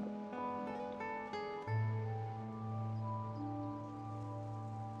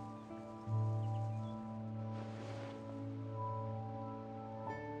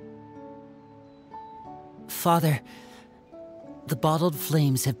 Father, the bottled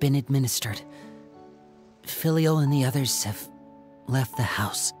flames have been administered. Filial and the others have left the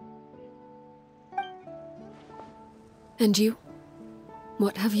house. And you?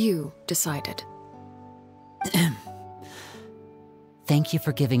 What have you decided? Thank you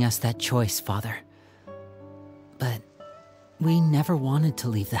for giving us that choice, Father. But we never wanted to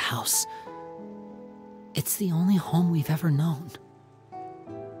leave the house. It's the only home we've ever known.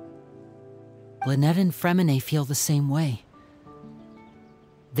 Lynette and Feminet feel the same way.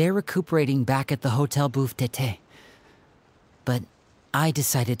 They're recuperating back at the Hotel Bouffes. But I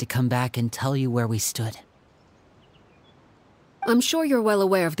decided to come back and tell you where we stood. I'm sure you're well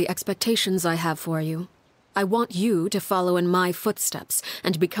aware of the expectations I have for you. I want you to follow in my footsteps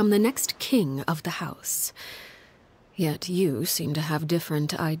and become the next king of the house. Yet you seem to have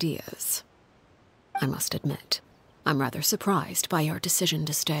different ideas. I must admit, I'm rather surprised by your decision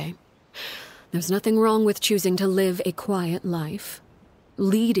to stay. There's nothing wrong with choosing to live a quiet life.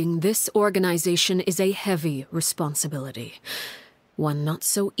 Leading this organization is a heavy responsibility. One not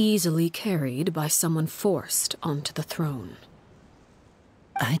so easily carried by someone forced onto the throne.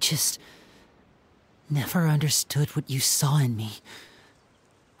 I just never understood what you saw in me.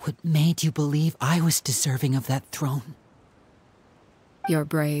 What made you believe I was deserving of that throne? You're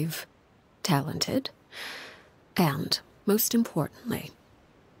brave, talented, and, most importantly,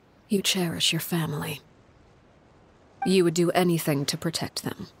 you cherish your family. You would do anything to protect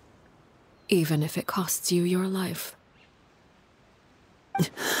them, even if it costs you your life.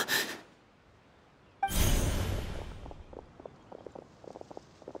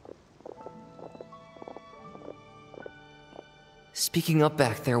 Speaking up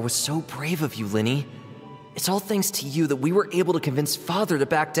back there was so brave of you, Linny. It's all thanks to you that we were able to convince Father to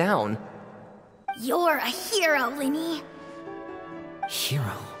back down. You're a hero, Linny.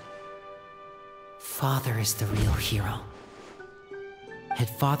 Hero? Father is the real hero. Had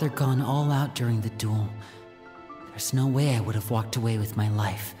Father gone all out during the duel, there's no way I would have walked away with my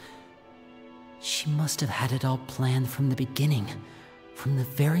life. She must have had it all planned from the beginning, from the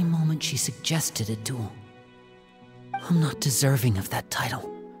very moment she suggested a duel. I'm not deserving of that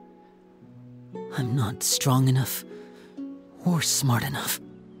title. I'm not strong enough or smart enough.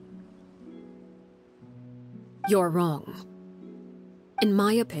 You're wrong. In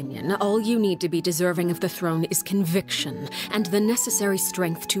my opinion, all you need to be deserving of the throne is conviction and the necessary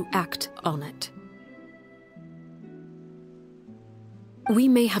strength to act on it. We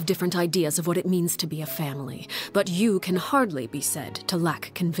may have different ideas of what it means to be a family, but you can hardly be said to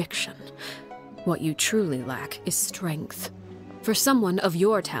lack conviction. What you truly lack is strength. For someone of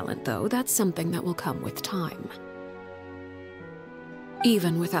your talent, though, that's something that will come with time.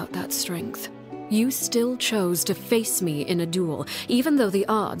 Even without that strength, you still chose to face me in a duel, even though the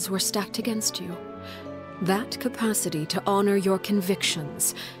odds were stacked against you. That capacity to honor your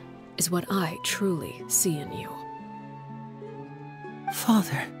convictions is what I truly see in you.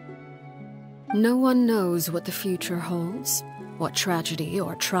 Father. No one knows what the future holds, what tragedy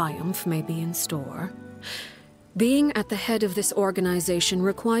or triumph may be in store. Being at the head of this organization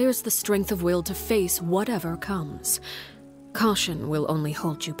requires the strength of will to face whatever comes. Caution will only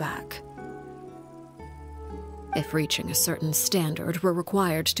hold you back. If reaching a certain standard were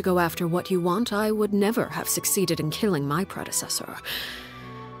required to go after what you want, I would never have succeeded in killing my predecessor.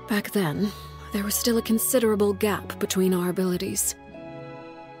 Back then, there was still a considerable gap between our abilities.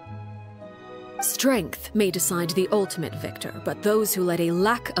 Strength may decide the ultimate victor, but those who let a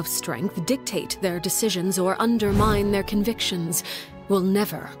lack of strength dictate their decisions or undermine their convictions will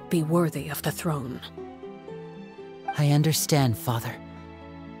never be worthy of the throne. I understand, Father.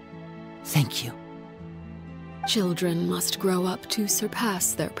 Thank you. Children must grow up to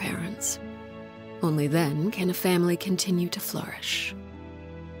surpass their parents. Only then can a family continue to flourish.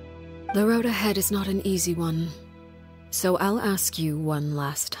 The road ahead is not an easy one, so I'll ask you one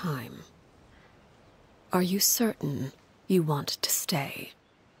last time. Are you certain you want to stay?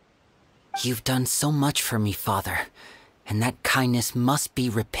 You've done so much for me, Father, and that kindness must be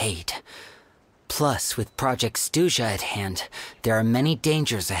repaid. Plus, with Project Stuja at hand, there are many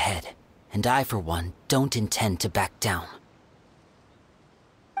dangers ahead, and I, for one, don't intend to back down.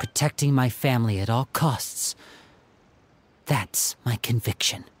 Protecting my family at all costs, that's my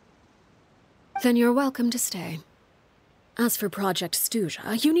conviction. Then you're welcome to stay. As for Project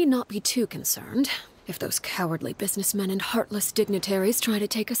Stuja, you need not be too concerned. If those cowardly businessmen and heartless dignitaries try to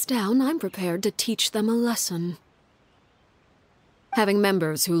take us down, I'm prepared to teach them a lesson. Having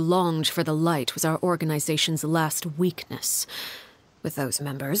members who longed for the light was our organization's last weakness. With those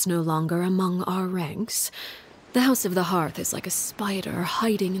members no longer among our ranks, the House of the Hearth is like a spider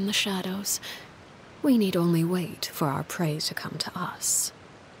hiding in the shadows. We need only wait for our prey to come to us.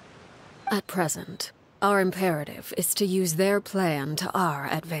 At present, our imperative is to use their plan to our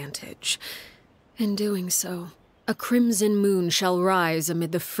advantage. In doing so, a crimson moon shall rise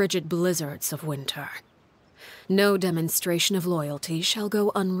amid the frigid blizzards of winter. No demonstration of loyalty shall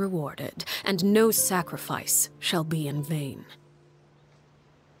go unrewarded, and no sacrifice shall be in vain.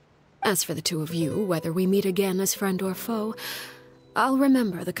 As for the two of you, whether we meet again as friend or foe, I'll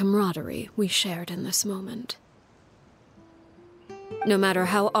remember the camaraderie we shared in this moment. No matter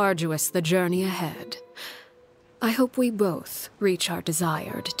how arduous the journey ahead, I hope we both reach our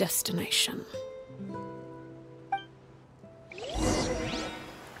desired destination.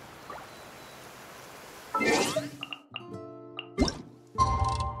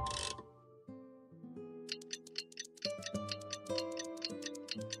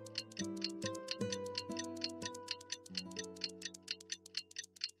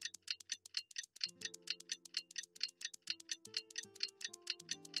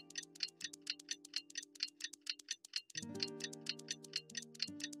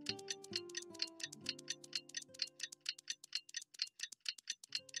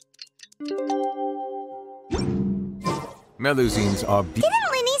 Melusines are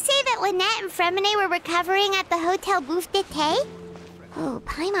Didn't Linny say that Lynette and Feminet were recovering at the Hotel Bouffes? Oh,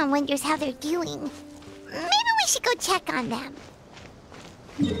 Paimon wonders how they're doing. Maybe we should go check on them.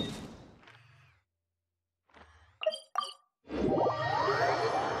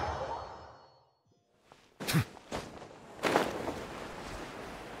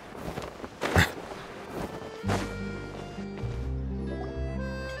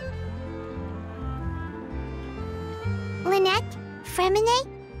 Lynette? Feminet?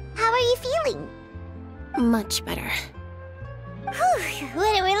 How are you feeling? Much better. Whew,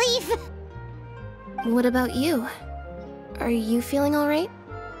 what a relief! What about you? Are you feeling alright?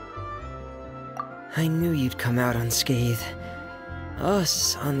 I knew you'd come out unscathed.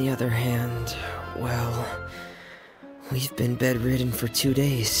 Us, on the other hand, well, we've been bedridden for 2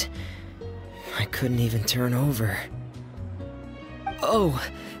 days. I couldn't even turn over. Oh,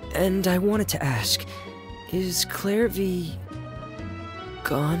 and I wanted to ask, is Clairvy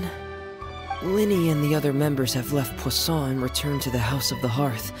gone? Linny and the other members have left Poisson and returned to the House of the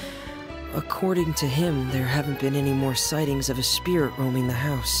Hearth. According to him, there haven't been any more sightings of a spirit roaming the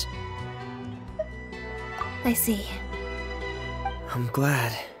house. I see. I'm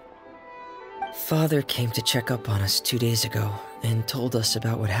glad. Father came to check up on us 2 days ago and told us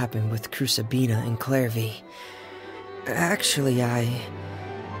about what happened with Crusabina and Clairvy. Actually,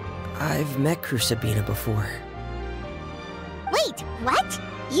 I've met Crusabina before. Wait, what?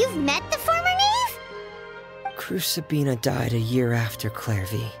 You've met the former Knave? Crusabina died a year after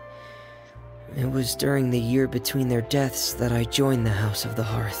Clairvy. It was during the year between their deaths that I joined the House of the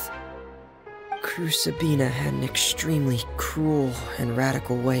Hearth. Crusabina had an extremely cruel and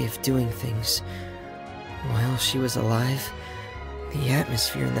radical way of doing things. While she was alive, the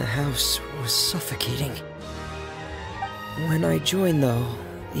atmosphere in the house was suffocating. When I joined, though,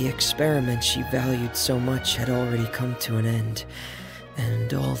 the experiment she valued so much had already come to an end,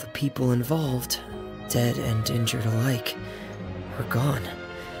 and all the people involved, dead and injured alike, were gone.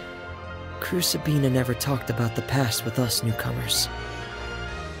 Crusabina never talked about the past with us newcomers.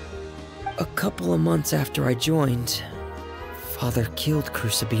 A couple of months after I joined, Father killed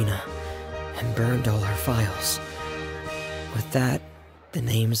Crusabina and burned all her files. With that, the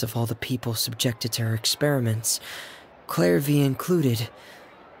names of all the people subjected to her experiments, Clairvy included,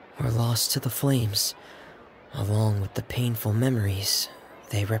 were lost to the flames, along with the painful memories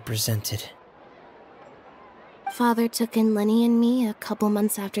they represented. Father took in Lenny and me a couple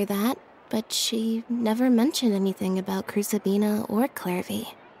months after that, but she never mentioned anything about Crusabina or Clairvy.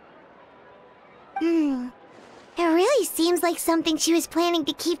 It really seems like something she was planning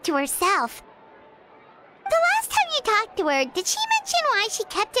to keep to herself. The last time you talked to her, did she mention why she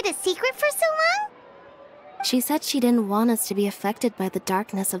kept it a secret for so long? She said she didn't want us to be affected by the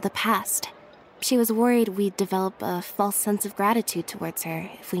darkness of the past. She was worried we'd develop a false sense of gratitude towards her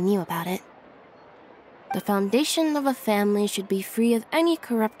if we knew about it. The foundation of a family should be free of any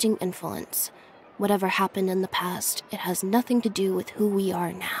corrupting influence. Whatever happened in the past, it has nothing to do with who we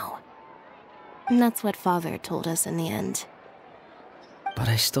are now. And that's what Father told us in the end. But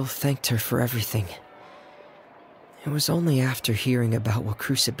I still thanked her for everything. It was only after hearing about what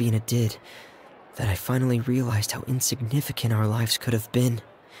Crusabina did that I finally realized how insignificant our lives could have been.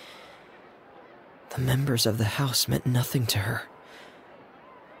 The members of the house meant nothing to her.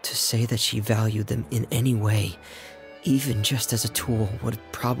 To say that she valued them in any way, even just as a tool, would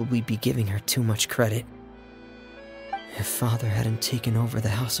probably be giving her too much credit. If Father hadn't taken over the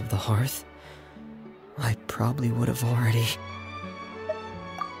House of the Hearth, I probably would have already...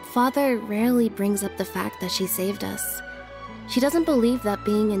 Father rarely brings up the fact that she saved us. She doesn't believe that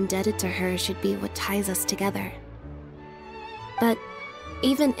being indebted to her should be what ties us together. But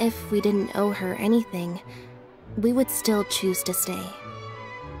even if we didn't owe her anything, we would still choose to stay.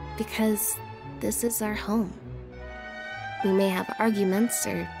 Because this is our home. We may have arguments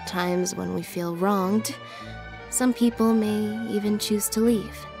or times when we feel wronged. Some people may even choose to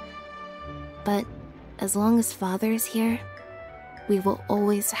leave. But as long as Father is here, we will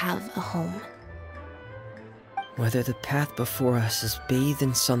always have a home. Whether the path before us is bathed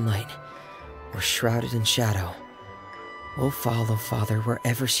in sunlight or shrouded in shadow, we'll follow Father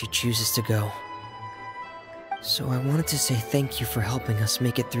wherever she chooses to go. So I wanted to say thank you for helping us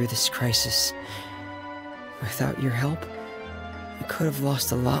make it through this crisis. Without your help, we could have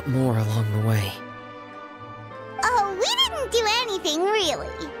lost a lot more along the way. Oh, we didn't do anything,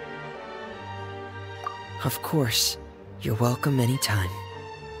 really. Of course. You're welcome anytime.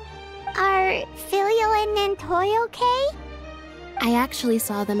 Are Filio and Nantoy okay? I actually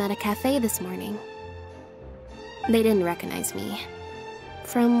saw them at a cafe this morning. They didn't recognize me.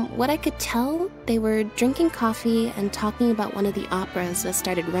 From what I could tell, they were drinking coffee and talking about one of the operas that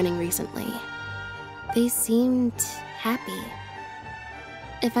started running recently. They seemed happy.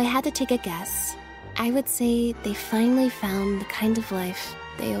 If I had to take a guess, I would say they finally found the kind of life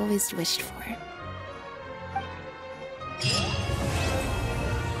they always wished for.